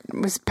 that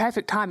was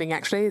perfect timing,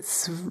 actually.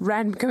 It's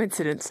random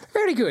coincidence.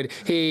 Very good.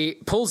 He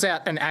pulls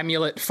out an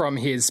amulet from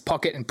his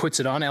pocket and puts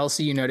it on.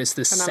 Elsie, you notice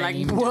the same...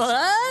 I'm like,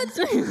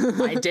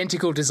 what?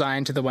 Identical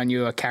design to the one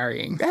you are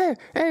carrying.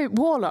 Oh,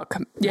 warlock.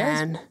 Yes?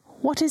 Man,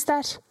 what is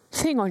that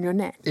thing on your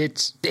neck?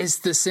 It is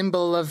the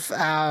symbol of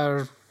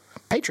our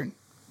patron.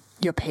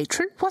 Your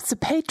patron? What's a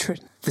patron?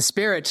 The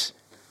spirit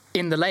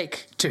in the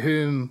lake to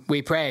whom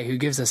we pray, who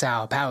gives us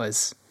our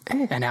powers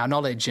and our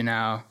knowledge and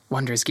our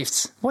wondrous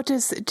gifts. What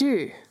does it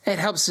do? It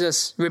helps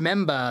us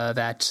remember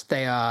that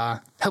they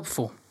are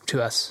helpful to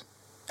us,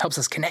 helps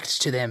us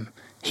connect to them,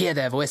 hear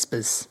their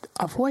whispers.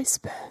 A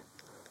whisper?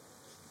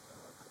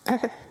 A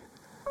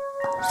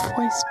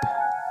whisper?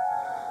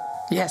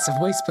 Yes, a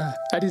whisper.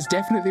 That is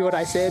definitely what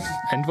I said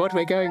and what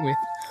we're going with.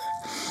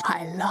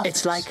 I love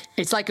it.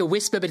 It's like a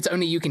whisper, but it's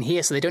only you can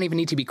hear, so they don't even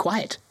need to be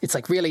quiet. It's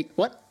like really...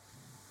 What?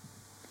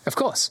 Of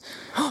course.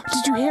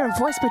 Did you hear a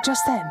whisper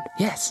just then?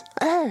 Yes.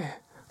 Oh.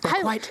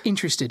 They're quite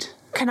interested.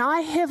 Can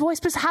I hear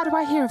whispers? How do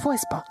I hear a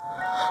whisper?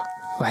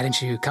 Why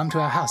don't you come to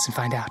our house and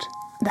find out?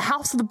 The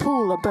house or the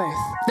pool or both?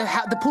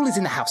 The pool is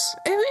in the house.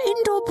 Oh,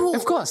 indoor pool.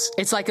 Of course.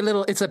 It's like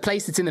it's a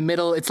place that's in the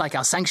middle. It's like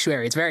our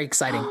sanctuary. It's very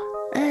exciting.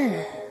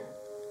 Oh.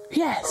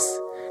 Yes.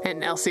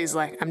 And Elsie's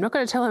like, I'm not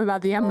going to tell him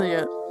about the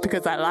amulet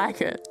because I like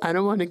it. I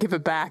don't want to give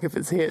it back if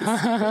it's his.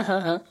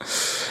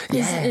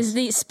 Yes. Is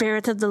the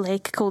spirit of the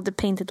lake called the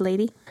Painted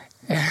Lady?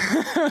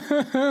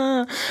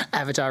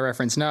 Avatar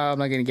reference. No, I'm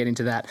not going to get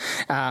into that.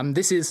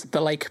 This is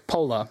the Lake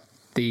Polar,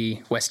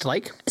 the West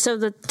Lake. So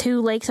the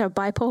two lakes are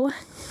bipolar?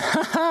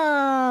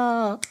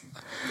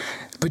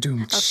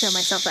 Ba-doom. I'll show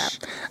myself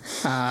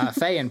out.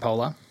 Faye and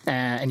Polar,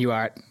 and you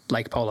are at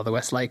Lake Polar, the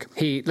West Lake.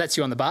 He lets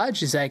you on the barge.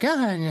 He's like,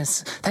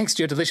 yes, thanks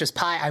to your delicious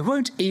pie, I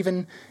won't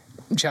even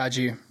charge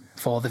you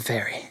for the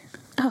ferry.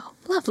 Oh,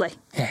 lovely.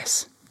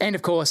 Yes. And,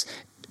 of course,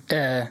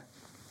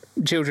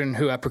 children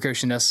who are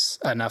precocious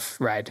enough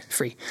ride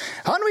free.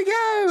 On we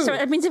go! So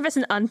it means if it's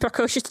an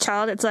unprecocious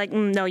child, it's like,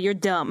 no, you're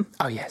dumb.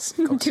 Oh, yes.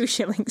 Of course. 2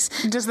 shillings.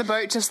 Does the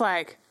boat just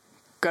like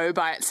go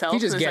by itself? He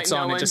just There's, gets like, no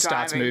on and one just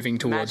starts driving? moving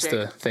towards Magic.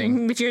 the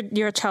thing. If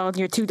you're a child and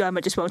you're too dumb,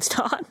 it just won't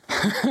start.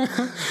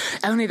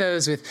 Only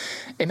those with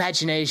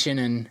imagination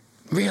and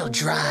real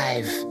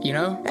drive, you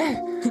know?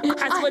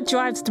 That's what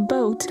drives the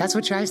boat. That's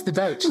what drives the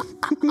boat.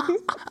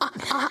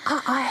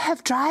 I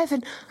have drive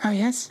and Oh,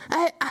 yes?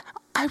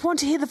 I want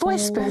to hear the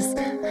whispers.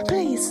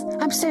 Please,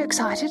 I'm so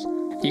excited.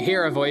 You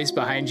hear a voice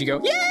behind you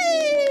go,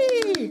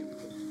 yay!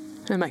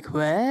 And I'm like, what?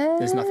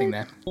 There's nothing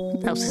there.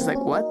 Elsie's like,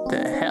 what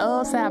the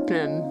hell is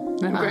happening?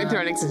 And I'm going through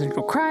an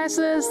existential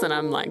crisis, and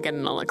I'm like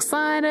getting all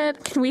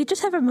excited. Can we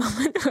just have a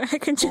moment where I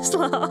can just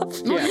laugh?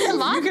 Yeah.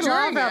 You can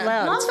laugh laugh out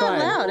loud. Laugh it's out fine.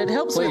 loud. It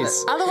helps with Please.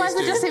 it. Otherwise,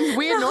 it just seems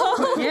weird and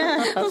awkward.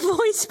 Yeah.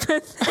 Voice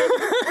pathetic.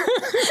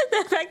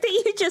 The fact that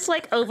you just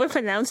like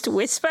overpronounced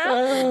whisper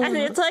and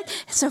it's like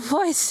it's a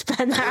voice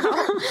now.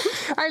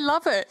 I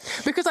love it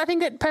because I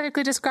think it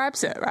perfectly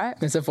describes it, right?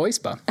 There's a voice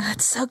bar.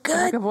 That's so Like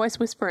good. a voice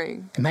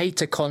whispering.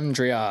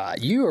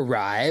 Mitochondria. You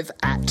arrive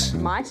at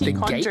the gate.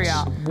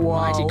 Mitochondria.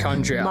 Whoa.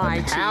 Mitochondria. Mighty.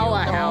 The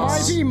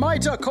powerhouse.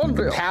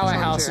 mitochondria.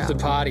 Powerhouse of the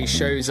party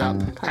shows up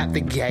at the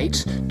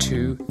gate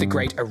to the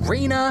great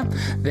arena.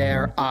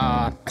 There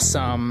are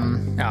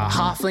some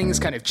halflings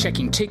kind of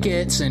checking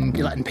tickets and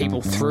letting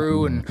people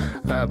through, and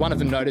one of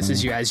them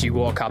notices you as you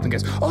walk up and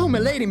goes, "Oh,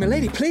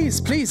 milady,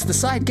 please, the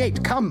side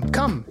gate, come."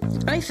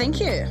 Oh, thank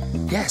you.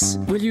 Yes,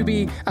 will you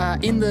be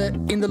in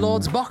the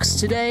Lord's box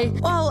today?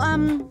 Well,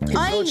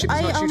 lordship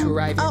is not due to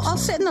arrive yet. I'll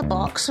sit in the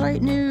box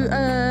right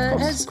now.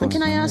 Of course.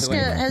 Can I By ask? the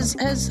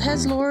way.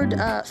 Has Lord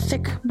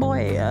Thick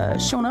Boy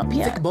shown up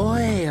yet? Thick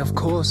Boy, of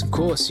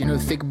course. You know,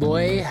 Thick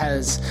Boy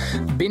has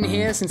been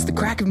here since the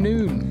crack of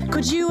noon.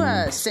 Could you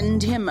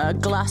send him a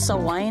glass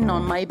of wine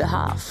on my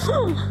behalf?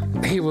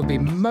 He will be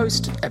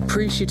most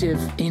appreciative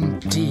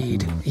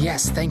indeed.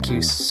 Yes, thank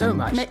you so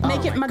much. Make Oh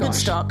it my good gosh.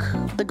 stock.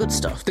 The good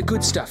stuff. The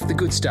good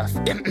stuff.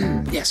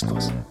 Yes, of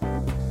course.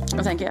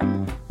 Oh, thank you.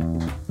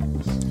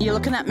 You're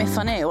looking at me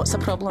funny. What's the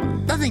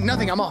problem?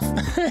 Nothing, I'm off.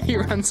 He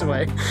runs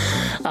away.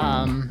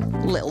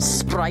 Little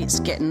sprite's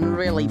getting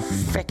really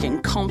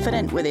frickin'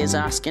 confident with his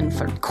asking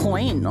for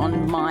coin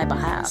on my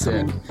behalf.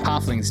 I mean,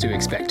 Halflings do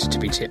expect to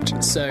be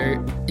tipped.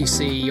 So you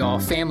see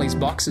your family's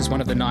box is one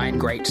of the 9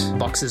 great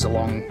boxes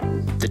along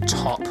the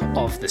top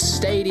of the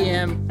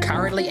stadium.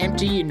 Currently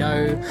empty. You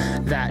know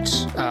that,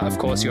 of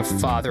course, your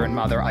father and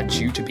mother are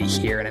due to be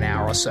here in an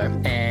hour or so.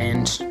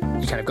 And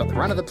you kind of got the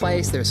run of the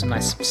place. There are some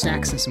nice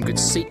snacks and some good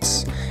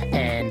seats.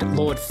 And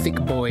Lord Thick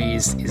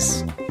Boys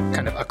is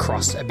kind of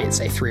across a bit,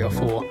 say 3 or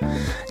 4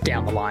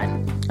 down the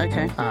line.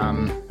 okay.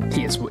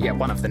 He is,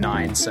 one of the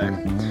 9, so...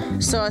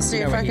 So I see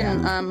if I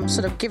can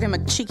sort of give him a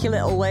cheeky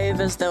little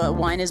wave as the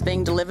wine is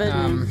being delivered.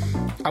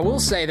 I will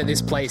say that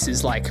this place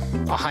is like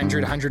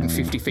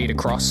 150 feet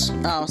across.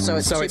 Oh, so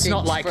it's too it's big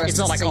not like for us it's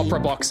to not like see. opera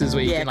boxes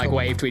where you Yeah, can like cool.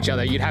 wave to each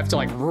other. You'd have to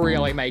like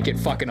really make it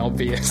fucking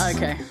obvious.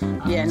 Okay.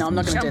 Yeah, no, I'm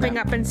not going to do Jumping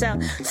that. up and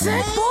sound,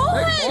 Thick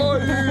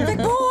boy! Thick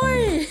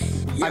boy!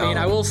 I mean,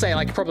 I will say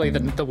like probably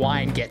the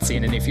wine gets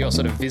in, and if you're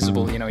sort of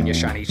visible, you know, in your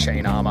shiny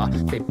chain armor,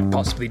 they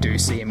possibly do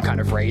see him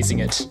kind of raising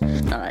it.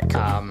 All right,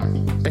 cool.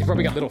 They've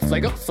probably got they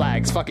got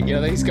flags. Fuck it, you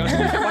know, he's got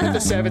one of the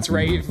servants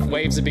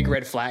waves a big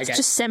red flag. At,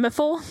 Just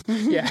semaphore.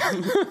 yeah.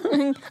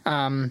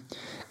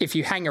 If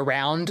you hang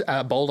around,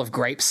 a bowl of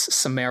grapes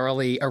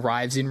summarily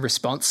arrives in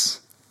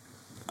response.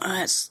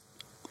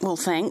 Well,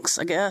 thanks,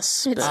 I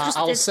guess. It's,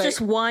 I'll just, say-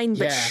 just wine,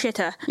 but yeah.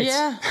 shitter.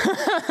 Yeah.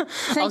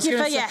 Thank you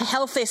gonna for say- your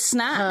healthy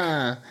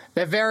snack.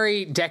 They're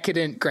very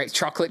decadent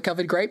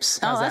chocolate-covered grapes.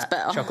 How's that's that?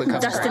 better.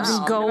 Chocolate-covered Dusted grapes.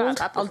 in gold.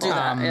 I'll do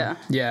that, yeah.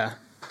 Yeah.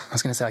 I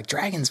was going to say, like,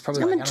 dragons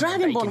probably I'm like, a I don't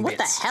know, dragonborn. bacon What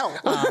bits. the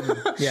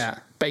hell? Yeah.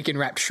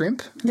 Bacon-wrapped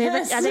shrimp. Are they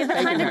the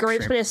kind Bacon of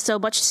grapes shrimp. where there's so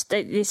much,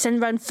 they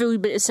send around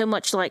food, but there's so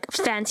much like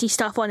fancy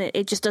stuff on it,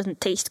 it just doesn't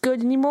taste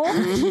good anymore,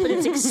 but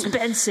it's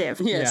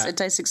expensive. Yes, Yeah. it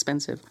tastes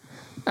expensive.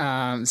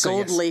 So,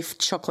 Gold yes. leaf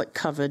chocolate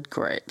covered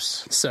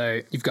grapes.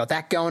 So you've got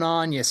that going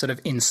on. You're sort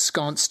of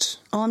ensconced.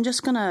 Oh, I'm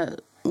just gonna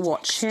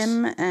watch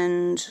him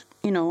and,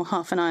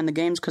 half an eye on the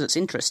games because it's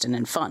interesting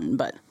and fun,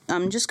 but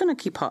I'm just gonna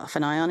keep half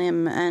an eye on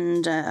him,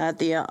 and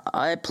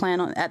I plan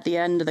on at the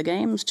end of the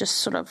games just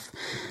sort of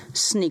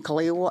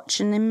sneakily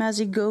watching him as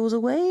he goes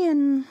away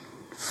and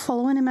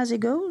following him as he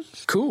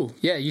goes. Cool.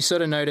 Yeah, you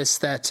sort of notice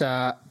that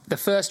the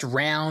first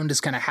round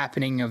is kind of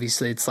happening.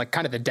 Obviously, it's like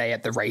kind of the day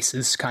at the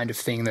races kind of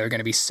thing. There are going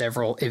to be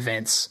several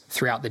events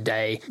throughout the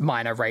day,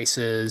 minor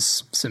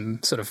races,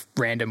 some sort of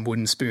random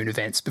wooden spoon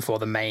events before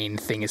the main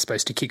thing is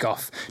supposed to kick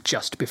off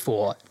just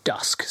before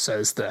dusk. So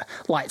as the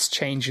lights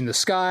change in the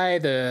sky,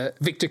 the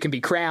victor can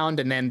be crowned,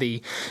 and then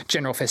the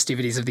general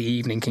festivities of the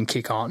evening can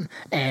kick on.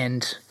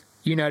 And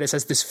you notice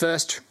as this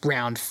first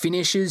round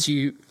finishes,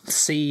 you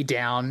see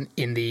down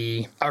in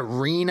the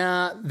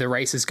arena, the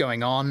race is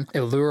going on.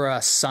 Illura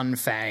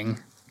Sunfang,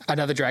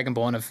 another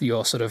dragonborn of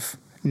your sort of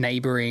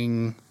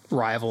neighbouring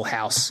rival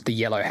house, the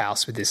yellow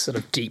house with this sort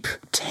of deep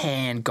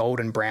tan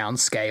golden brown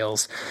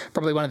scales.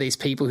 Probably one of these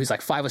people who's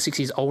like 5 or 6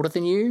 years older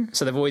than you.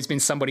 So they've always been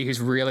somebody who's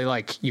really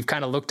like you've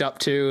kind of looked up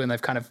to, and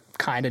they've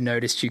kind of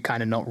noticed you,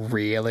 kind of not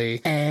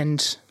really.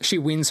 And she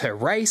wins her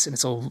race, and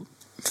it's all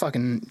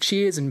fucking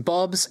cheers and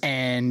bobs,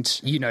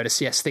 and you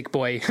notice, yes, Thick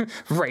Boy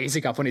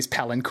raising up on his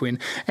palanquin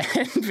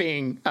and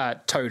being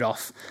towed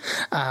off.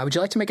 Would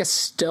you like to make a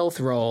stealth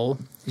roll?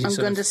 I'm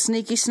going to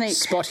sneaky sneak.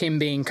 Spot him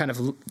being kind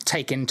of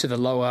taken to the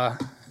lower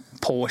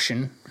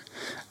portion,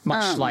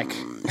 much like...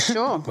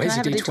 Sure. Where's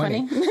Can I your have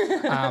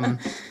a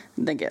D20?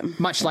 Thank you.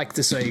 Much like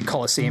the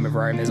Colosseum of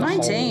Rome, there's a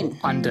 19. whole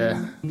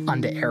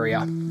under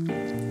area.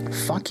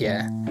 Fuck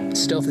yeah.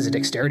 Stealth is a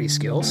dexterity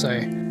skill, so...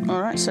 All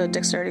right, so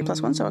dexterity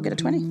 +1, so I'll get a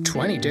 20.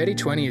 20, dirty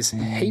 20 is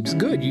heaps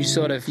good. You're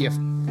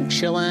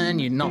chilling,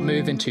 you're not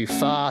moving too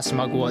fast.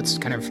 Mugwort's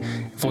kind of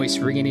voice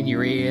ringing in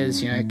your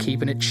ears,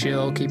 keeping it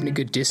chill, keeping a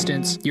good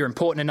distance. You're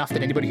important enough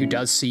that anybody who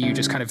does see you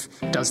just kind of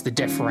does the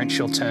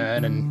deferential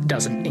turn and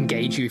doesn't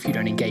engage you if you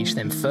don't engage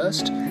them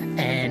first.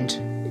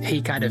 And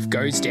he kind of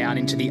goes down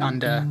into the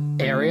under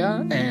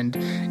area and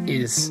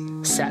is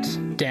sat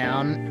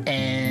down,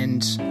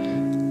 and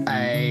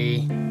a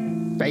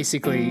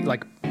basically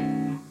like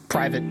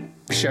private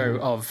show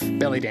of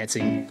belly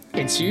dancing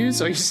ensues.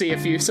 So you see a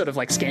few sort of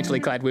like scantily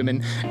clad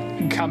women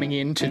coming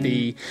into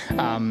the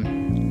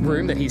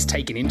room that he's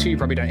taken into. You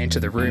probably don't enter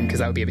the room because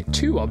that would be a bit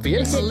too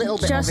obvious. Is it A little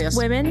bit just obvious.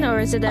 women, or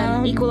is it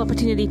an equal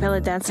opportunity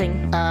belly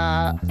dancing?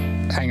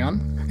 Hang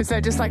on. Is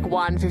there just like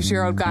one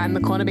 50-year-old guy in the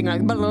corner being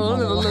like...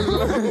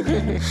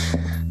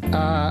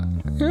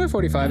 Yeah,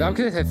 45. I'm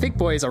gonna say Thick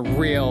Boy is a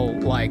real,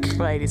 like...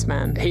 Ladies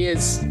man. He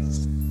is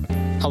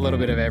a little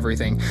bit of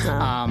everything.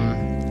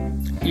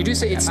 You do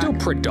see it's still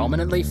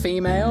predominantly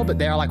female, but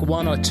there are like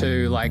one or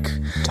two like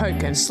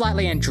Token.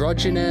 slightly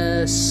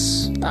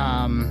androgynous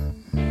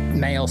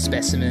male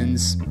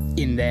specimens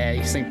in there.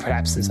 You think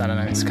perhaps this, I don't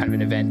know, it's kind of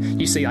an event.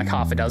 You see like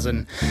half a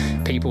dozen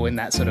people in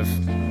that sort of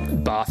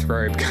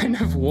bathrobe kind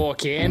of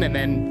walk in, and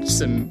then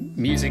some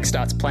music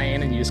starts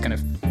playing and you're just kind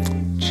of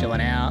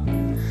chilling out.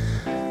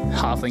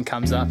 Halfling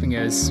comes up and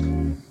goes,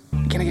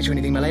 "Can I get you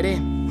anything, my lady?"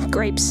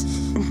 Grapes.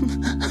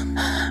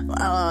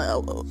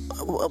 Well,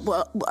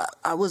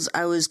 I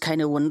was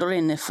kind of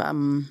wondering if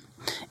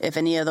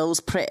any of those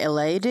pretty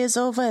ladies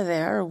over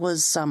there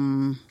was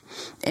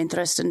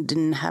interested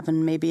in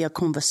having maybe a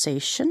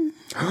conversation.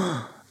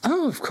 Oh,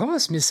 of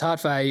course, Miss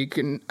Heartfire. You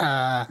can.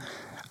 I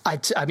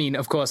mean,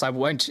 of course, I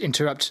won't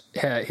interrupt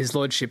his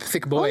lordship,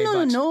 Thick Boy. Oh,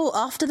 but no.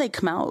 After they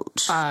come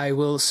out, I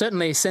will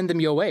certainly send them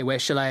your way. Where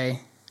shall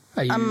I?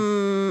 Are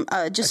you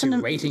just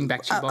waiting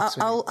back to your box?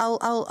 I'll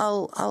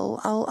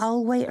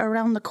wait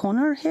around the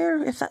corner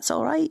here if that's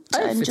all right.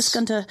 Oh, I'm just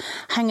going to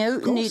hang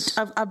out and eat.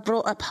 course. I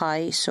brought a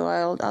pie, so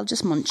I'll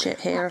just munch it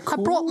here. I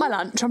brought my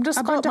lunch. I'm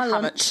just going to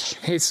have it.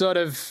 He's sort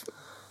of.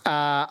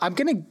 I'm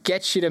going to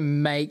get you to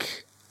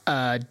make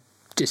a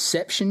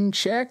deception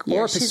check,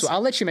 Yeah, or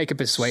I'll let you make a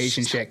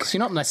persuasion check because you're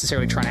not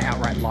necessarily trying to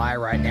outright lie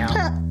right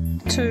now.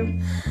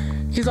 2.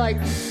 He's like,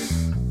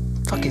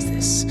 fuck is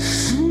this?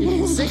 You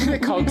can see the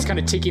cogs kind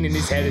of ticking in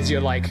his head as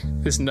you're like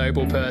this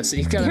noble person.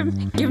 He's kind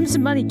of, Give him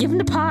some money. Give him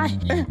the pie.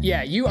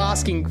 yeah, you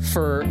asking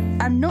for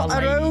I'm not a a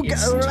lady rogue,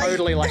 is all right?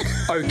 totally like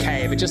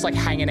okay, but just like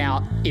hanging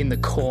out in the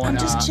corner,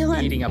 just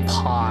chilling. eating a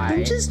pie,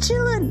 I'm just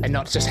chilling. and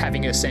not just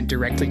having her sent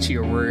directly to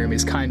your room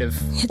is kind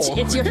of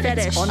It's your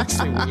fetish. It's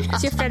honestly weird.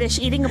 It's your fetish.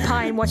 Eating a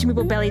pie and watching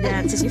people belly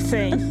dance is your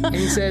thing. And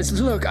he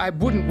says, look, I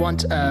wouldn't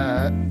want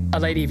a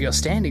lady of your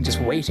standing just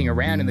waiting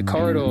around in the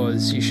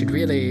corridors. You should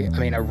really,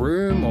 a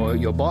room or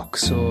your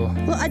box, or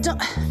Well, I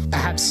don't.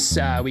 perhaps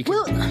we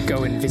could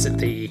go and visit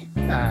the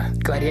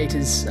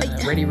gladiators'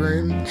 ready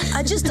room.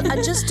 I just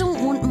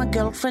don't want my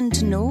girlfriend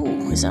to know.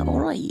 Is that all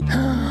right?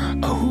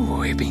 Oh,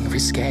 we're being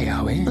risque,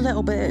 are we? A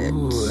little bit.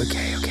 Ooh,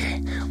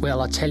 okay.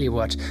 Well, I'll tell you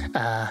what.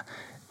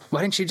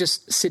 Why don't you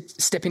just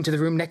step into the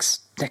room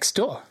next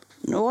door?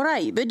 All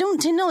right, but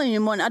don't tell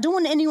anyone. I don't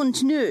want anyone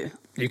to know.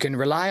 You can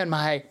rely on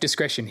my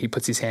discretion. He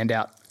puts his hand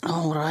out.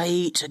 All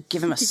right,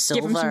 give him a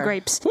silver. Give him some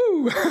grapes.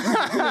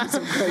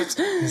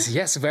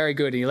 Yes, very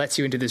good. And he lets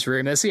you into this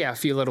room. There's a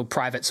few little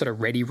private sort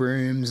of ready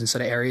rooms and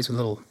sort of areas with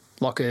little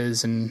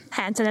lockers and.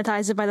 Hand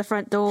sanitizer by the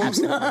front door.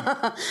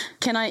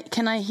 Can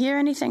I hear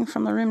anything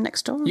from the room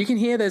next door? You can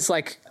hear there's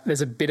a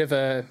bit of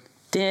a.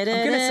 I'm going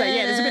to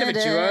say, there's a bit of a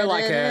duo,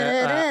 like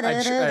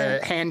a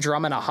hand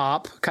drum and a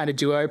harp kind of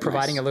duo,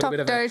 providing a little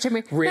bit of a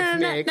rhythmic.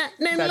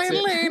 That's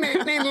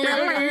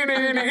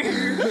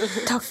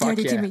it. Talk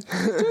dirty to me.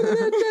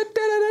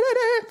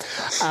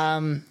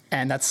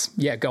 And that's,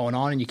 going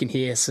on, and you can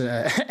hear,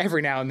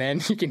 every now and then,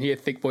 you can hear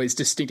Thick Boy's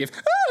distinctive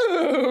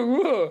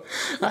through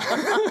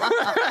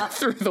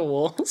the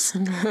walls. Do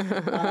you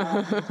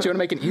want to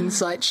make an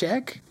insight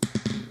check?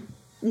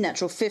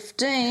 Natural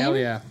 15. Hell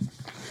yeah.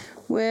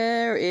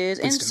 Where is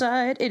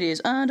insight? It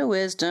is under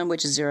wisdom,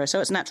 which is 0, so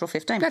it's natural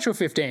 15. Natural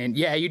 15.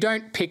 Yeah, you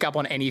don't pick up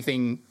on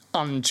anything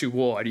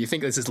untoward. You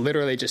think this is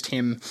literally just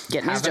him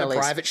Getting his having a jollies.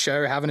 private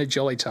show, having a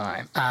jolly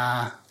time.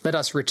 Let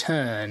us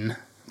return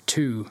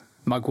to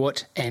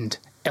Mugwort and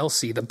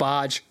Elsie, the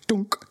barge,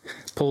 dunk,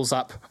 pulls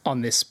up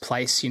on this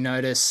place. You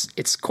notice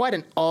it's quite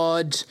an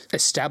odd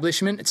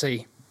establishment. It's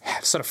a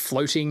sort of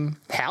floating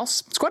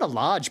house. It's quite a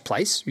large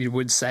place. You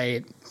would say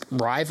it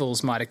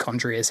rivals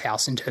Mitochondria's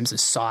house in terms of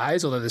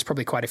size, although there's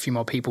probably quite a few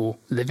more people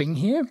living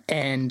here.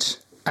 And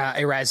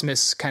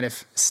Erasmus kind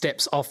of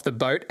steps off the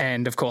boat,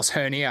 and of course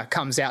Hernia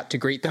comes out to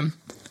greet them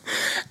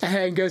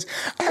and goes,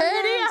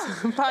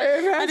 Hernia!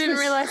 I didn't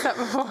realise that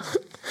before.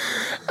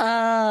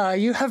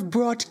 You have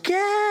brought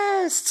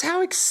guests!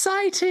 How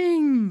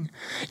exciting!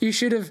 You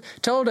should have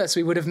told us.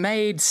 We would have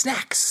made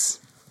snacks.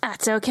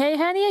 That's okay,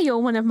 Hernia. You're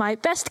one of my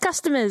best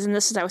customers, and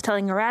this is I was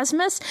telling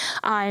Erasmus.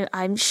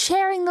 I'm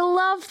sharing the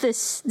love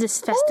this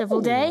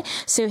festival day.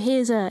 So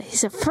here's a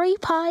free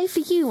pie for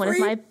you, one of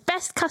my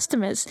best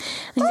customers.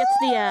 And get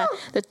to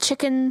the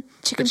chicken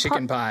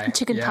pie.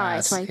 Chicken pie.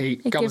 Yes. So He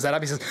gobbles that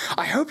up. He says,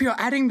 "I hope you're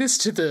adding this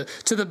to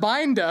the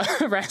binder."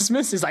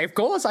 Erasmus is like, "Of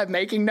course, I'm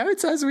making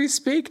notes as we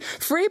speak.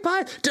 Free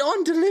pie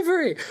on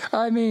delivery."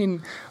 I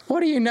mean, what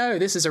do you know?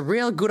 This is a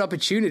real good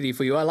opportunity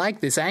for you. I like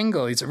this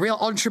angle. It's a real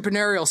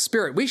entrepreneurial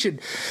spirit. We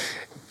should,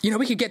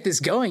 we could get this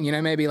going,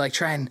 maybe like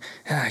try and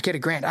get a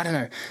grant. I don't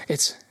know.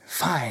 It's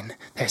fine.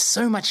 There's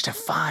so much to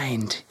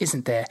find,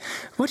 isn't there?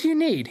 What do you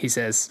need? He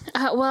says.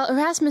 Well,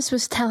 Erasmus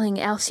was telling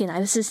Elsie and I,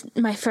 this is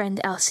my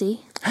friend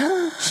Elsie.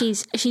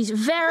 She's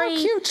very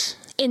cute.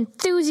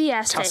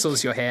 Enthusiastic.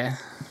 Tussles your hair.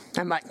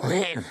 I'm like,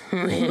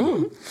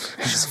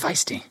 She's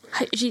feisty.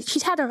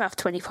 She's had a rough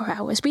 24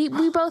 hours. We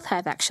both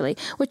have, actually.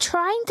 We're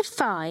trying to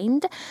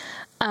find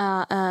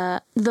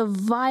the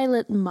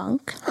Violet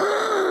Monk.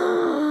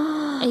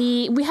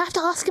 We have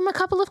to ask him a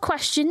couple of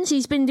questions.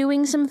 He's been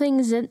doing some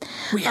things that...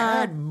 We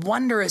heard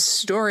wondrous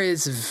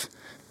stories of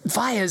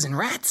fires and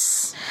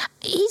rats.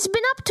 He's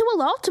been up to a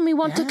lot, and we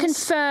want to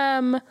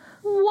confirm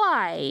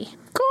why.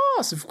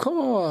 Of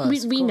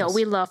course. We know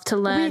we love to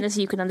learn, as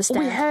you can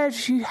understand. we heard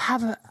you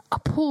have a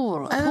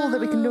pool that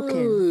we can look in.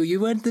 Oh, you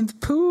went to the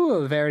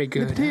pool. Very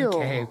good. The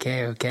pool.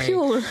 Okay.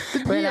 Pool.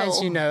 Well,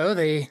 as you know,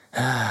 the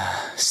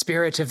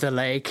spirit of the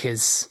lake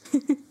is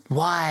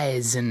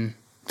wise and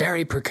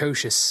very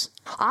precocious.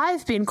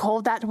 I've been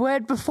called that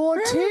word before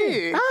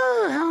too.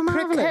 Oh, how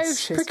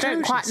marvellous. Precocious.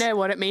 Don't quite know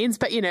what it means,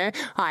 but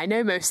I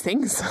know most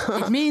things.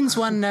 It means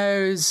one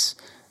knows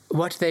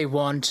what they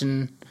want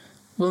and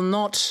will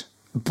not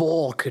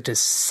balk at a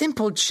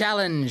simple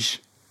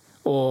challenge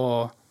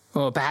or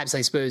perhaps,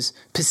 I suppose,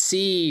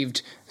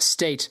 perceived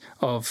state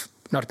of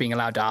not being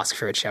allowed to ask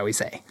for it, shall we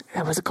say.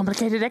 That was a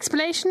complicated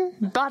explanation,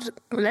 but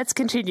let's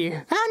continue.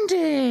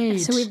 Indeed.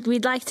 So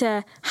we'd like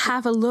to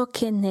have a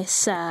look in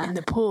this... In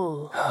the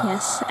pool.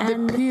 Yes.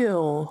 And The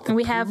pool.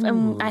 we have...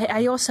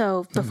 I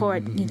also, before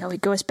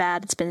it goes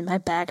bad, it's been in my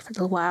bag for a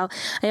little while,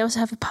 I also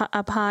have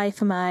a pie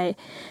for my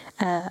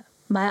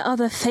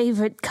other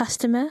favourite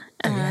customer.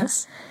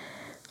 Yes.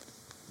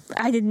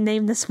 I didn't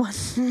name this one.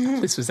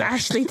 This was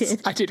Ashley did.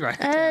 I did write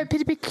it down.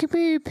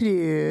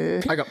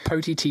 Potititis. I got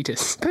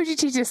Potititis.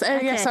 Oh,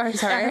 yeah, sorry.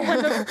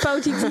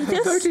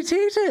 Potititis.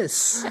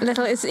 Potititis.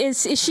 Little,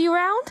 is she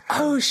around?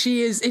 Oh,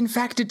 she is, in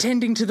fact,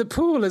 attending to the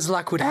pool, as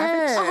luck would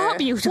have it. Oh,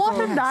 beautiful.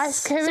 What a nice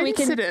So we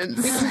can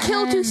coincidence.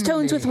 kill two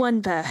stones with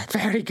one bird.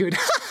 Very good.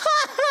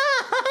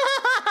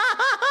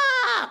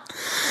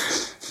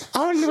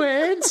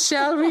 Onwards,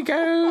 shall we go?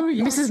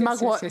 Mrs.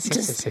 Mugwort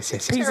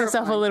pees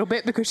herself a little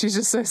bit because she's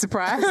just so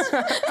surprised.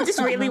 I just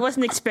really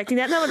wasn't expecting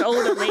that. And I'm an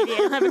older lady. I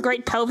don't have a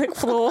great pelvic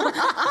floor. It's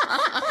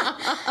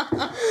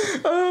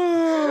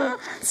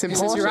Mrs.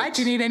 important. You're right.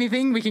 Do you need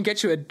anything? We can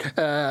get you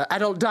a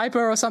adult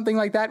diaper or something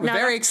like that. We're No,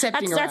 very that's-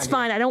 accepting That's around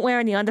fine. I don't wear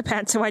any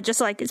underpants, so I just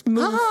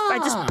move. I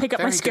just pick up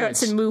my very skirts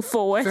good. and move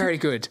forward. Very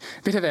good.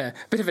 Bit of a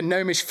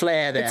gnomish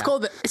flair there. It's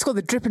called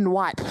the drip and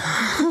wipe. Drip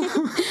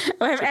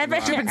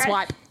and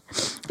swipe.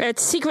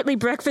 It's secretly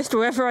breakfast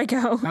wherever I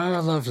go.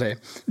 Oh, lovely.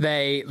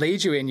 They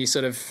lead you in. You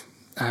sort of,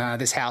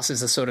 this house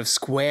is a sort of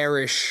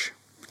squarish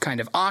kind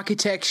of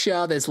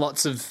architecture. There's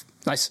lots of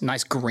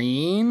nice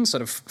green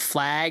sort of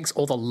flags.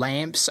 All the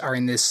lamps are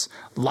in this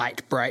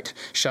light, bright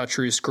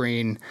chartreuse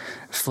green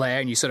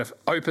flare. And you sort of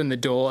open the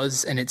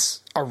doors and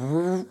it's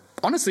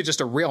honestly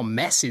just a real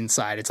mess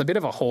inside. It's a bit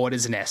of a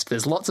hoarder's nest.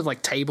 There's lots of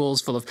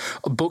tables full of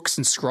books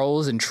and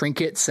scrolls and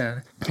trinkets.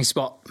 And you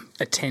spot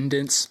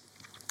attendants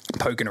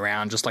poking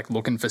around, just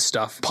looking for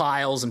stuff.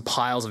 Piles and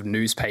piles of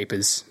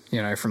newspapers,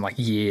 from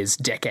years,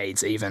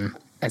 decades even.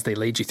 As they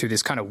lead you through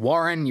this kind of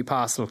warren, you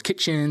pass little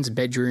kitchens,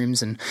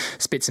 bedrooms, and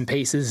bits and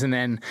pieces, and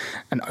then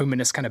an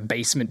ominous kind of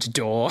basement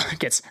door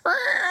gets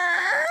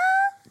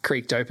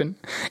creaked open,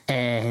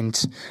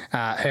 and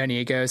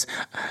Hernia goes,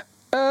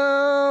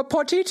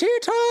 Potititas,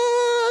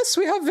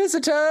 we have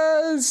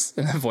visitors!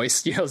 And the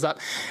voice yells up,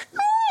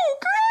 oh,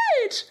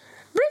 great!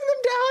 Bring them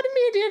down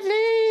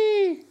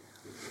immediately!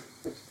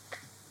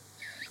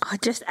 Oh,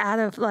 just out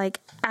of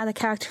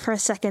character for a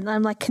second,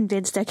 I'm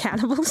convinced they're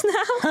cannibals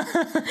now.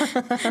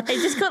 They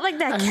just got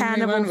that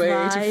cannibal Only one way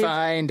vibe. to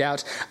find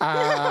out.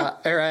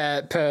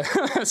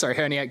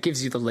 Hernia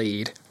gives you the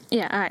lead.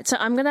 Yeah, all right. So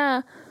I'm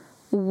gonna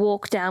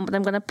walk down, but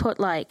I'm gonna put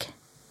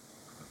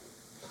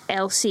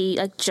Elsie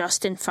like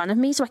just in front of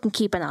me so I can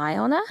keep an eye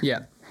on her.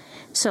 Yeah.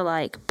 So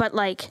like, but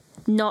like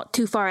not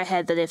too far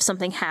ahead that if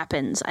something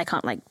happens, I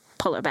can't like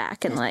pull her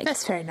back and like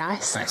That's very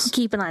nice.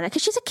 keep an eye on her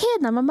because she's a kid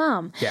and I'm a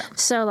mom. Yeah.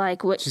 So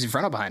like, She's in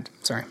front or behind?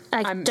 Sorry.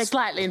 I'm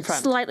slightly in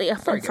front. Slightly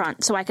up in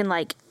front, so I can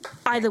like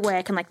either way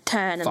I can like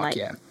turn and like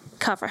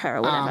cover her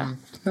or whatever.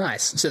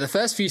 Nice. So the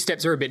first few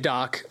steps are a bit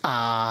dark.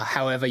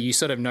 However, you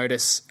sort of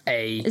notice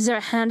Is there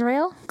a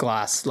handrail?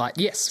 glass light.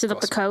 Yes. Is it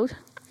up to code?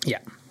 Yeah.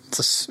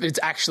 It's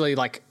actually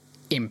like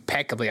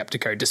impeccably up to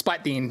code,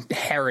 despite the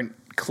inherent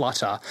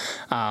clutter.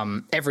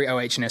 Every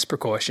OH&S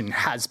precaution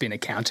has been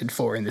accounted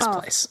for in this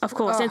place. Of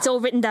course. It's all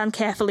written down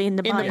carefully in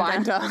the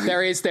binder.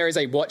 There is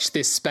a watch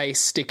this space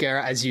sticker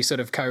as you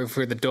sort of go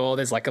through the door.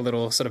 There's like a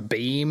little sort of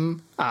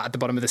beam at the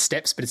bottom of the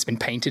steps, but it's been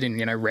painted in,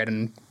 red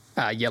and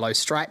yellow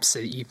stripes. So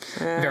you're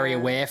very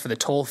aware for the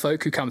tall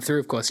folk who come through.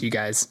 Of course, you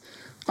guys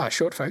are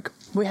short folk.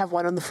 We have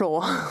one on the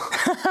floor.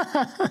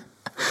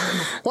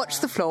 Watch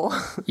the floor.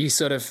 You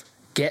sort of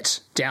get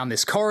down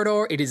this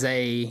corridor. It is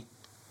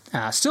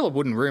still a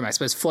wooden room, I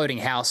suppose, floating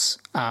house,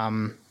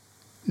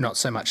 not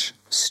so much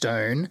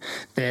stone.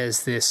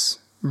 There's this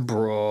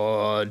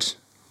broad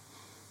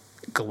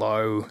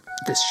glow,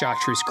 this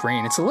chartreuse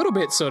green. It's a little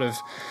bit sort of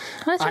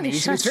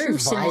uneasy. It's very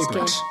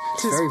vibrant.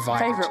 It's very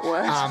vibrant. Favourite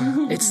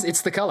word.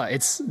 It's the colour.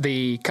 It's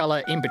the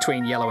colour in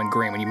between yellow and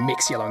green. When you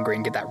mix yellow and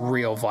green, get that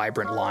real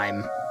vibrant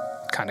lime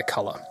kind of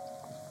colour.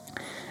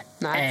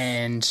 Nice.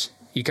 And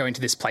you go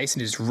into this place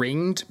and it is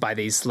ringed by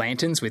these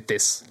lanterns with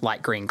this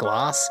light green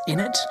glass in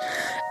it.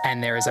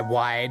 And there is a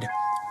wide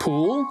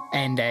pool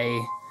and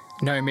a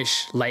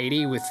gnomish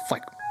lady with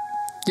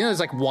those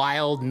like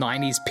wild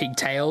 90s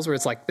pigtails where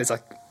it's like there's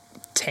like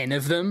 10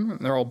 of them.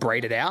 They're all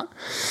braided out.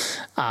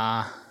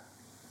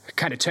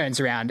 Kind of turns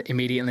around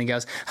immediately and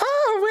goes,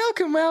 "Oh,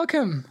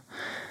 welcome.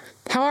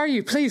 How are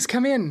you? Please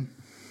come in."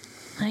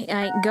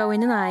 I go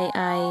in and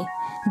I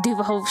do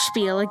the whole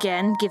spiel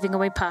again, giving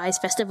away pies,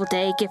 festival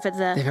day, give her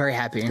They're very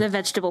happy. the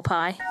vegetable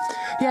pie.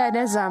 Yeah, and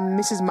as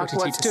Mrs.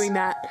 Muckworth's Potatoes. doing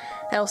that,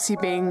 Elsie,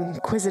 being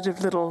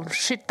inquisitive little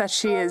shit that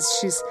she is,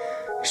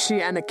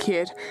 she and a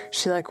kid,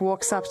 she like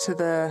walks up to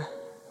the...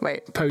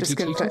 Wait, just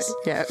confirm. Potatoes?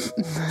 Yeah.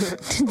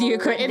 Do you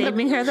quit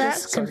naming her that?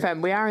 Just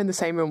confirm, we are in the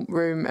same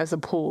room as a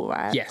pool,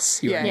 right?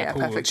 Yes, you're in the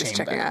pool perfect. Just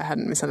chamber. checking, I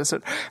hadn't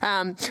misunderstood.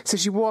 So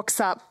she walks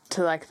up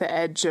to like the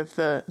edge of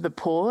the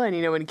pool, and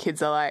when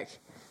kids are like,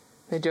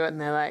 they do it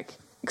and they like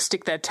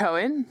stick their toe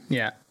in,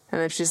 Yeah.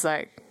 and then she's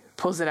like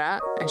pulls it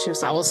out, and she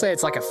was like, I will say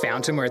it's like a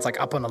fountain where it's like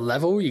up on a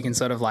level. You can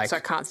sort of like... so I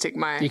can't stick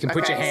my... You can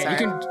put your hand... so-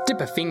 You can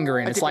dip a finger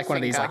in. It's dip like a one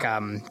of these like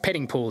finger.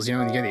 petting pools, when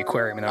you go to the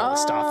aquarium and all the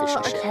starfish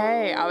and shit.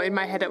 Okay. Oh, in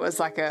my head it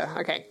was like now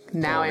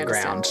On I the understand.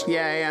 ground.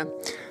 Yeah.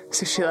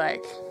 So she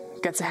like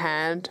gets a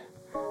hand,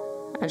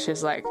 and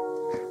she's like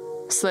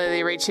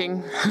slowly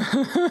reaching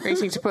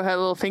to put her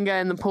little finger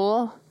in the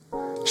pool.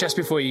 Just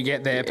before you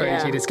get there,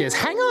 Yeah. Ponyta just goes,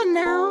 "Hang on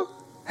now.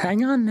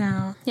 Hang on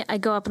now." Yeah, I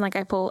go up and like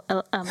I pull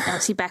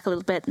Elsie back a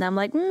little bit, and I'm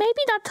like,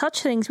 maybe not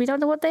touch things. We don't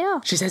know what they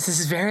are. She says, "This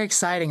is very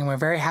exciting and we're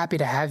very happy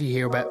to have you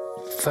here, but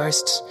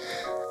first,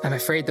 I'm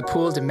afraid the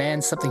pool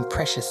demands something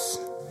precious.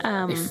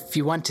 If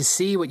you want to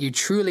see what you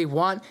truly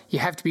want, you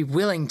have to be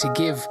willing to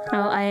give."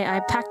 Well,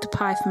 I packed a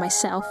pie for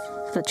myself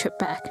for the trip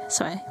back,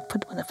 so I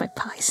put one of my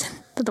pies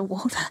into the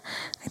water.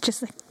 I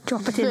just like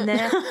drop it in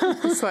there.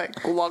 It's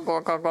like glug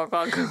glug glug glug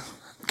glug.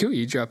 Cool,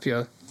 you drop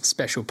your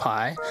special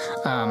pie.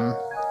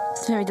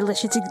 It's very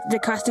delicious. The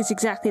crust is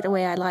exactly the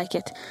way I like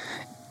it.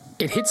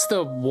 It hits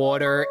the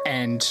water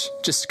and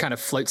just kind of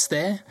floats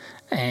there,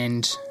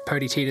 and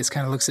Ponyta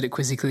kind of looks at it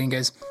quizzically and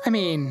goes, "I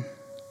mean,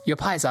 your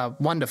pies are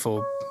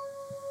wonderful,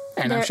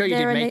 and I'm sure you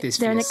didn't make this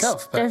for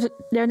yourself, but..."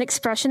 They're an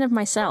expression of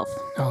myself.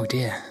 Oh,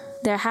 dear.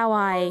 They're how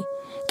I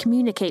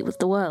communicate with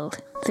the world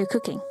through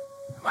cooking.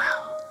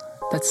 Wow.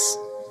 That's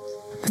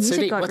so Music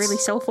deep. got really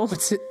soulful.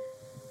 What's it?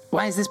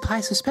 Why is this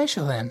pie so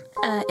special then?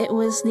 It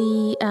was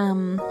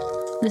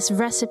this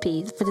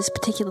recipe for this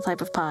particular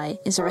type of pie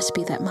is a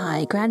recipe that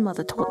my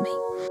grandmother taught me.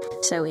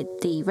 So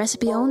the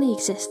recipe only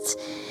exists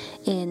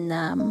in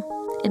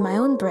my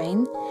own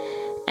brain,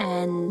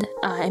 and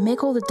I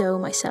make all the dough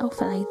myself,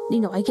 and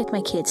I get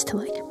my kids to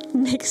like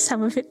mix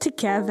some of it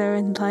together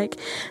and like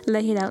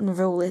lay it out and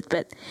roll it.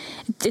 But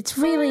it's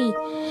really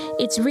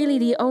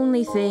the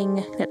only thing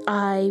that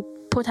I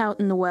put out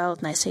in the world,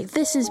 and I say,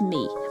 "This is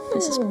me.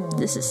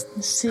 This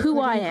is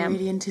who I am."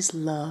 Ingredient is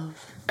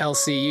love.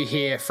 Elsie, you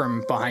hear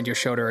from behind your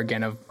shoulder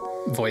again a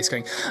voice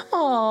going,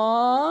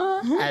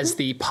 "Aww," as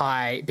the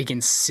pie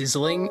begins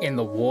sizzling in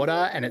the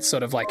water, and it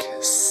sort of like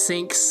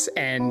sinks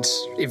and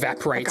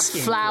evaporates.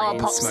 Like a flower in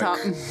green pops smoke.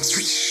 up.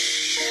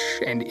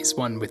 And is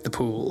one with the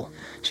pool.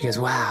 She goes,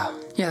 "Wow,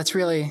 yeah, that's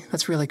really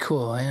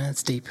cool. Yeah,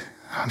 that's deep.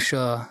 I'm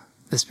sure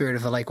the spirit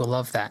of the lake will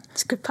love that."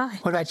 It's a good pie.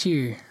 What about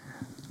you,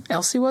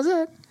 Elsie? Was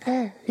it?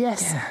 Oh,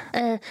 yes.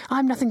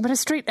 I'm nothing but a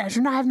street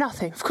urchin. I have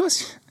nothing. Of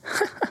course.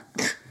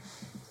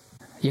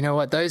 You know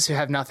what? Those who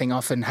have nothing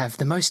often have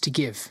the most to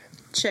give.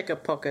 Check her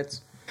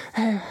pockets.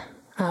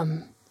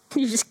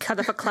 You just cut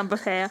off a clump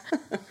of hair.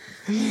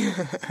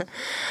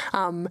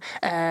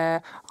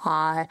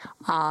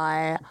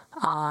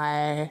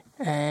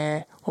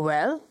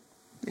 Well,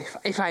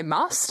 if I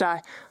must,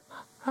 I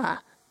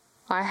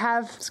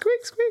have...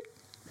 Squeak, squeak.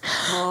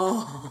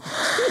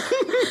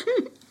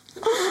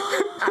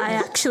 I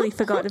actually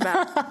forgot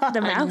about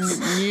the mouse.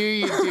 Knew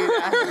you'd do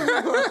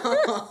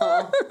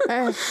that.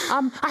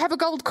 I have a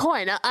gold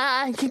coin.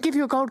 I can give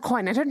you a gold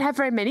coin. I don't have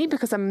very many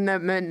because I'm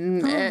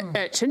an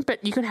urchin,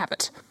 but you can have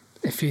it.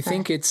 If you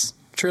think it's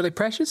truly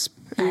precious,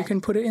 you can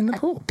put it in the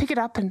pool. Pick it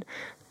up and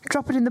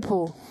drop it in the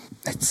pool.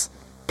 It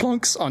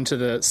plonks onto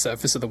the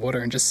surface of the water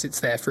and just sits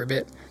there for a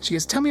bit. She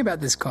goes, tell me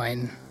about this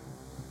coin.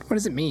 What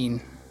does it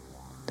mean?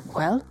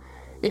 Well,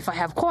 if I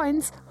have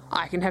coins,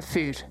 I can have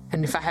food.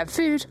 And if I have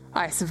food,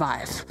 I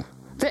survive.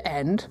 The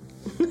end.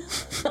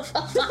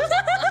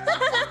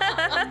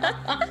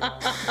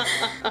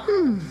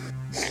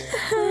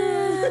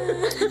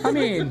 I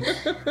mean,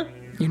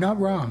 you're not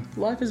wrong.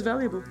 Life is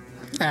valuable.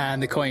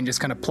 And the coin just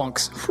kind of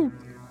plonks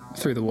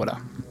through the water.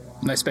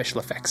 No special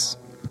effects.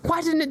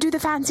 Why didn't it do the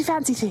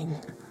fancy thing?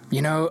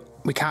 You know,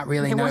 we can't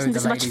really There know wasn't the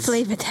as much lady's...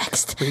 flavor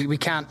text. We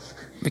can't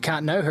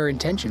know her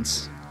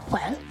intentions.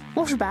 Well,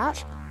 what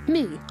about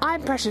me?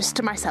 I'm precious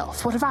to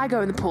myself. What if I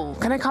go in the pool?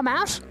 Can I come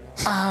out?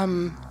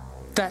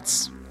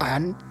 That's...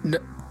 I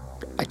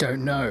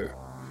don't know.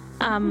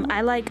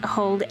 I like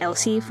hold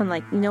Elsie from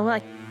like, you know,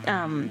 like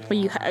when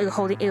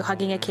you're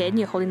hugging a kid and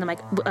you're holding them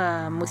like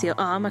with your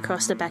arm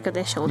across the back of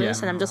their shoulders,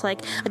 Yeah. and I'm just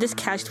like, I just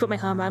casually put my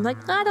arm around. I'm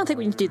like, I don't think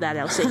we need to do that,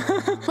 Elsie.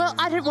 Well,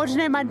 I don't want to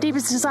know my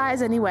deepest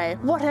desires anyway.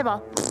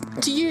 Whatever.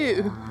 To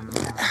you.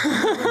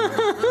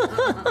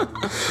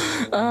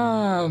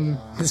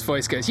 This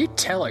voice goes, you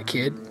tell her,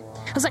 kid.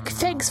 I was like,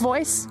 thanks,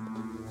 voice.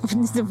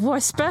 The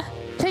whisper.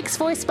 Thanks,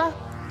 voice-bar.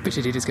 But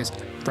she just goes,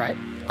 right.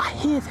 I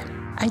hear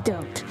them. I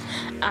don't.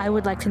 I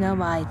would like to know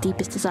my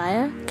deepest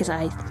desire because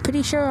I'm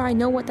pretty sure I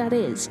know what that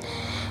is,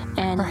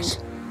 and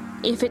Right.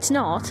 if it's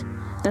not,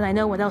 then I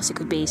know what else it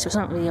could be. So it's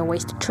not really a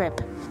wasted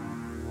trip.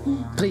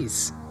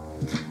 Please.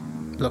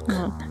 Look.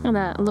 I'm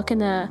gonna look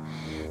in a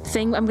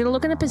thing. I'm gonna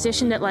look in a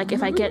position that, like,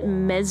 if I get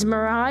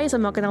mesmerized,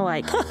 I'm not gonna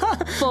like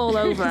fall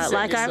over. Set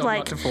Like I'm yourself like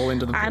not to fall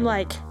into the I'm pool.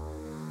 like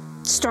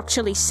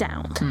structurally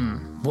sound.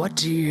 What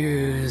do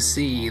you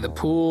see? The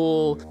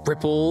pool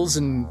ripples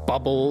and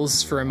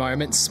bubbles for a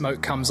moment.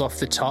 Smoke comes off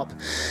the top,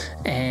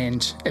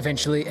 and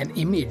eventually an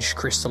image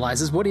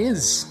crystallizes. What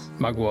is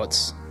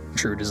Mugwort's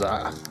true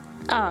desire?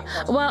 Oh,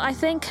 well, I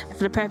think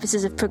for the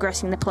purposes of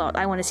progressing the plot,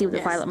 I want to see what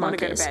the violet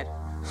monk is.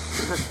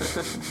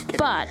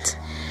 But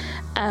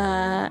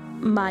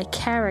my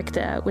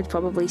character would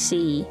probably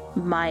see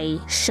my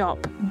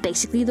shop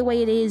basically the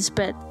way it is,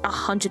 but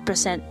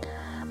 100%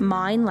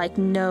 mine. Like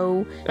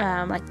no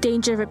like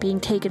danger of it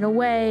being taken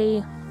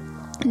away.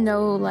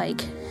 No,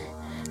 like,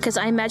 because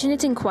I imagine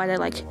it's in quite a,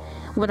 like,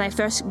 when I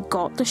first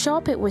got the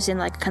shop, it was in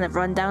like a kind of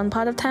rundown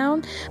part of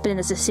town, but then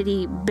as the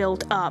city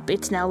built up,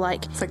 it's now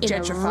like, like in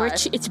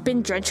gentrified. it's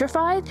been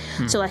gentrified.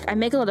 So like I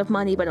make a lot of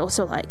money, but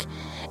also like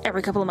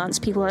every couple of months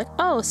people are like,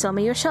 oh, sell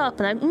me your shop,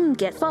 and I'm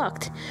get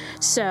fucked.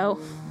 So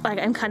like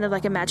I'm kind of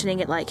like imagining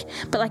it like,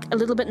 but like a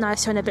little bit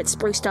nicer and a bit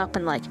spruced up,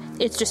 and like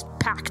it's just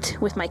packed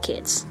with my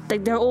kids.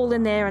 Like they're all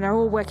in there and they're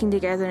all working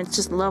together, and it's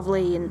just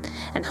lovely and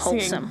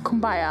wholesome.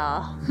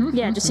 Kumbaya.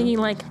 Yeah, just singing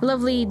like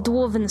lovely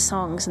dwarven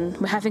songs, and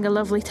we're having a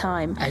lovely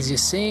time. As you're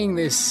seeing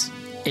this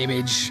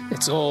image,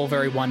 it's all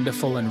very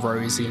wonderful and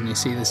rosy, and you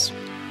see this,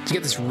 you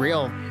get this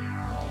real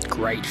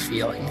great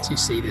feeling as you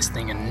see this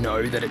thing and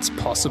know that it's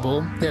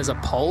possible. There's a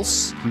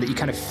pulse that you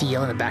kind of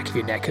feel in the back of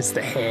your neck as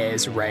the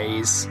hairs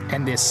raise,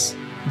 and this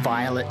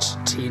violet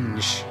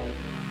tinge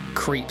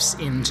creeps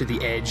into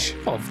the edge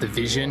of the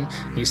vision.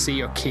 You see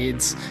your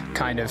kids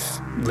kind of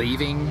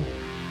leaving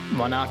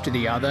one after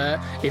the other.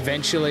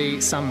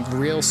 Eventually, some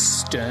real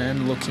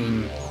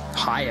stern-looking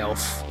high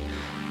elf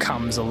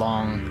comes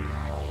along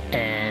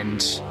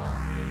and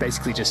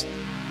basically just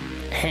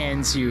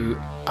hands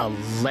you a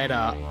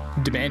letter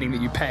demanding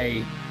that you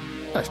pay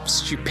a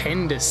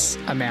stupendous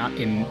amount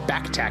in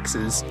back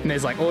taxes, and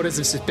there's like orders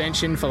of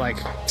suspension for like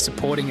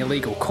supporting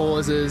illegal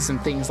causes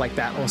and things like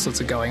that, all sorts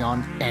of going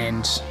on,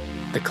 and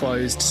the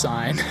closed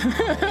sign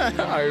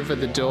over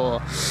the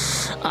door.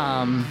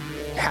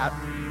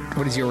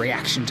 What is your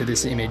reaction to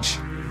this image?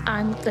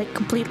 I'm like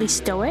completely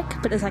stoic,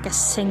 but there's like a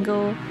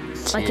single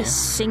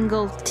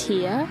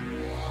tear,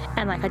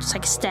 and like I just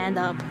like stand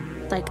up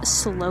like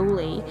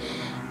slowly.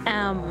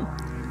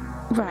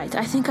 Right,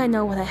 I think I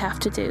know what I have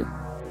to do.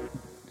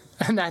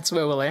 And that's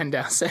where we'll end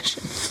our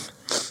session.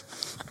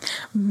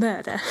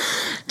 Murder.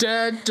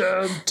 Dun,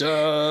 dun,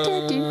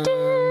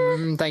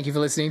 dun. Thank you for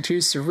listening to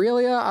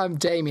Cerealia. I'm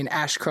Damien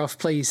Ashcroft.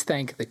 Please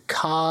thank the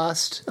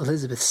cast: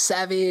 Elizabeth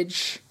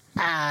Savage,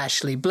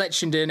 Ashley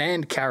Bletchenden,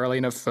 and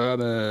Carolina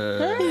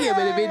Furman.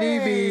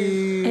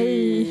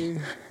 Hey.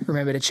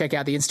 Remember to check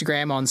out the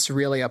Instagram on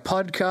Cerealia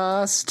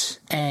Podcast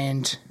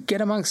and get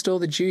amongst all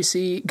the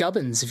juicy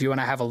gubbins if you want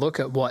to have a look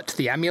at what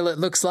the amulet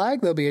looks like.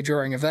 There'll be a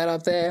drawing of that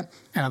up there.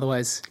 And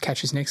otherwise,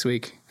 catch us next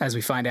week as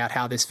we find out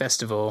how this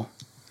festival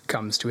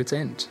comes to its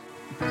end.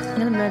 I'm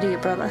gonna murder your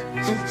brother.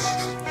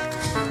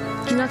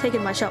 He's not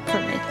taking my shop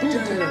from me.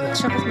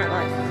 Shop is my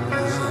life.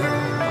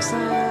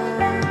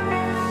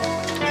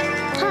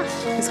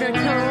 He's gonna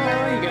kill.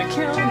 You're gonna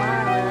kill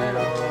my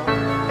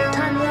little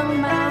tiny little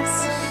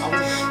mouse. We'll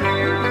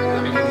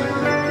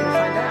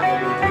find out.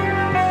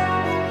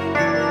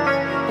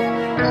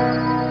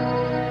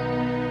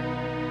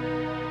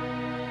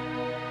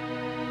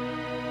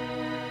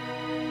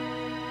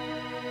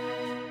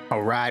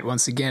 All right,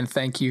 once again,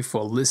 thank you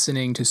for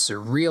listening to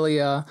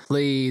Cerealia.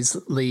 Please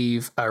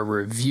leave a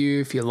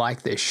review if you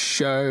like this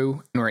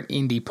show or an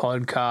indie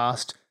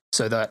podcast.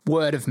 So that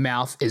word of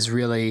mouth is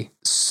really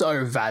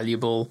so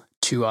valuable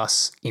to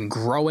us in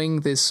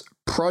growing this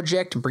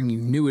project and bringing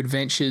you new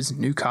adventures,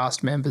 new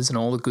cast members, and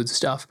all the good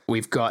stuff.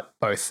 We've got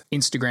both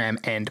Instagram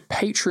and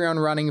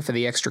Patreon running for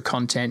the extra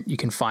content. You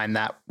can find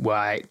that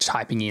by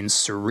typing in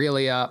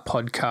Cerealia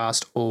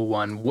Podcast, all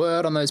one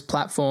word, on those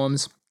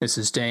platforms. This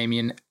is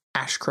Damien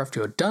Ashcroft,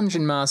 your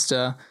Dungeon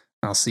Master.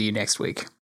 I'll see you next week.